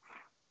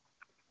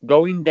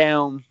going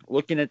down,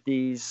 looking at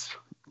these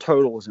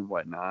totals and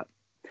whatnot,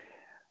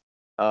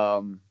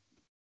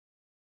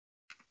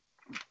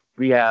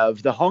 we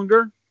have The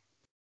Hunger,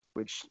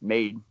 which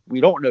we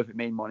don't know if it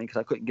made money because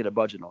I couldn't get a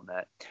budget on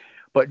that.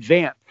 But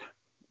Vamp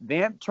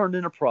turned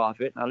in a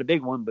profit, not a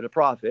big one, but a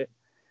profit.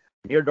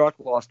 Near Dark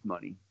lost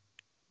money.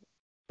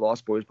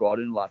 Lost Boys brought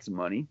in lots of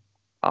money,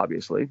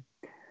 obviously.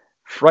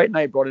 Fright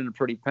Night brought in a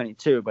pretty penny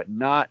too, but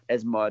not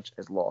as much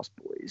as Lost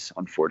Boys,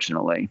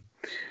 unfortunately.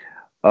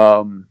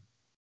 And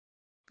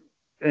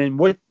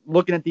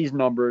looking at these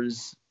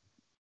numbers,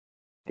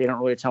 they don't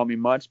really tell me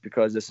much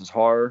because this is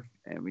horror,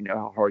 and we know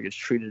how horror gets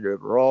treated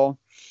overall.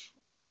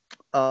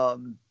 So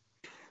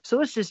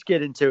let's just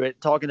get into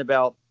it, talking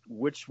about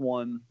which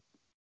one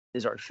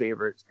is our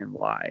favorite and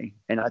why.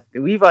 And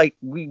we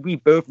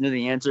both know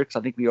the answer because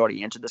I think we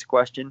already answered this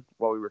question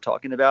while we were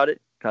talking about it.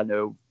 I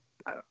know.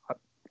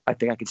 I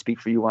think I can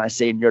speak for you when I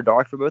say Near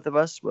Dark for both of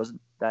us.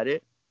 Wasn't that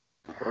it?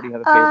 Or do you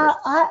have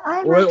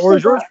a favorite? Or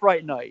is yours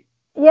Fright Night?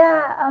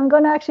 Yeah, I'm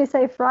going to actually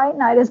say Fright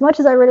Night. As much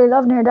as I really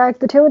love Near Dark,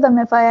 the two of them,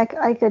 if I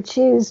could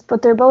choose,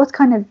 but they're both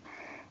kind of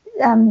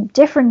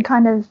different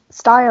kind of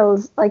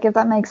styles, like, if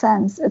that makes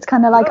sense. It's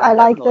kind of like, I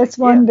like this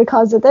one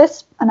because of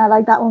this, and I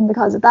like that one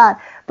because of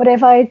that. But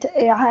if I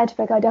had to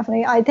pick,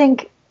 I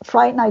think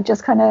Fright Night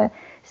just kind of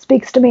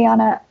speaks to me on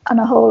a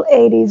whole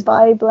 80s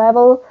vibe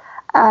level,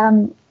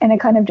 in a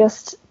kind of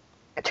just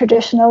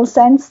traditional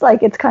sense.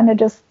 Like, it's kind of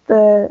just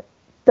the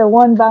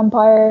one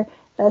vampire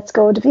let's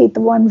go defeat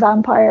the one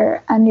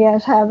vampire and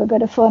yet have a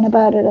bit of fun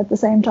about it at the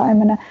same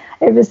time. And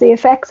it was the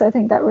effects, I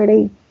think, that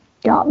really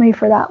got me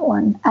for that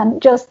one.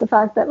 And just the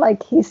fact that,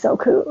 like, he's so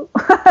cool.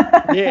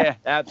 Yeah,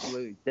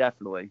 absolutely.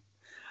 Definitely.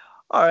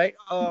 All right.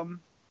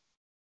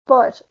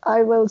 But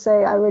I will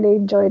say I really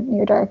enjoyed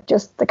Near Dark.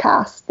 Just the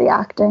cast, the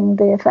acting,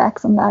 the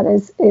effects, and that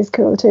is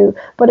cool too.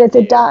 But it's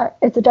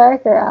a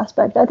darker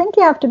aspect. I think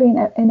you have to be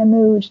in a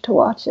mood to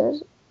watch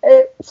it.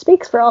 It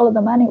speaks for all of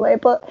them anyway.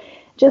 But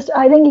just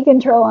I think you can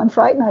throw on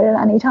Fright Night at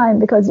any time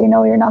because you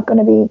know you're not going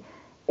to be.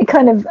 It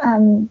kind of.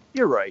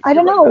 You're right. I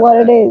don't know what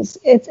it is.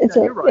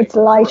 It's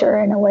lighter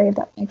in a way, if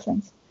that makes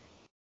sense.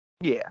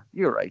 Yeah,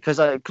 you're right. Because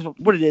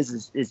what it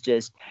is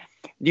just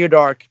Near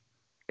Dark,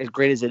 as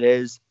great as it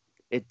is.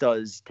 It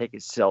does take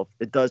itself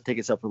a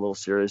little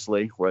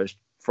seriously, whereas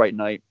Fright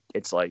Night,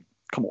 it's like,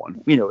 come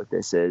on, we know what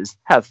this is.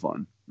 Have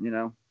fun, you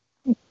know?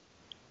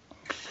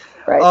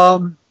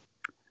 Right.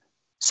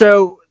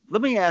 So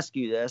let me ask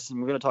you this, and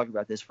we're going to talk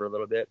about this for a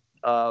little bit.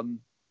 The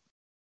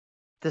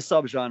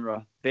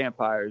subgenre,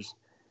 vampires,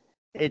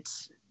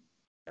 it's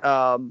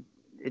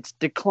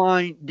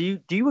declined. Do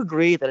you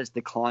agree that it's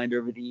declined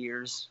over the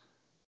years?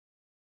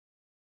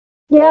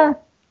 Yeah,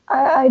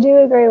 I do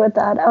agree with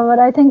that. But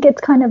I think it's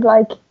kind of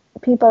like,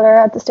 people are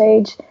at the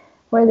stage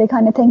where they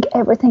kind of think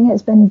everything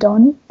has been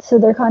done, so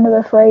they're kind of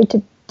afraid to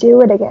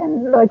do it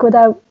again. Like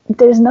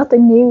there's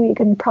nothing new you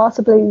can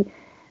possibly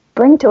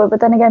bring to it. But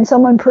then again,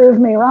 someone prove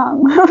me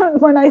wrong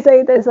when I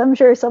say this. I'm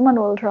sure someone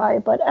will try.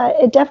 But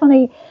it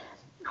definitely,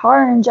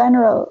 horror in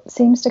general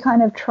seems to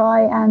kind of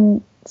try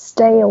and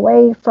stay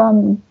away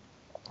from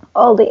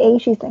all the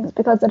 80s things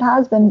because it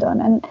has been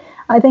done. And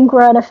I think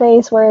we're at a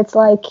phase where it's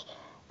like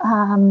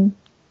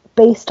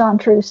based on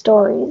true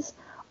stories,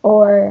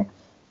 or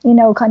you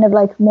know, kind of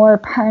like more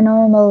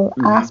paranormal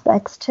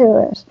aspects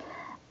to it.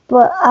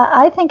 But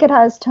I think it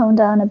has toned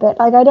down a bit.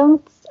 Like I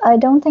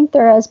don't think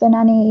there has been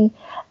any.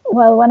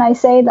 Well, when I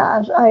say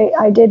that,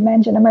 I did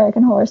mention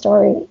American Horror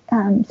Story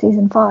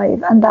season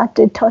 5, and that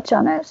did touch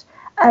on it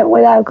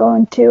without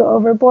going too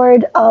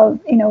overboard of,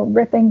 you know,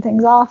 ripping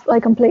things off,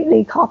 like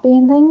completely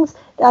copying things.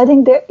 I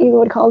think that you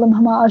would call them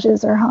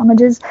homages or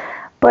homages,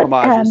 but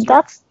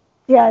that's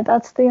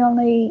the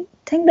only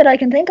thing that I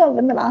can think of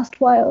in the last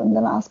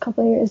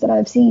couple of years that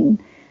I've seen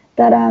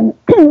that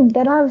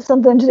that have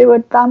something to do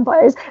with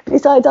vampires,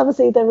 besides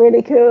obviously the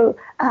really cool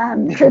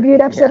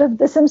tribute episode of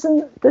The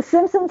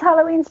Simpsons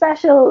Halloween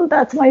special.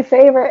 That's my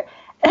favorite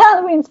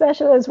Halloween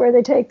special, is where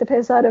they take the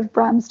piss out of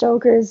Bram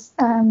Stoker's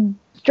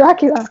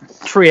Dracula.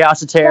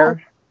 Treehouse of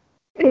Terror.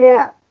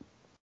 Yeah.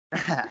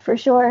 For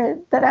sure.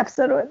 That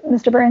episode with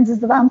Mr. Burns is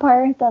the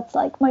vampire. That's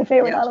like my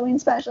favorite Halloween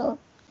special.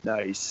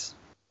 Nice.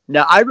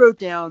 Now, I wrote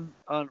down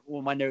on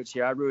my notes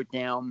here,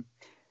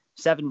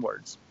 7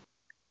 words.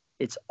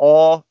 It's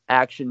all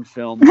action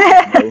film with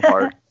no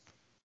heart.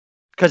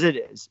 Because it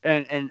is.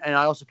 And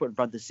I also put in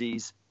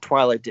parentheses,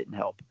 Twilight didn't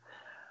help.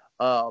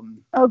 Oh,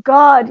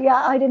 God. Yeah,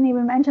 I didn't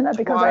even mention that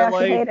because Twilight I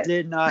actually hate it.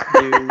 Did not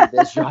do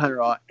this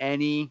genre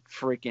any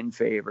freaking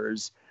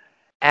favors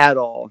at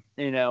all.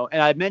 You know,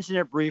 and I mentioned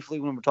it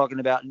briefly when we're talking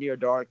about Near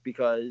Dark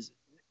because,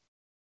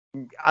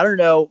 I don't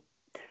know,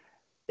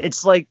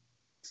 it's like,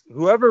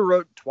 whoever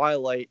wrote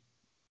Twilight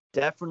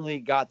definitely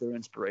got their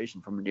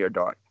inspiration from Near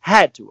Dark.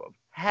 Had to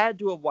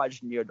have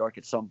watched Near Dark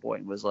at some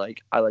point and was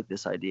like, I like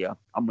this idea.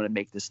 I'm going to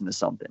make this into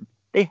something.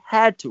 They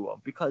had to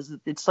have, because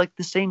it's like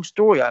the same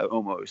story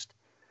almost.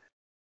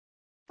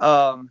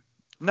 Not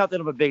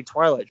that I'm a big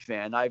Twilight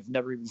fan. I've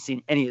never even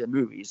seen any of the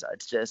movies.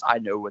 It's just I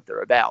know what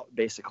they're about,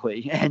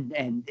 basically.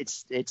 And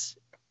it's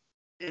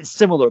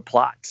similar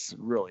plots,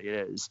 really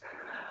it is.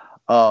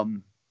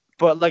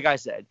 But like I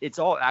said, it's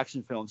all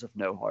action films with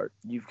no heart.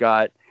 You've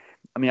got,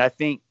 I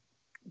think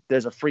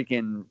there's a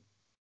freaking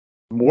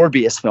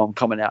Morbius film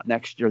coming out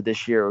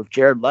this year with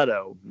Jared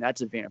Leto. And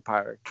that's a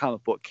vampire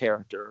comic book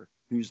character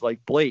who's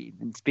like Blade.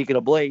 And speaking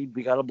of Blade,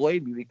 we got a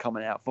Blade movie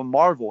coming out from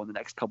Marvel in the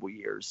next couple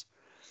years.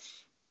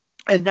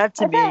 And that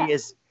to me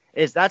is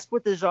that's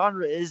what the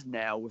genre is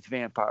now with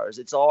vampires.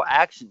 It's all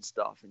action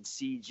stuff and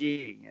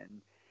CG. And,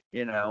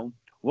 you know,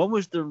 when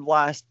was the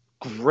last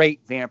great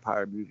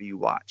vampire movie you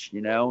watch?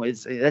 You know,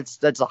 that's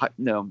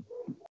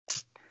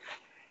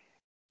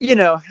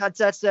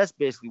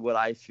basically what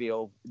I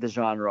feel the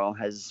genre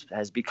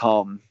has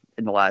become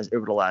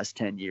over the last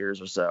 10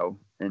 years or so.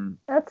 And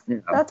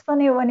that's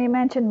funny when you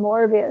mentioned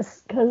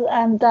Morbius, because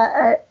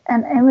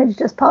an image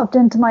just popped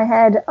into my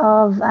head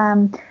of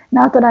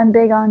not that I'm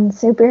big on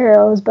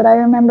superheroes, but I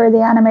remember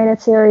the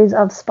animated series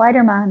of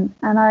Spider-Man,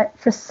 and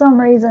for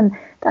some reason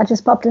that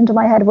just popped into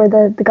my head where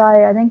the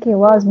guy, I think he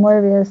was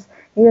Morbius,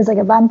 he was like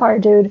a vampire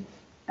dude.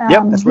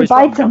 He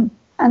bites him,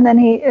 and then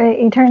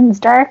he turns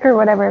dark or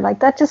whatever. Like,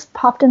 that just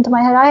popped into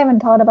my head. I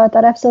haven't thought about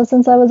that episode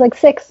since I was like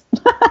 6.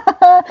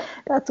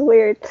 That's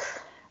weird,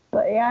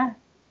 but yeah,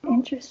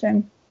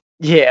 interesting.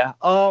 Yeah.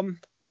 All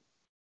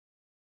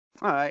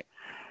right.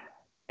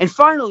 And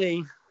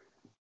finally,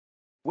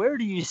 where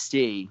do you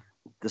see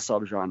the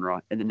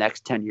subgenre in the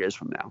next 10 years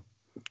from now?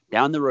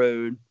 Down the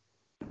road,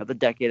 another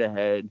decade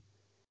ahead.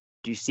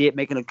 Do you see it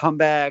making a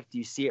comeback? Do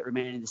you see it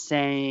remaining the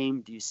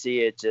same? Do you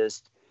see it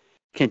just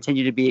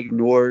continue to be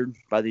ignored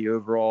by the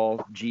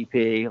overall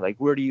GP? Like,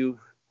 where do you,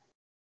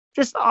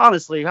 just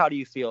honestly, how do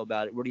you feel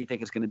about it? Where do you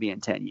think it's going to be in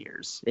 10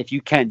 years, if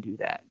you can do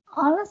that?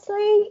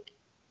 Honestly,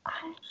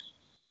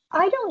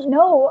 I don't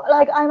know.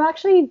 Like, I'm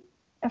actually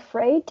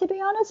afraid, to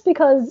be honest,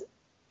 because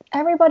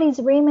everybody's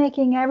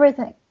remaking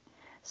everything.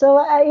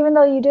 So even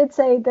though you did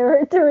say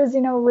there is,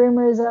 you know,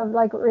 rumors of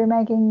like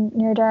remaking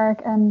Near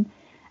Dark and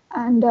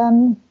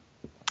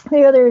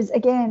the others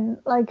again,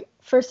 like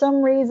for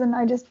some reason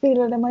I just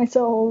feel it in my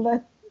soul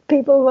that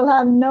people will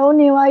have no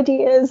new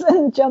ideas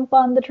and jump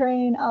on the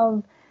train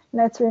of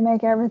let's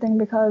remake everything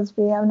because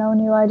we have no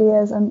new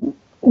ideas, and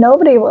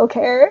nobody will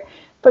care.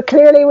 But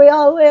clearly we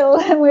all will,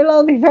 and we'll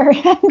all be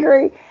very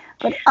angry.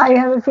 But I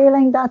have a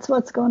feeling that's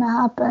what's going to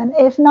happen.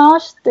 If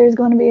not, there's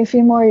going to be a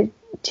few more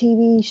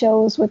TV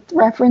shows with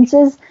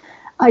references.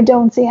 I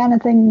don't see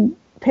anything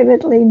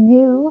pivotally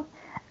new.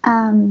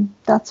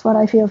 That's what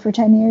I feel for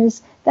 10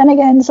 years. Then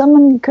again,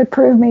 someone could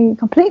prove me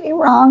completely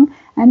wrong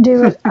and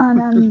do it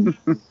on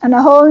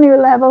a whole new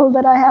level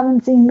that I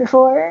haven't seen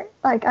before.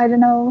 Like, I don't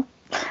know.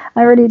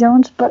 I really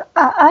don't. But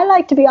I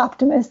like to be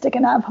optimistic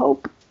and have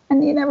hope.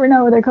 And you never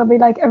know, there could be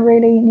like a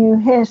really new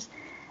hit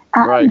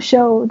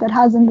show that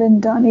hasn't been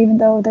done, even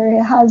though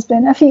there has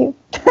been a few.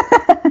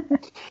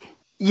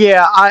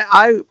 Yeah,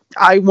 I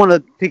want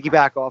to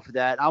piggyback off of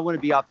that. I want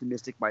to be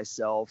optimistic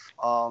myself.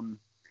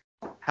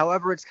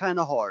 However, it's kind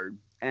of hard,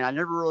 and I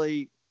didn't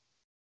really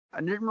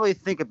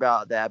think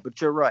about that.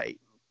 But you're right.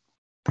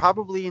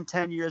 Probably in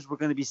 10 years, we're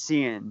going to be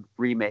seeing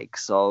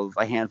remakes of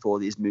a handful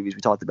of these movies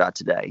we talked about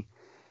today,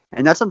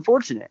 and that's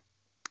unfortunate.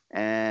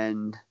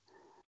 And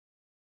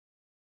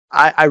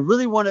I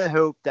really want to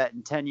hope that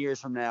in 10 years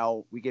from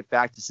now, we get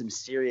back to some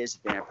serious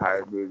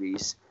vampire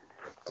movies.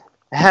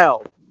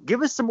 Hell,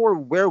 give us some more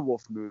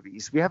werewolf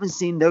movies. We haven't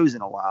seen those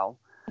in a while.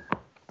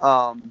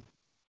 But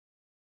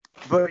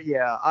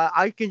yeah,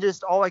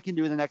 all I can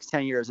do in the next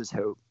 10 years is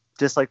hope.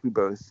 Just like we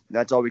both.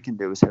 That's all we can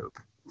do is hope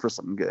for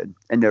something good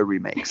and no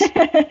remakes.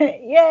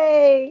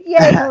 Yay,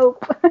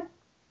 hope.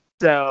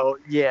 So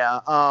yeah,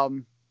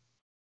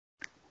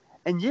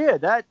 and yeah,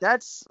 that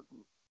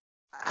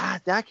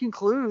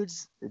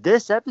concludes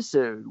this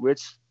episode,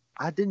 which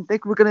I didn't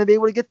think we were going to be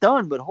able to get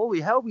done, but holy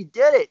hell, we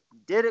did it.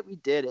 We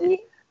did it.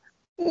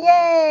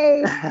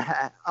 Yay.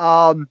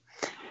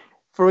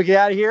 Before we get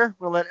out of here,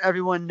 we'll let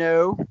everyone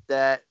know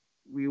that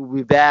we will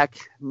be back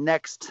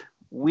next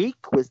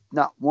week with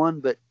not one,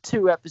 but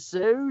 2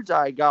 episodes.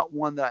 I got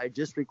one that I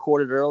just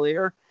recorded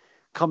earlier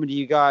coming to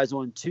you guys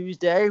on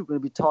Tuesday. We're going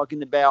to be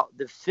talking about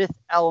The Fifth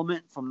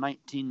Element from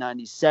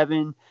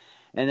 1997.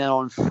 And then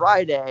on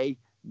Friday,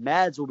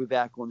 Mads will be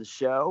back on the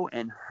show,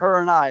 and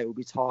her and I will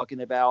be talking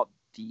about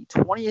the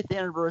 20th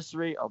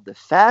anniversary of The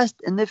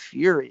Fast and the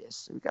Furious.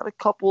 So we got a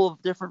couple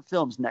of different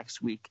films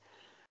next week.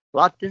 A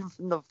lot different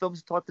from the films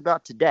we talked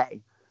about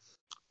today.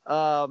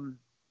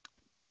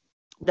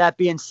 That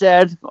being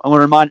said, I want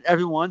to remind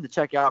everyone to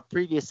check out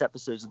previous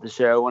episodes of the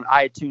show on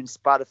iTunes,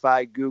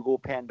 Spotify, Google,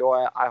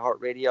 Pandora,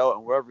 iHeartRadio,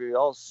 and wherever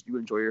else you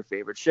enjoy your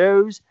favorite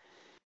shows.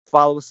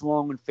 Follow us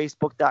along on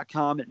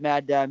Facebook.com at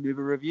Mad Dad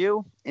Movie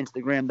Review,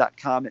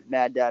 Instagram.com at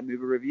Mad Dad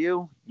Movie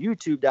Review,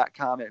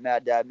 YouTube.com at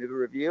Mad Dad Movie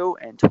Review,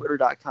 and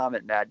Twitter.com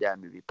at Mad Dad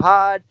Movie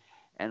Pod.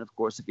 And of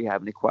course, if you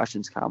have any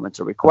questions, comments,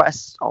 or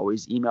requests,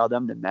 always email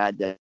them to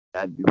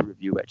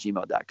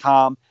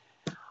maddadmoviereview@gmail.com.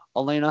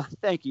 Elena,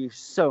 thank you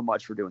so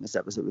much for doing this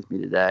episode with me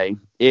today.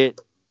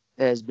 It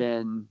has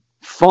been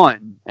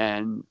fun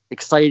and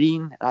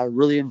exciting. I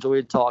really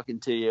enjoyed talking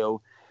to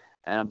you,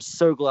 and I'm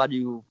so glad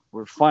you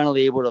were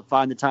finally able to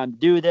find the time to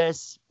do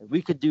this.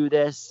 We could do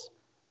this.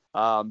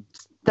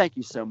 Thank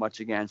you so much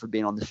again for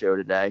being on the show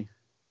today.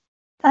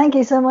 Thank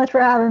you so much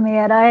for having me,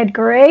 Ed. I had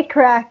great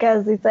crack,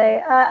 as they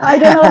say. I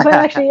don't know if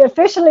I actually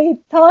officially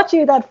taught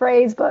you that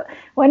phrase, but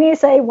when you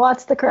say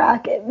what's the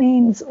crack, it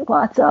means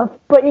what's up.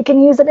 But you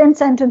can use it in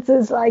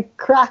sentences like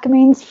crack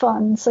means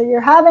fun. So you're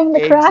having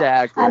the crack,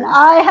 exactly. And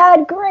I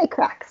had great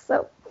crack.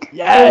 So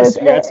yes,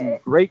 you had some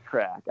great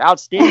crack.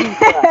 Outstanding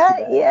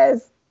crack.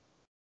 Yes.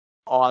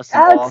 Awesome.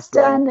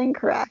 Outstanding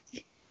crack.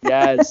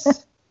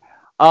 Yes.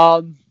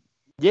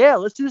 Yeah,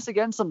 let's do this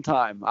again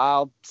sometime.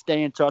 I'll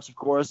stay in touch, of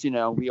course. You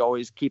know, we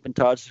always keep in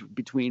touch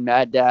between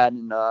Mad Dad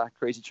and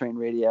Crazy Train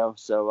Radio.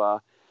 So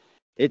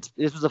this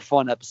was a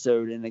fun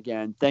episode. And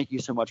again, thank you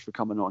so much for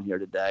coming on here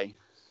today.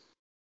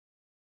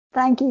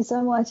 Thank you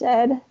so much,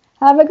 Ed.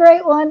 Have a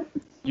great one.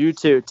 You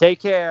too. Take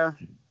care.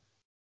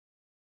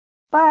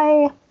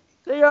 Bye.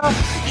 See ya.